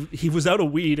was out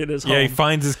of weed in his home. Yeah, he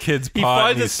finds his kid's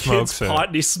pot and he smokes it.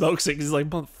 And he smokes it. He's like,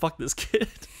 motherfuck this kid.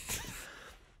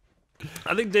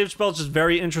 I think Dave Chappelle's just a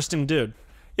very interesting dude.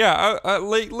 Yeah,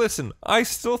 listen, I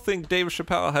still think Dave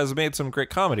Chappelle has made some great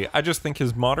comedy. I just think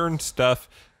his modern stuff,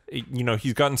 you know,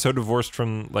 he's gotten so divorced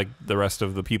from like the rest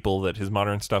of the people that his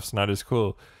modern stuff's not as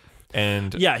cool.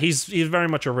 And yeah, he's very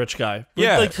much a rich guy.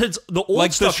 Yeah, like the old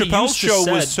like stuff the Chappelle he used show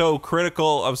to was said, so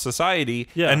critical of society,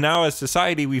 yeah. And now as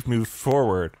society we've moved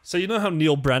forward. So you know how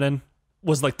Neil Brennan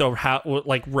was like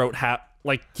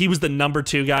like he was the number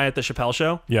 2 guy at the Chappelle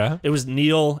show. Yeah, it was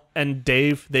Neil and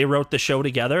Dave. They wrote the show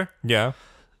together. Yeah.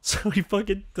 So he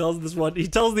fucking tells this one. He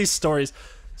tells these stories.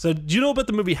 So do you know about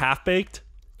the movie Half Baked?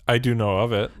 I do know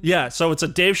of it. Yeah. So it's a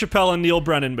Dave Chappelle and Neil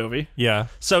Brennan movie. Yeah.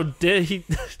 So Dave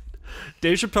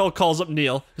Chappelle calls up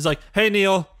Neil. He's like, "Hey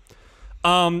Neil,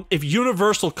 if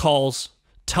Universal calls,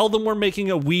 tell them we're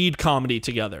making a weed comedy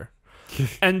together."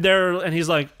 and he's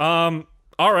like, "All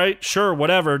right, sure,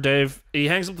 whatever, Dave." He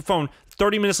hangs up the phone.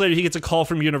 30 minutes later, he gets a call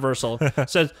from Universal.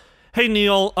 Says, "Hey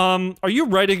Neil, are you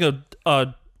writing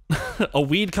a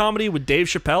weed comedy with Dave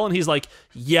Chappelle?" And he's like,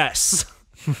 "Yes."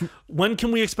 When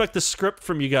can we expect the script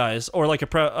from you guys, or like a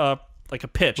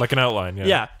pitch, like an outline? Yeah.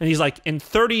 Yeah. And he's like, "In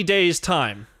 30 days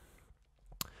time."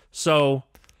 So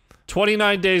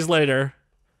 29 days later,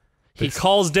 he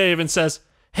calls Dave and says,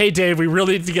 "Hey Dave, we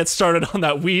really need to get started on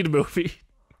that weed movie."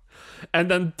 And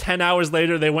then 10 hours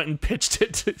later, they went and pitched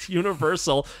it to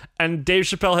Universal. And Dave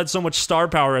Chappelle had so much star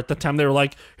power at the time, they were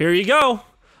like, "Here you go.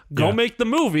 Go make the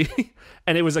movie."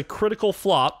 And it was a critical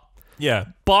flop. Yeah.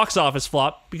 Box office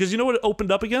flop. Because you know what it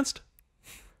opened up against?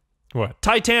 What?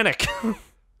 Titanic.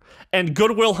 And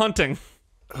Good Will Hunting.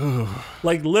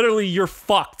 Like, literally, you're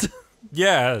fucked.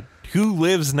 Yeah. Who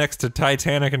lives next to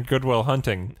Titanic and Good Will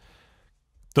Hunting?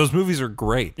 Those movies are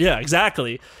great. Yeah,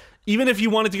 exactly. Even if you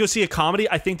wanted to go see a comedy,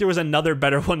 I think there was another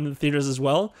better one in the theaters as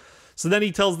well. So then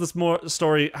he tells this more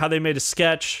story, how they made a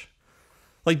sketch.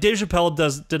 Like, Dave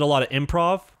Chappelle did a lot of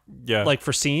improv. Yeah. Like,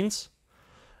 for scenes.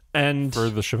 And for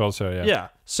the Chappelle show, yeah. Yeah.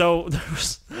 So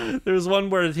there was one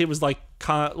where he was like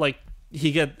I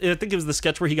think it was the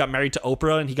sketch where he got married to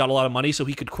Oprah and he got a lot of money so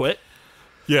he could quit.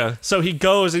 Yeah. So he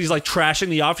goes and he's like trashing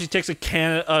the office. He takes a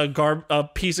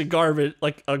piece of garbage,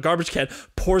 like a garbage can,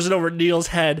 pours it over Neil's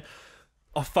head.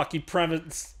 Oh fuck! He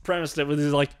premised it with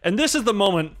he's like, and this is the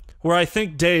moment where I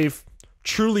think Dave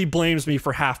truly blames me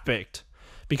for Half Baked,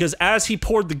 because as he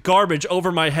poured the garbage over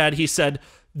my head, he said,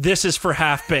 "This is for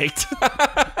Half Baked."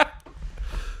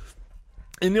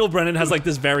 And Neil Brennan has like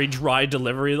this very dry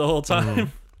delivery the whole time. Mm-hmm.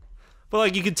 But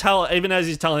like you could tell, even as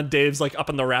he's telling, Dave's like up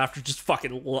in the rafters, just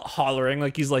fucking hollering.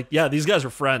 Like he's like, "Yeah, these guys are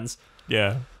friends."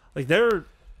 Yeah. Like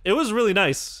it was really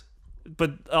nice.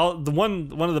 But the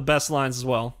one of the best lines as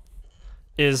well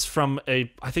is from I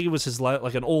think it was his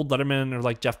like an old Letterman or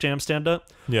like Jeff Jam stand up.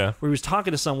 Yeah. Where he was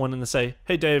talking to someone and they say,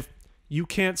 "Hey Dave, you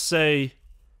can't say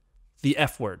the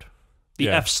F word, the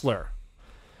F slur."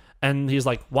 And he's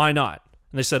like, "Why not?"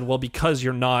 And they said, "Well, because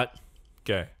you're not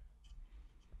gay."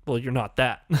 Well, you're not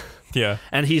that. Yeah.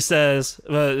 And he says,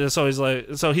 so he's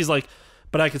like,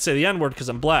 "But I could say the N word because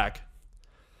I'm black.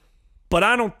 But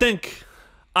I don't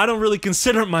really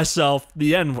consider myself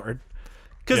the N word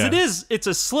because it's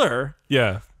a slur."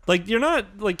 Yeah. Like you're not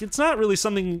like it's not really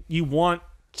something you want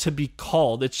to be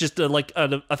called. It's just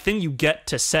a thing you get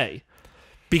to say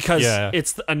because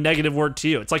it's a negative word to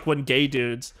you. It's like when gay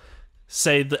dudes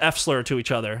say the F slur to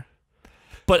each other,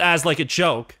 but as like a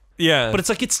joke. Yeah. But it's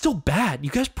like, it's still bad.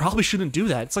 You guys probably shouldn't do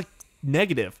that. It's like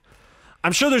negative.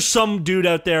 I'm sure there's some dude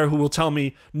out there who will tell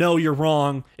me, "No, you're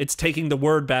wrong. It's taking the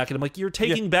word back." And I'm like, you're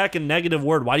taking back a negative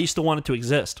word. Why do you still want it to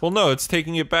exist? Well, no, it's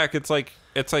taking it back. It's like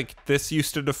this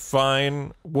used to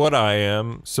define what I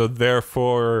am, so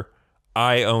therefore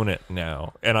I own it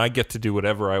now. And I get to do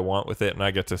whatever I want with it, and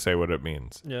I get to say what it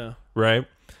means. Yeah. Right?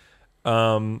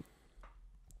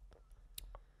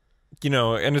 You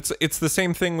know, and it's the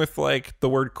same thing with like the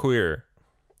word queer,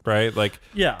 right? Like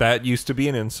that used to be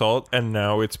an insult and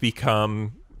now it's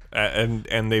become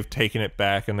and they've taken it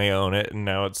back and they own it and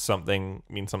now it's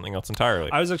means something else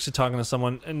entirely. I was actually talking to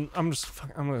someone and I'm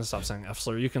going to stop saying F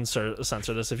slur. You can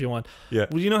censor this if you want. Yeah.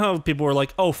 Well, you know how people were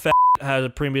like, "Oh, fat" had a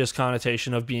previous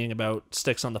connotation of being about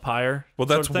sticks on the pyre. Well,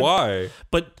 that's why.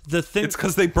 But the thing, it's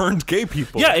because they burned gay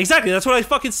people. Yeah, exactly. That's what I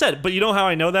fucking said. But you know how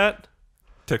I know that?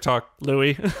 TikTok.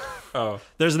 Louis. Oh.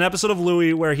 There's an episode of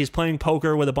Louis where he's playing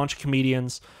poker with a bunch of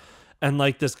comedians and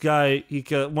like this guy,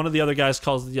 one of the other guys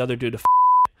calls the other dude a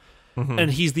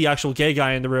and he's the actual gay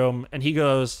guy in the room, and he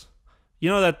goes, you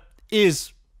know, that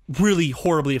is really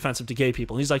horribly offensive to gay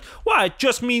people. And he's like, why? It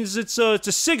just means it's a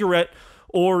cigarette,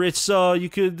 or it's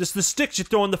it's the sticks you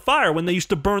throw in the fire when they used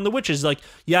to burn the witches. Like,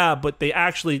 yeah, but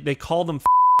they call them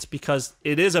because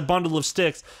it is a bundle of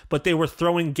sticks, but they were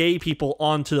throwing gay people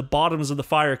onto the bottoms of the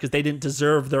fire because they didn't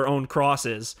deserve their own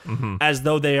crosses, as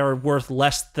though they are worth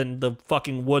less than the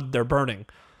fucking wood they're burning.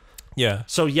 Yeah.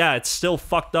 So yeah, it's still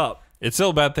fucked up. It's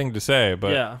still a bad thing to say,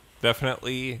 but yeah,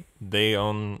 definitely they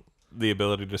own the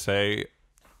ability to say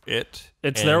it.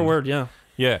 It's their word, yeah.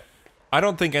 Yeah. I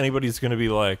don't think anybody's going to be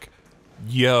like,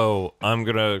 yo, I'm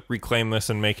going to reclaim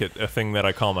this and make it a thing that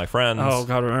I call my friends. Oh,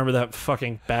 God, remember that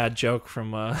fucking bad joke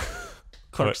from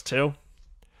Clerks 2?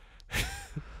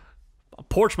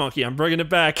 Porch monkey, I'm bringing it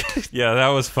back. Yeah, that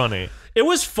was funny. It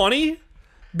was funny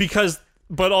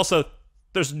but also,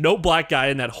 there's no black guy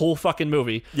in that whole fucking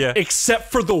movie. Yeah.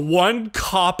 Except for the one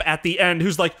cop at the end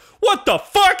who's like, what the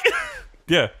fuck?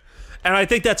 Yeah. And I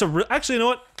think that's actually, you know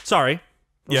what? Sorry.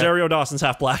 Rosario Dawson's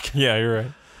half black. Yeah,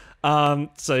 you're right.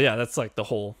 So yeah, that's like the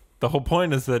whole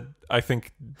point is that I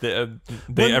think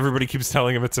everybody keeps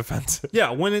telling him it's offensive.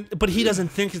 Yeah, but he doesn't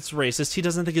think it's racist. He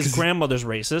doesn't think his grandmother's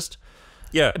racist.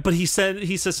 Yeah. But he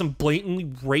says some blatantly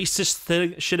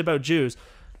racist shit about Jews.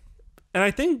 And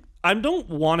I don't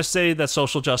want to say that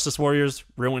social justice warriors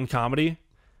ruin comedy,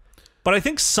 but I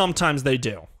think sometimes they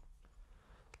do.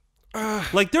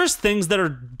 Like, there's things that are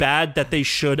bad that they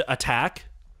should attack.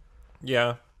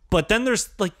 Yeah. But then there's,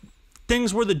 like,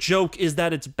 things where the joke is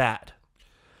that it's bad.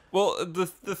 Well, the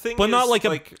thing but is... not like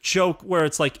a joke where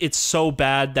it's like, it's so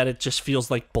bad that it just feels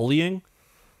like bullying.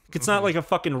 It's not like a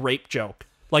fucking rape joke.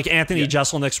 Like Anthony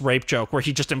Jeselnik's rape joke, where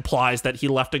he just implies that he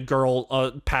left a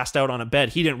girl passed out on a bed.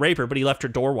 He didn't rape her, but he left her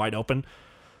door wide open.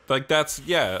 Like, that's...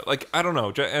 Yeah, like, I don't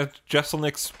know.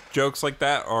 Jeselnik's jokes like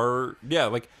that are,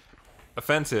 like,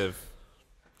 offensive.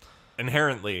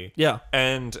 Inherently. Yeah.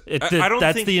 And I don't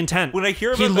that's think... the intent. When I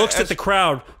hear about he looks at the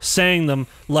crowd, saying them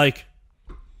like,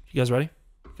 you guys ready?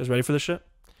 You guys ready for this shit?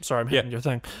 Sorry, I'm hitting your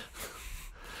thing.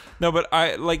 No, but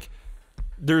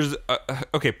there's...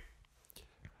 okay.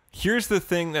 Here's the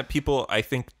thing that people, I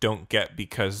think, don't get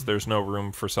because there's no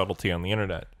room for subtlety on the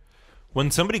internet.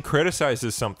 When somebody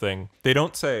criticizes something, they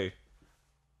don't say...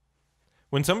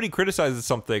 When somebody criticizes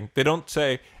something, they don't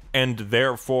say, and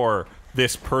therefore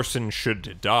this person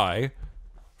should die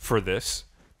for this.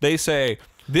 They say,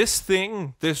 this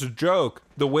thing, this joke,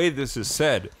 the way this is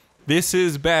said, this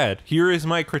is bad. Here is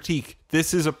my critique.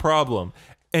 This is a problem.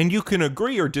 And you can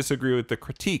agree or disagree with the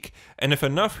critique. And if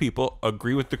enough people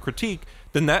agree with the critique,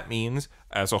 then that means,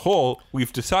 as a whole,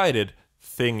 we've decided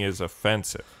thing is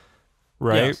offensive.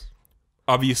 Right? Yes.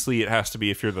 Obviously, it has to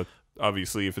be if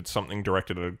it's something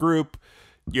directed at a group,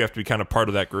 you have to be kind of part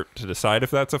of that group to decide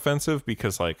if that's offensive,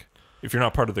 because, like, if you're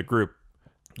not part of the group,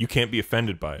 you can't be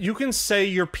offended by it. You can say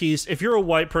your piece. If you're a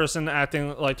white person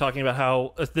talking about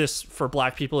how this for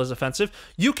black people is offensive,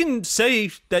 you can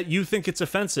say that you think it's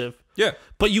offensive. Yeah.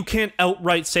 But you can't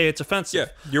outright say it's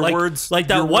offensive. Yeah. Your words... Like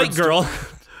that white girl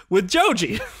with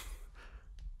Joji.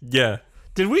 Yeah.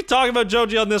 Did we talk about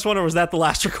Joji on this one, or was that the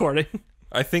last recording?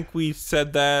 I think we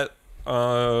said that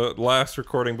last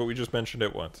recording, but we just mentioned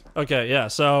it once. Okay, yeah.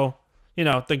 So,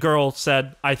 the girl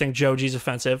said, I think Joji's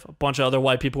offensive. A bunch of other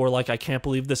white people were like, I can't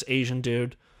believe this Asian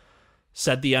dude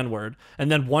said the N-word. And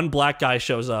then one black guy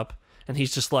shows up, and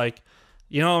he's just like,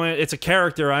 it's a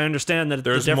character. I understand that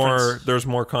there's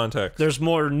more context. There's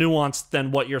more nuance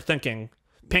than what you're thinking.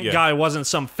 Pink guy wasn't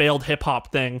some failed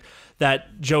hip-hop thing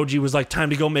that Joji was like, time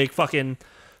to go make fucking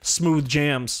smooth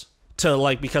jams to,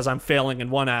 like, because I'm failing in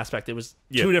one aspect. It was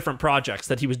two different projects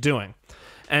that he was doing.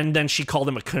 And then she called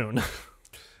him a coon.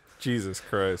 Jesus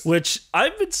Christ. Which,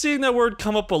 I've been seeing that word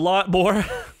come up a lot more.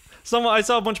 I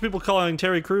saw a bunch of people calling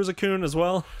Terry Crews a coon as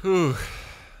well.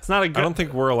 It's not a good... I don't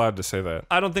think we're allowed to say that.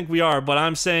 I don't think we are, but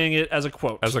I'm saying it as a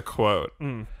quote. As a quote.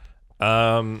 You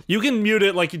can mute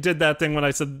it like you did that thing when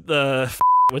I said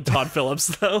with Todd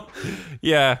Phillips, though.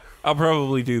 Yeah, I'll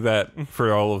probably do that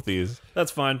for all of these.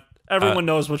 That's fine. Everyone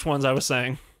knows which ones I was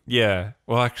saying. Yeah.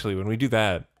 Well, actually, when we do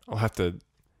that, I'll have to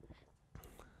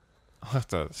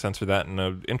censor that in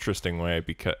an interesting way,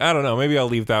 because I don't know. Maybe I'll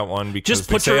leave that one because just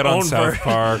put they say your it on own South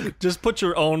Park. Just put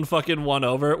your own fucking one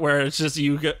over it, where it's just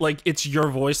it's your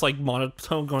voice, like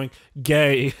monotone, going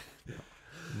gay,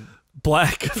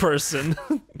 black person,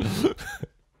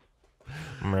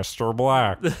 Mr.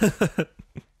 Black.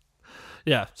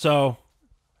 Yeah. So.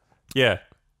 Yeah.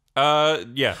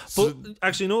 Yeah. But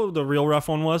actually, what the real rough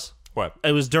one was? What?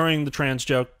 It was during the trans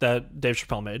joke that Dave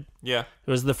Chappelle made. Yeah.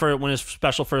 It was the first, when his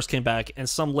special first came back, and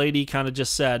some lady kind of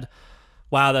just said,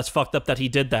 wow, that's fucked up that he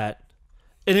did that.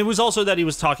 And it was also that he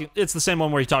was talking, it's the same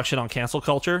one where he talks shit on cancel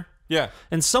culture. Yeah.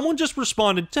 And someone just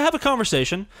responded to have a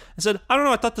conversation and said, I don't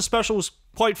know, I thought the special was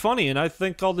quite funny, and I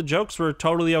think all the jokes were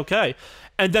totally okay.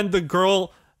 And then the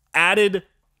girl added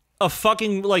a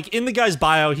fucking, like, in the guy's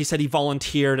bio, he said he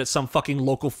volunteered at some fucking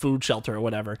local food shelter or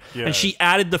whatever. Yeah. And she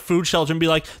added the food shelter and be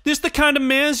like, this the kind of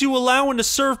mans you allowing to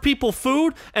serve people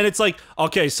food? And it's like,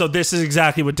 okay, so this is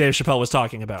exactly what Dave Chappelle was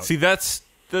talking about. See, that's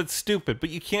stupid, but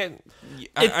you can't...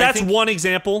 That's one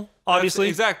example, obviously.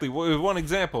 Exactly, one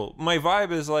example. My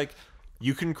vibe is like,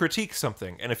 you can critique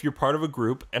something, and if you're part of a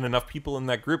group, and enough people in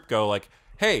that group go like,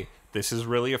 hey, this is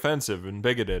really offensive and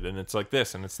bigoted, and it's like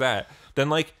this, and it's that, then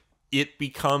like, it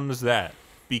becomes that,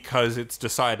 because it's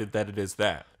decided that it is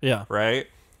that. Yeah. Right?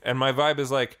 And my vibe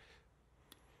is like,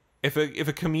 if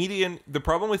a comedian, the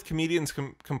problem with comedians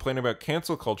complain about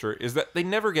cancel culture is that they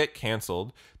never get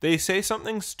canceled. They say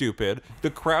something stupid.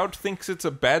 The crowd thinks it's a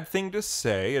bad thing to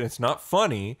say and it's not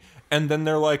funny. And then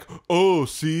they're like, oh,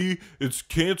 see, it's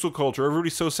cancel culture.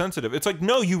 Everybody's so sensitive. It's like,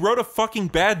 no, you wrote a fucking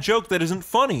bad joke that isn't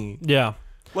funny. Yeah.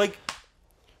 Like,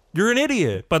 you're an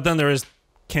idiot. But then there is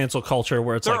cancel culture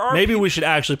where it's like, maybe we should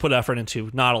actually put effort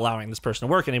into not allowing this person to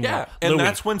work anymore. Yeah, and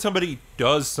that's when somebody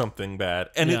does something bad,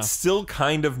 and it still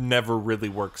kind of never really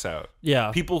works out.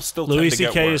 Yeah. People still Louis tend to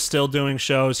get C.K. work. is still doing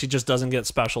shows. He just doesn't get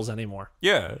specials anymore.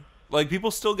 Yeah. Like,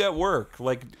 people still get work.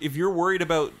 Like, if you're worried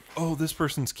about, oh, this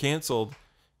person's canceled,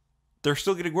 they're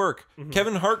still getting work. Mm-hmm.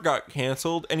 Kevin Hart got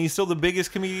canceled, and he's still the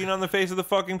biggest comedian on the face of the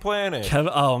fucking planet.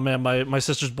 Oh, man, my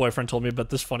sister's boyfriend told me about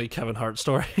this funny Kevin Hart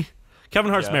story. Kevin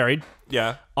Hart's married.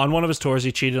 Yeah. On one of his tours,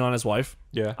 he cheated on his wife.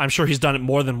 Yeah. I'm sure he's done it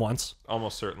more than once.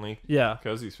 Almost certainly. Yeah.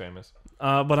 Because he's famous.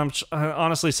 But I'm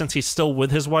honestly, since he's still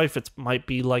with his wife, it might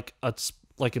be like a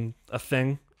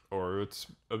thing. Or it's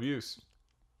abuse.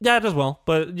 Yeah, it as well.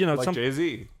 But, you know. Like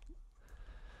Jay-Z.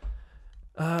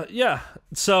 Yeah.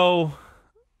 So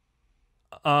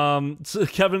some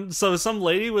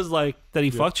lady was like, that he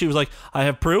fucked. She was like, I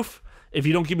have proof. If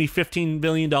you don't give me $15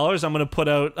 billion, I'm going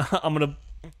to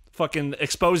fucking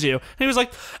expose you. And he was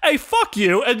like, hey, fuck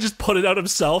you, and just put it out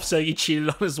himself, saying he cheated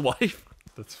on his wife.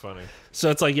 That's funny. So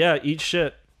it's like, yeah, eat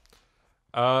shit.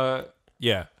 Yeah.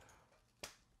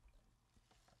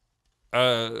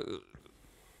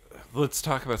 Let's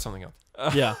talk about something else.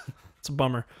 Yeah, it's a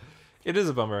bummer. It is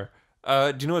a bummer.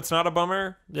 Do you know what's not a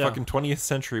bummer? Yeah. Fucking 20th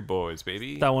Century Boys,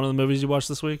 baby. That one of the movies you watched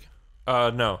this week?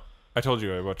 No. I told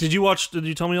you I watched. Did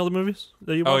you tell me all the movies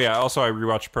that you watched? Oh yeah, also I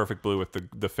rewatched Perfect Blue with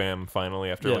the fam finally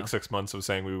after like 6 months of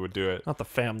saying we would do it. Not the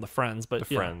fam, the friends, but the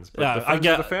friends. But yeah, the friends I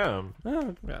get are the fam.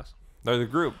 Yes. They're the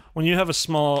group. When you have a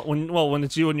small when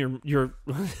it's you and your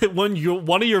when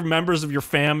one of your members of your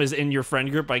fam is in your friend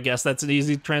group, I guess that's an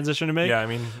easy transition to make. Yeah, I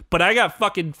mean, but I have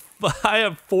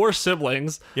 4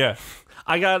 siblings. Yeah.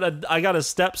 I got a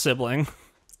step sibling.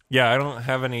 Yeah, I don't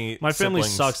have any My family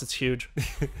siblings. sucks, it's huge.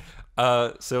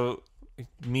 So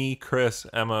me, Chris,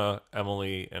 Emma,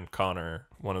 Emily, and Connor,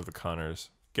 one of the Connors.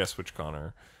 Guess which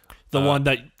Connor? The one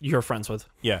that you're friends with.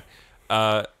 Yeah.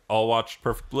 All watched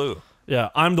Perfect Blue. Yeah,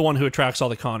 I'm the one who attracts all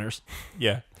the Connors.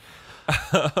 Yeah.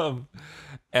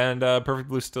 And Perfect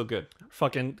Blue's still good.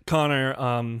 Fucking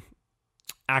Connor,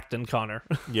 Acton Connor.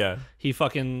 Yeah. He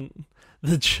fucking...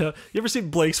 You ever seen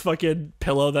Blake's fucking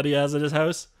pillow that he has at his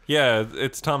house? Yeah,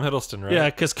 it's Tom Hiddleston, right? Yeah,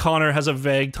 because Connor has a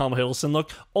vague Tom Hiddleston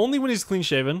look. Only when he's clean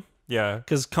shaven. Yeah.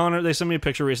 Because Connor, they sent me a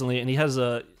picture recently, and he has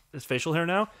his facial hair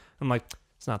now. I'm like,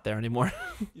 it's not there anymore.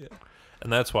 Yeah.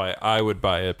 And that's why I would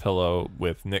buy a pillow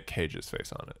with Nick Cage's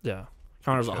face on it. Yeah.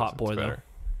 Connor's a hot boy, though.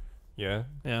 Yeah?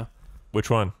 Yeah. Which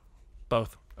one?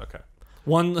 Both. Okay.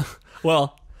 One,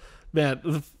 well, man,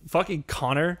 the fucking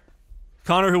Connor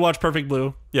who watched Perfect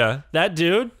Blue. Yeah. That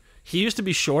dude, he used to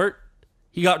be short.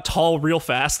 He got tall real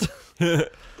fast.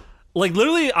 Like,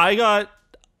 literally, I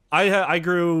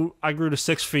grew to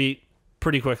 6 feet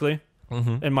pretty quickly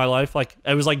in my life. Like,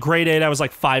 it was like grade 8, I was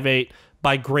like 5'8".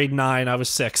 By grade 9, I was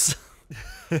 6.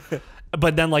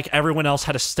 But then, like, everyone else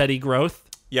had a steady growth.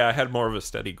 Yeah, I had more of a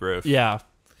steady growth. Yeah.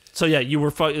 So, yeah, you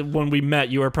were, when we met,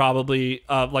 you were probably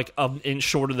like an inch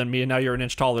shorter than me, and now you're an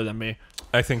inch taller than me.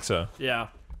 I think so. Yeah.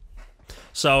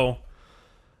 So,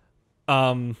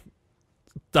 there's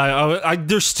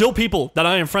still people that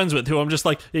I am friends with who I'm just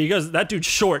like, yeah, you guys, that dude's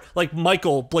short, like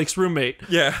Michael, Blake's roommate.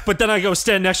 Yeah. But then I go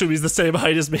stand next to him, he's the same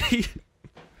height as me.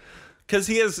 Because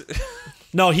he has...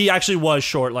 No, he actually was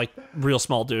short, like real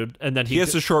small dude. And then he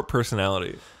has a short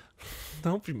personality.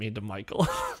 Don't be mean to Michael.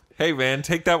 Hey, man,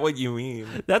 take that what you mean.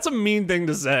 That's a mean thing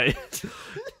to say.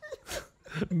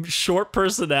 Short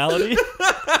personality?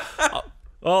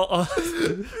 Well,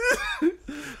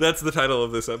 That's the title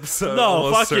of this episode. no,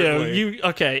 almost fuck certainly. you.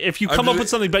 Okay, if you come up with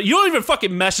something, but you don't even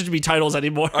fucking message me titles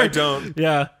anymore. I don't.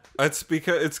 Yeah. It's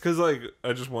because like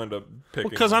I just wound up picking.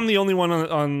 Because I'm the only one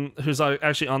on who's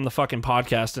actually on the fucking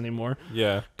podcast anymore.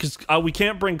 Yeah. Because we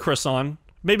can't bring Chris on.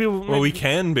 Maybe. Well, we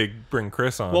can bring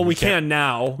Chris on. Well, we can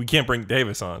now. We can't bring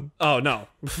Davis on Oh no.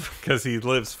 because he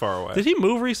lives far away. Did he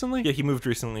move recently? Yeah, he moved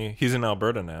recently. He's in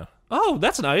Alberta now. Oh,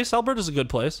 that's nice. Alberta's a good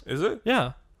place. Is it?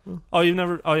 Yeah. Oh, you've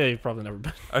never. Oh, yeah, you've probably never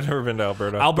been. I've never been to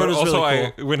Alberta. Alberta's but also,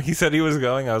 really when he said he was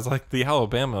going, I was like, the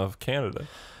Alabama of Canada.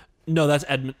 No, that's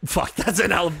Edmund. Fuck, that's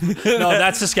in Alabama. No,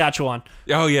 that's Saskatchewan.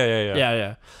 Oh yeah.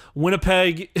 Yeah.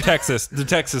 Winnipeg. Texas, the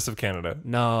Texas of Canada.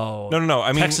 No. No.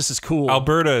 I mean, Texas is cool.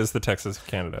 Alberta is the Texas of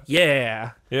Canada.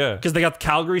 Yeah. Yeah. Because they got the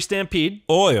Calgary Stampede.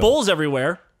 Oil. Bulls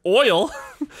everywhere. Oil.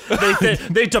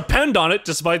 they depend on it,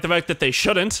 despite the fact that they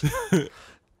shouldn't.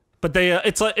 But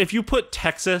it's like if you put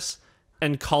Texas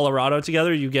and Colorado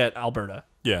together, you get Alberta.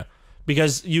 Yeah.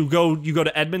 Because you go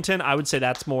to Edmonton, I would say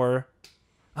that's more.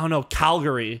 I don't know,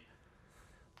 Calgary.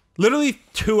 Literally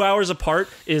 2 hours apart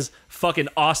is fucking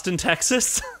Austin,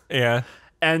 Texas. Yeah.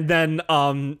 And then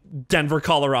Denver,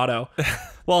 Colorado.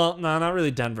 Well, no, not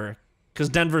really Denver. Because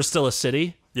Denver's still a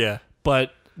city. Yeah.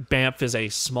 But Banff is a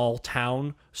small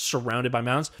town surrounded by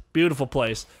mountains. Beautiful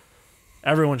place.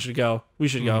 Everyone should go. We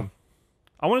should go.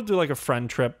 I want to do like a friend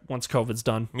trip once COVID's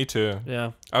done. Me too.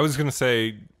 Yeah. I was gonna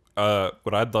say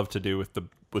what I'd love to do with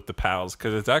the pals,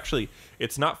 because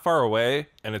it's not far away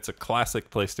and it's a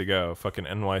classic place to go. Fucking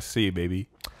NYC, baby.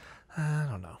 I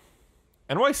don't know.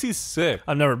 NYC's sick.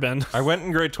 I've never been. I went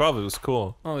in grade 12. It was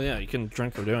cool. Oh yeah, you can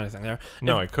drink or do anything there.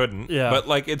 No, I couldn't. Yeah. But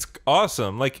like, it's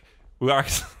awesome. Like,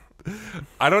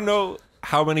 I don't know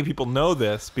how many people know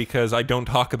this because I don't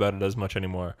talk about it as much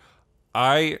anymore.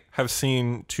 I have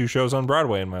seen 2 shows on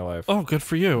Broadway in my life. Oh, good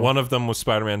for you. One of them was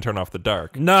Spider-Man Turn Off the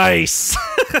Dark. Nice.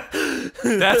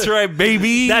 That's right,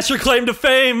 baby. That's your claim to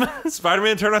fame.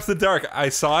 Spider-Man Turn Off the Dark. I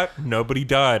saw it. Nobody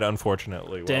died,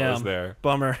 unfortunately, while I was there.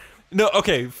 Bummer. No,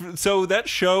 okay. So that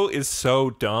show is so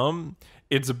dumb.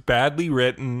 It's badly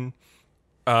written.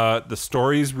 The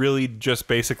story's really just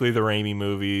basically the Raimi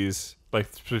movies, like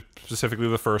specifically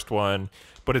the first one.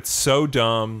 But it's so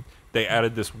dumb. They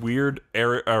added this weird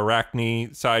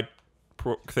Arachne side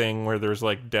thing where there's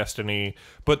like destiny.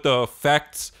 But the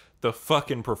effects, the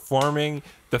fucking performing,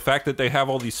 the fact that they have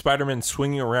all these Spider-Men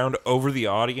swinging around over the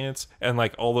audience and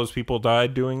like all those people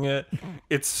died doing it.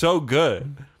 It's so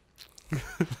good.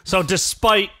 So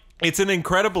despite... It's an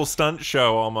incredible stunt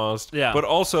show almost. Yeah. But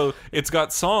also it's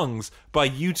got songs by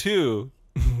U2.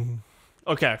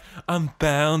 Okay. I'm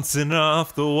bouncing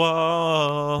off the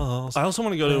walls. I also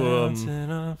want to go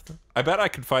to... I bet I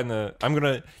could find the... I'm going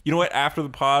to... You know what? After the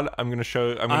pod, I'm going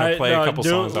to play a couple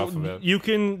songs off of it. You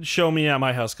can show me at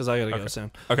my house because I got to go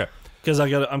soon. Okay. Because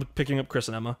I'm picking up Chris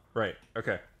and Emma. Right.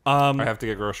 Okay. I have to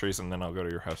get groceries and then I'll go to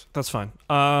your house. That's fine.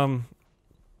 I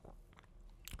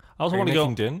also want to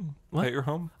go... din at your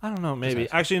home? I don't know, maybe.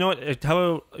 Actually, you know what?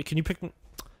 How can you pick...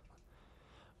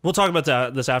 We'll talk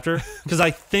about this after, because I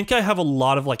think I have a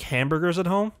lot of like hamburgers at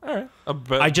home. All right.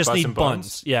 I just need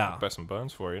buns. Yeah. Buy some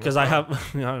buns for you. Because I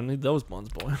have... I don't need those buns,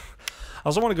 boy. I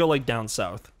also want to go like down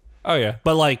south. Oh, yeah.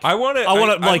 But like... I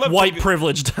want like white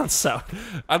privilege down south.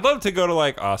 I'd love to go to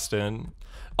like Austin.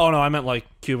 Oh, no, I meant like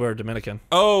Cuba or Dominican.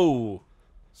 Oh,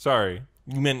 sorry.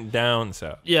 You meant down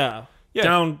south. Yeah. Yeah.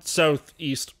 Down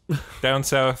southeast. Down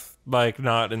south, like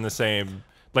not in the same...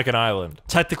 Like an island.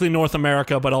 Technically North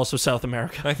America, but also South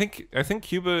America. I think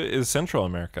Cuba is Central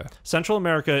America. Central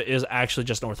America is actually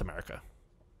just North America.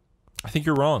 I think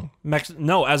you're wrong.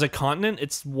 No, as a continent,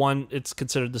 it's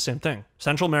considered the same thing.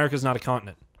 Central America is not a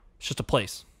continent. It's just a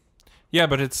place. Yeah,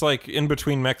 but it's like in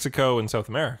between Mexico and South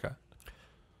America.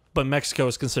 But Mexico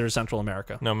is considered Central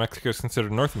America. No, Mexico is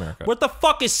considered North America. What the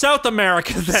fuck is South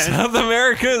America then? South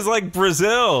America is like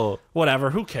Brazil. Whatever,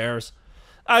 who cares?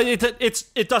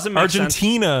 It doesn't make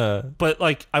Argentina. sense. But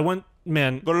like I went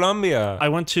Colombia. I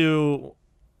went to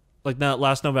like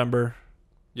last November.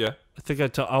 Yeah. I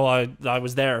think I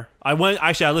was there. I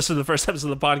listened to the first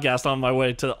episode of the podcast on my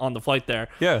way on the flight there.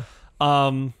 Yeah.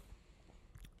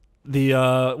 We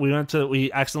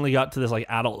accidentally got to this like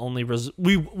adult only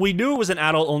we knew it was an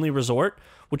adult only resort,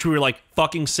 which we were like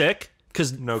fucking sick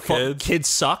because kids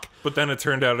suck. But then it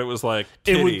turned out it was like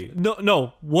titty.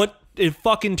 What it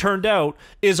fucking turned out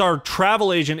is our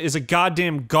travel agent is a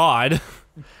goddamn god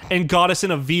and got us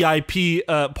in a VIP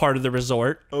part of the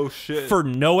resort. Oh shit. For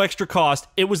no extra cost.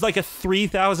 It was like a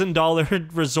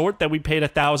 $3,000 resort that we paid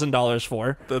 $1,000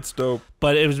 for. That's dope.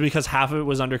 But it was because half of it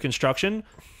was under construction,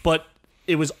 but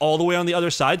it was all the way on the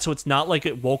other side, so it's not like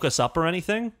it woke us up or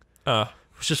anything.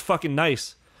 was just fucking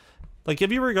nice. Like,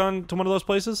 have you ever gone to one of those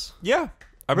places? Yeah.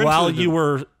 I've been While to the- you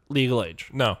were legal age?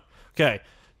 No. Okay.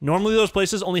 Normally those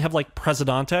places only have like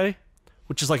Presidente,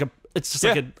 which is like it's just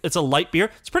like it's a light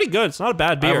beer. It's pretty good. It's not a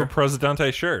bad I have beer. a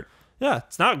Presidente shirt. Yeah,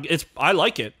 it's not. I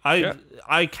like it. I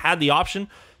had the option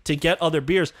to get other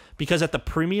beers because at the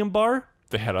premium bar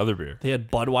They had other beer. they had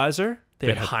Budweiser, they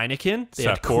had Heineken, they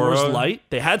had Sapporo. Coors Light,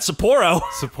 they had Sapporo.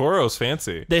 Sapporo's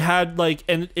fancy. They had like,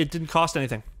 and it didn't cost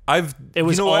anything. It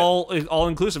was you know what? all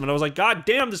inclusive, and I was like, God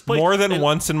damn, this place. More than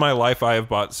once in my life, I have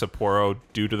bought Sapporo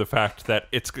due to the fact that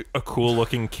it's a cool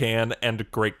looking can and a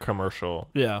great commercial.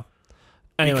 Yeah.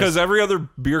 Anyways, Because every other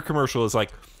beer commercial is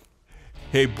like,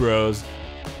 "Hey bros,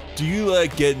 do you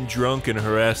like getting drunk and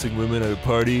harassing women at a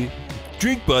party?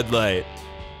 Drink Bud Light."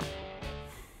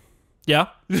 yeah,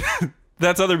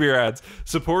 That's other beer ads.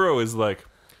 Sapporo is like,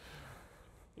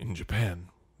 in Japan,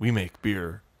 we make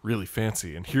beer really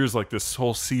fancy, and here's like this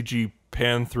whole CG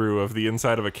pan through of the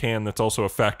inside of a can that's also a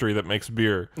factory that makes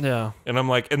beer. yeah. And I'm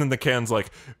like, and then the can's like,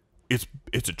 it's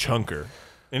a chunker.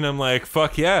 And I'm like,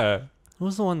 fuck yeah. What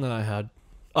was the one that I had?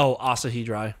 Oh, Asahi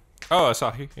Dry. Oh,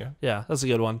 Asahi, yeah. Yeah, that's a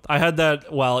good one. I had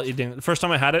that while eating. The first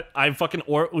time I had it,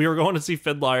 we were going to see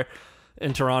Fiddler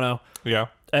in Toronto, Yeah.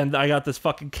 and I got this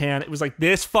fucking can. It was like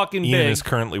this fucking Ian big. is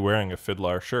currently wearing a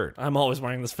Fiddler shirt. I'm always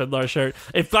wearing this Fiddler shirt.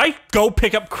 If I go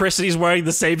pick up Chris and he's wearing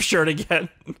the same shirt again,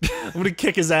 I'm gonna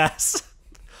kick his ass.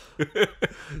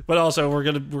 But also, we're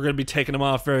gonna be taking him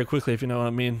off very quickly, if you know what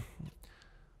I mean.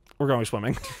 We're going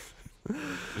swimming.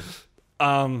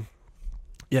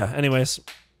 Yeah. Anyways,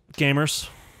 gamers,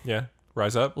 Yeah.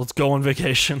 Rise up. let's go on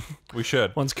vacation We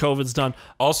should. once COVID's done.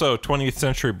 Also, 20th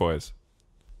Century Boys.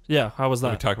 Yeah. How was We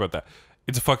that? talk about that.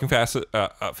 It's a fucking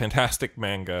fantastic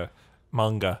manga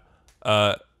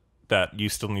that you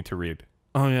still need to read.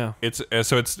 Oh yeah. It's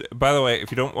so it's, by the way,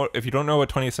 if you don't know what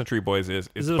 20th Century Boys is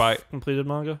Is it a completed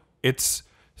manga? It's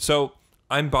so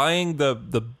I'm buying the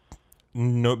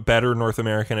better North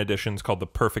American editions called the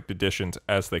Perfect Editions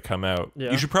as they come out.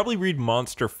 Yeah. You should probably read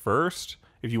Monster first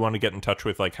if you want to get in touch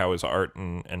with like how his art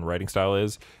and writing style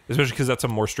is, especially because that's a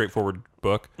more straightforward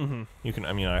book. Mm-hmm. You can,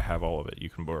 I mean, I have all of it. You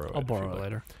can borrow it. I'll borrow it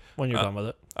later when you're done with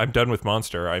it. I'm done with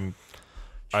Monster. I'm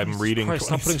reading. Christ,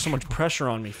 stop putting so much pressure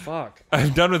on me. Fuck.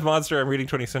 I'm done with Monster. I'm reading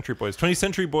 20th Century Boys. 20th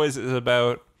Century Boys is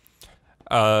about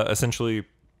essentially a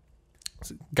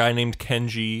guy named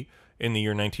Kenji in the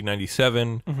year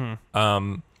 1997,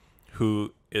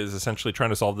 who is essentially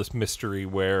trying to solve this mystery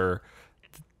where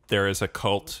there is a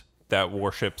cult that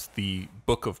worships the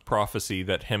Book of Prophecy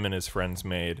that him and his friends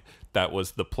made. That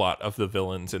was the plot of the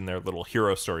villains in their little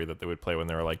hero story that they would play when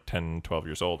they were like 10, 12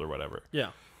 years old or whatever.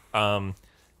 Yeah.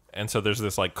 And so there's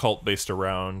this like cult based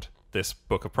around this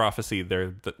Book of Prophecy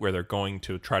where they're going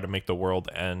to try to make the world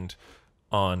end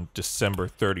on December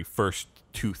 31st,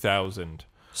 2000.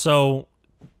 So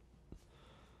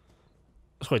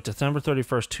wait, December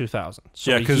 31st, 2000.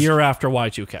 So Yeah, a 'cause- year after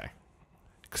Y2K.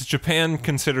 Because Japan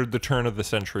considered the turn of the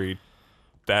century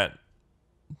that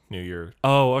New Year.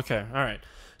 Oh, okay. All right.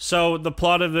 So the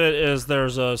plot of it is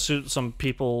there's some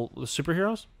people,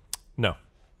 superheroes? No.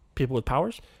 People with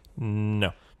powers?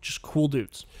 No. Just cool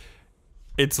dudes.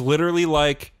 It's literally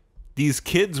like these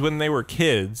kids when they were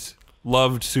kids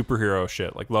loved superhero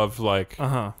shit. Like loved like,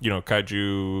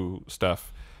 kaiju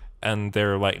stuff. And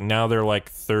they're like, now they're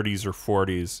like 30s or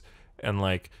 40s. And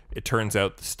like, it turns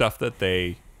out the stuff that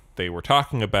they were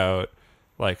talking about,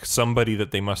 like somebody that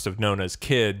they must have known as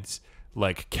kids,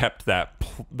 like kept that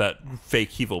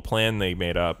fake evil plan they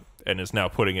made up and is now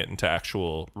putting it into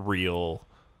actual real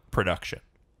production.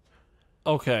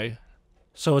 Okay.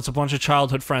 So it's a bunch of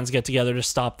childhood friends get together to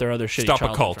stop their other shitty Stop a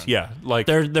childhood cult, friends. yeah. Like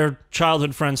Their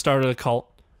childhood friends started a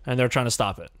cult and they're trying to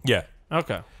stop it. yeah.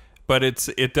 Okay. But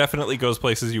it definitely goes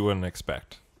places you wouldn't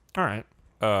expect. All right.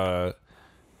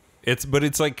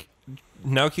 It's like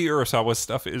Naoki Urasawa's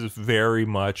stuff is very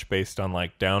much based on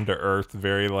like down to earth,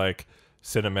 very like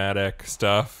cinematic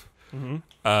stuff. Mm-hmm.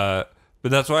 But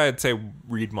that's why I'd say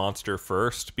read Monster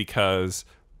first, because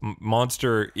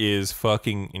Monster is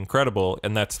fucking incredible,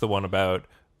 and that's the one about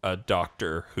a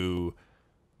doctor who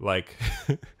like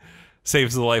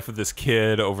saves the life of this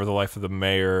kid over the life of the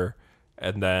mayor,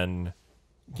 and then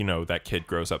that kid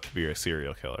grows up to be a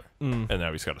serial killer, and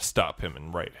now he's got to stop him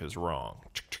and right his wrong.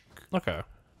 Okay.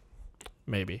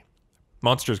 Maybe.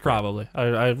 Monster's great. Probably.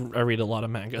 I read a lot of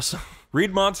mangas.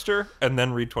 Read Monster and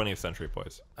then read 20th Century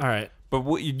Boys. All right. But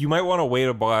you might want to wait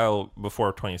a while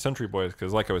before 20th Century Boys,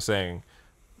 because like I was saying,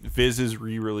 Viz is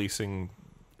re-releasing.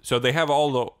 So they have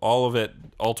all of it,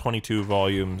 all 22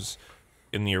 volumes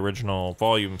in the original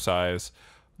volume size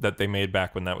that they made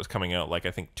back when that was coming out, like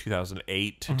I think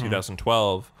 2008 to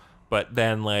 2012. But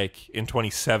then, like, in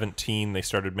 2017, they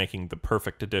started making the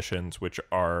perfect editions, which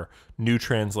are new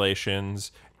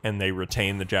translations, and they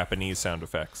retain the Japanese sound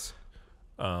effects.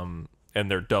 And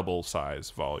they're double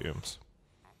size volumes.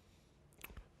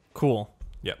 Cool.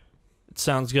 Yep. It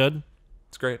sounds good.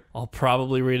 It's great. I'll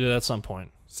probably read it at some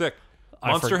point. Sick.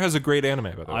 Monster has a great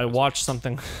anime, by the way. I watched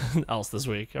something else this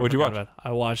week. What'd you watch?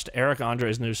 I watched Eric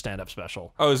Andre's new stand-up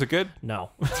special. Oh, is it good?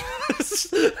 No.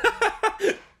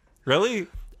 Really?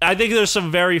 I think there's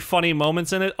some very funny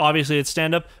moments in it. Obviously, it's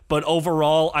stand-up, but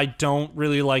overall, I don't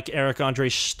really like Eric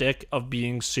Andre's shtick of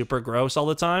being super gross all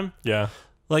the time. Yeah.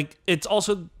 Like, it's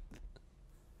also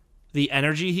the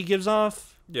energy he gives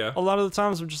off. Yeah. A lot of the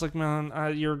times, I'm just like,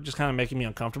 man, you're just kind of making me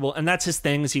uncomfortable. And that's his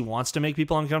thing, is he wants to make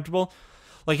people uncomfortable.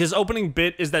 Like, his opening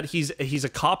bit is that he's a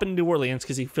cop in New Orleans,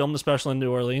 because he filmed the special in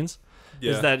New Orleans.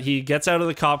 Yeah. Is that he gets out of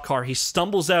the cop car, he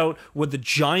stumbles out with a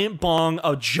giant bong,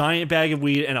 a giant bag of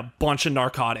weed, and a bunch of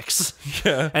narcotics.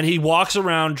 Yeah. And he walks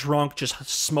around drunk, just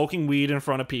smoking weed in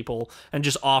front of people, and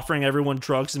just offering everyone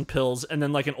drugs and pills. And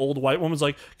then, like, an old white woman's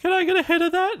like, can I get a hit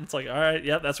of that? It's like, all right,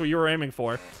 yeah, that's what you were aiming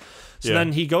for. So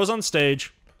then he goes on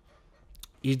stage.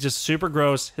 He's just super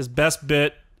gross. His best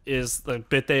bit is the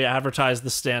bit they advertise the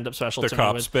stand-up special. The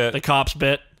cops bit. The cops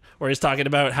bit, where he's talking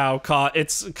about how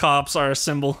cops are a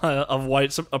symbol of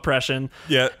white oppression.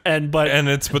 Yeah, but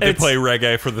they play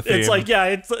reggae for the theme. It's like, yeah,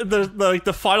 it's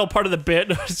the final part of the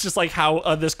bit. It's just like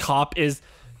how this cop is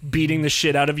beating the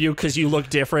shit out of you because you look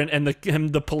different, and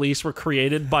the police were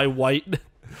created by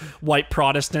white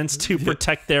Protestants to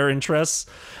protect their interests.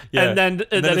 Yeah. And then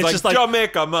it's just like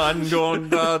Jamaica man going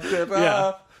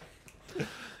yeah.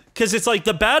 Because it's like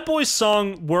the Bad Boys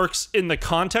song works in the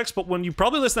context, but when you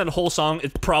probably listen to that whole song,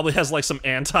 it probably has like some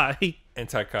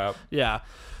anti-cop. Yeah.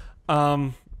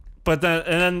 But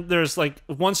then there's like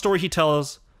one story he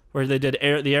tells where they did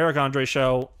the Eric Andre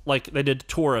show, like they did a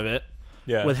tour of it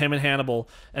with him and Hannibal,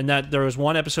 and that there was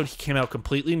one episode he came out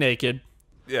completely naked.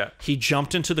 Yeah. He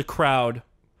jumped into the crowd,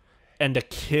 and a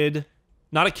kid,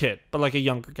 not a kid, but like a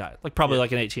younger guy, like probably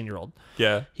like an 18-year-old.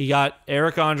 Yeah. He got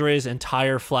Eric Andre's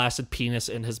entire flaccid penis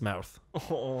in his mouth.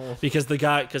 Oh. Because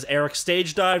Eric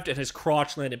stage dived and his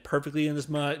crotch landed perfectly in this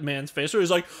man's face. So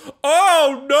he's like,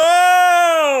 oh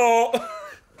no!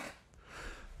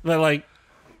 But like,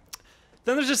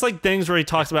 then there's just like things where he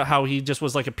talks about how he just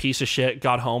was like a piece of shit,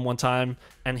 got home one time,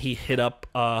 and he hit up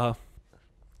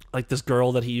like this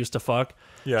girl that he used to fuck.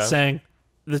 Yeah. Saying,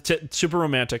 super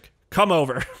romantic, come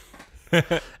over.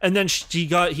 And then he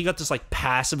got this like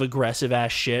passive aggressive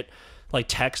ass shit like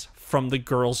text from the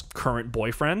girl's current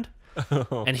boyfriend.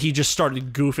 And he just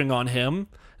started goofing on him.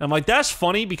 And I'm like, that's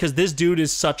funny because this dude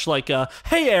is such like a,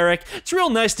 hey Eric, it's real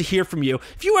nice to hear from you.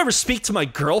 If you ever speak to my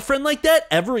girlfriend like that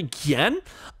ever again,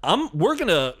 you're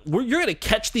gonna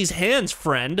catch these hands,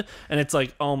 friend. And it's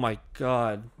like, oh my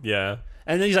god. Yeah.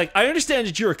 And then he's like, I understand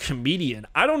that you're a comedian.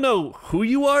 I don't know who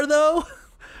you are though.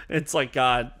 It's like,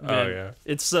 God, man. Oh yeah.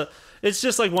 It's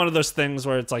just like one of those things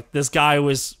where it's like this guy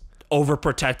was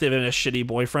overprotective and a shitty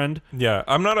boyfriend. Yeah,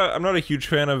 I'm not a huge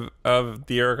fan of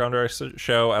the Eric Andre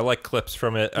show. I like clips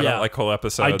from it. I don't like whole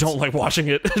episodes. I don't like watching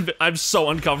it. I'm so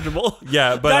uncomfortable.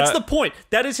 Yeah, but that's the point.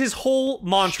 That is his whole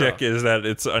mantra. Shtick is that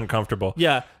it's uncomfortable.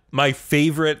 Yeah. My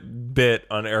favorite bit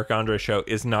on Eric Andre's show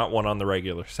is not one on the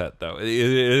regular set though. It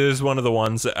is one of the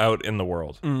ones out in the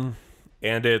world.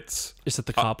 And is it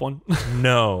the cop one?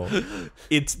 No,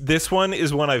 this one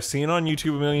is one I've seen on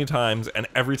YouTube a million times, and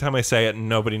every time I say it,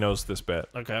 nobody knows this bit.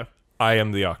 Okay, I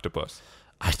am the octopus.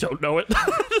 I don't know it.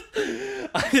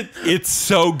 It's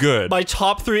so good. My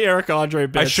top 3 Eric Andre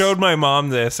bits. I showed my mom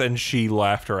this, and she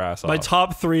laughed her ass off. My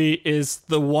top 3 is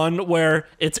the one where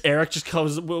it's Eric just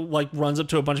runs up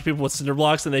to a bunch of people with cinder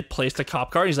blocks, and they placed a cop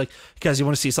car. And he's like, "Guys, you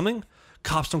want to see something?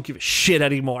 Cops don't give a shit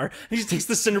anymore." And he just takes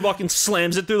the cinder block and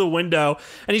slams it through the window,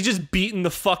 and he's just beating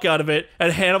the fuck out of it.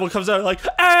 And Hannibal comes out like,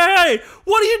 "Hey,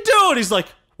 what are you doing?" He's like,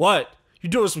 "What? You're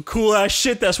doing some cool ass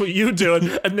shit. That's what you doing."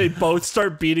 And they both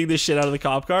start beating the shit out of the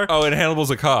cop car. Oh, and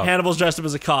Hannibal's a cop. Hannibal's dressed up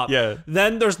as a cop. Yeah.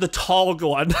 Then there's the tall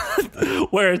one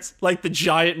where it's like the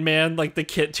giant man, like the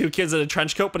 2 kids in a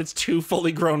trench coat, but it's 2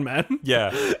 fully grown men.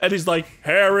 Yeah. And he's like,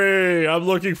 "Harry, I'm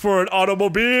looking for an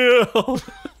automobile."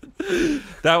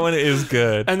 That one is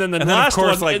good. And then last of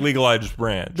course, one, like Legalized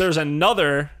Branch. There's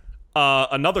another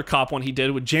cop one he did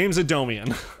with James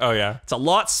Adomian. Oh yeah, it's a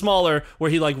lot smaller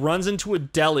where he like runs into a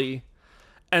deli,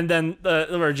 and then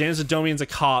where James Adomian's a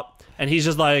cop, and he's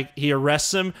just like he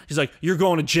arrests him. He's like, "You're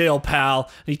going to jail,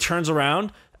 pal." And he turns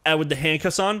around with the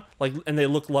handcuffs on, like, and they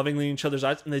look lovingly in each other's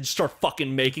eyes, and they just start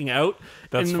fucking making out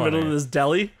in the middle of this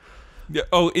deli. Yeah.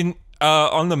 Oh,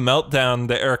 On the Meltdown,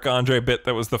 the Eric Andre bit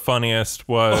that was the funniest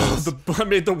was... I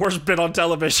made the worst bit on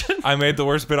television. I made the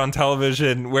worst bit on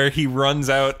television where he runs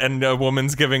out and a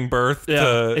woman's giving birth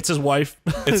to... It's his wife.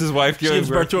 It's his wife giving She gives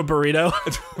birth to a burrito.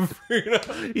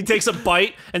 He takes a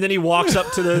bite, and then he walks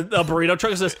up to the burrito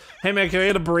truck and says, "Hey, man, can I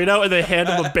get a burrito?" And they hand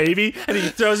him a baby, and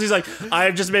he's like, "I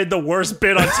have just made the worst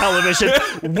bit on television,"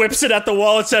 whips it at the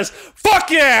wall and says, "Fuck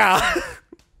yeah!"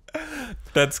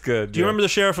 That's good. Do you remember the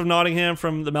Sheriff of Nottingham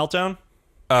from the Meltdown?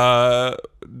 I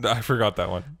forgot that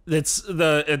one. It's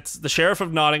the Sheriff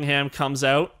of Nottingham comes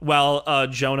out while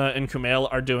Jonah and Kumail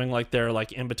are doing like their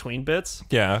like in between bits.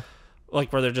 Yeah.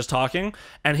 Like where they're just talking,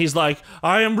 and he's like,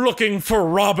 "I am looking for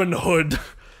Robin Hood,"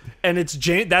 and it's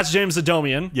that's James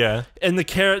Adomian. Yeah. And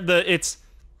it's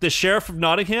the Sheriff of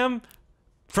Nottingham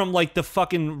from like the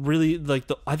fucking really like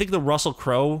I think the Russell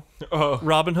Crowe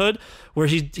Robin Hood, where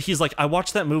he's like, I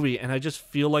watched that movie and I just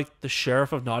feel like the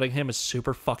Sheriff of Nottingham is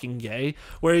super fucking gay,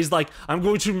 where he's like, "I'm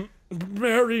going to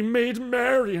marry Maid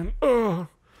Marian," like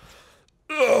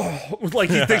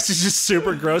he thinks he's just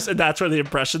super gross, and that's where the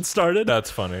impression started.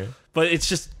 That's funny. But it's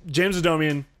just James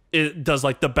Adomian does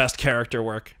like the best character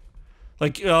work.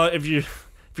 Like if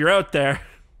you're out there,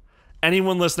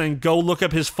 anyone listening, go look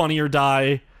up his Funny or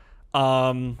Die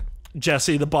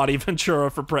Jesse the Body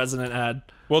Ventura for President ad.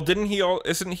 Well,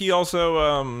 isn't he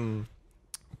also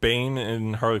Bane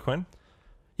in Harley Quinn?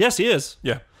 Yes, he is.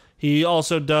 Yeah. He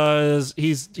also does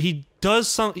he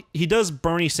does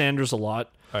Bernie Sanders a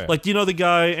lot. Oh, yeah. Like, do you know the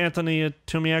guy Anthony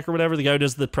Tumiak or whatever, the guy who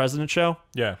does the President Show?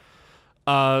 Yeah.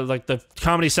 Like the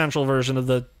Comedy Central version of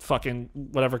the fucking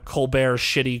whatever Colbert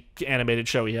shitty animated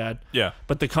show he had. Yeah.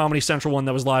 But the Comedy Central one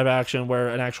that was live action where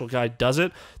an actual guy does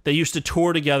it, they used to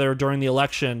tour together during the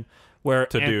election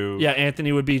where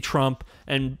Anthony would be Trump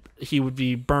and he would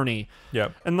be Bernie. Yeah.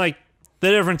 And like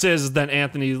the difference is that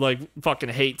Anthony like fucking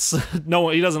hates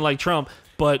he doesn't like Trump,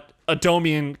 but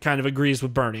Adomian kind of agrees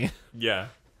with Bernie. Yeah.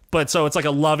 But so it's like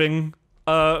a loving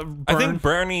I think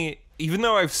Bernie, even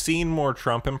though I've seen more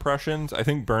Trump impressions, I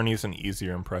think Bernie's an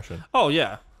easier impression. Oh,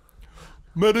 yeah.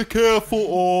 Medicare for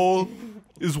all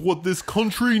is what this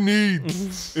country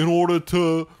needs in order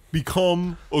to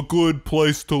become a good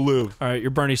place to live. All right, your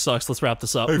Bernie sucks. Let's wrap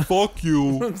this up. Hey, fuck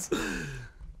you.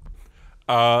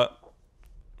 Hey,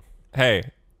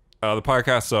 the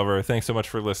podcast's over. Thanks so much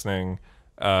for listening.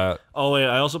 Oh, wait,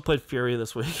 I also played Fury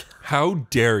this week. How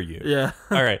dare you? Yeah.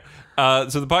 All right.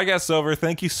 So the podcast's over.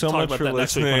 Thank you so much for listening.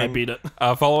 Next week when I beat it.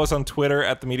 Follow us on Twitter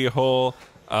at The Media Hole,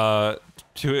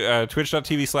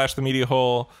 twitch.tv/The Media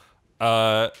Hole,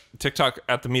 TikTok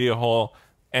at The Media Hole,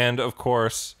 and of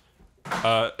course,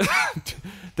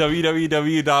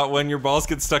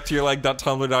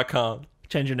 www.whenyourballs-get-stuck-to-your-leg.tumblr.com.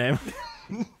 Change your name.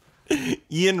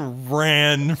 Ian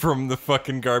ran from the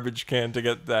fucking garbage can to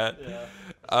get that. Yeah.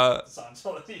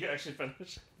 So that you actually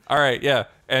finish. All right, yeah.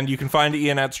 And you can find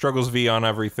Ian at StrugglesV on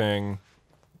everything.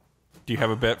 Do you have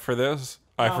a bit for this?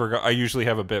 I forgot. I usually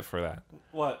have a bit for that.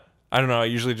 What? I don't know. I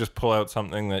usually just pull out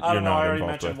something that I you're don't know. not I already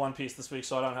involved mentioned with. One Piece this week,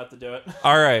 so I don't have to do it.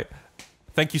 All right.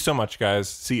 Thank you so much, guys.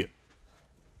 See you.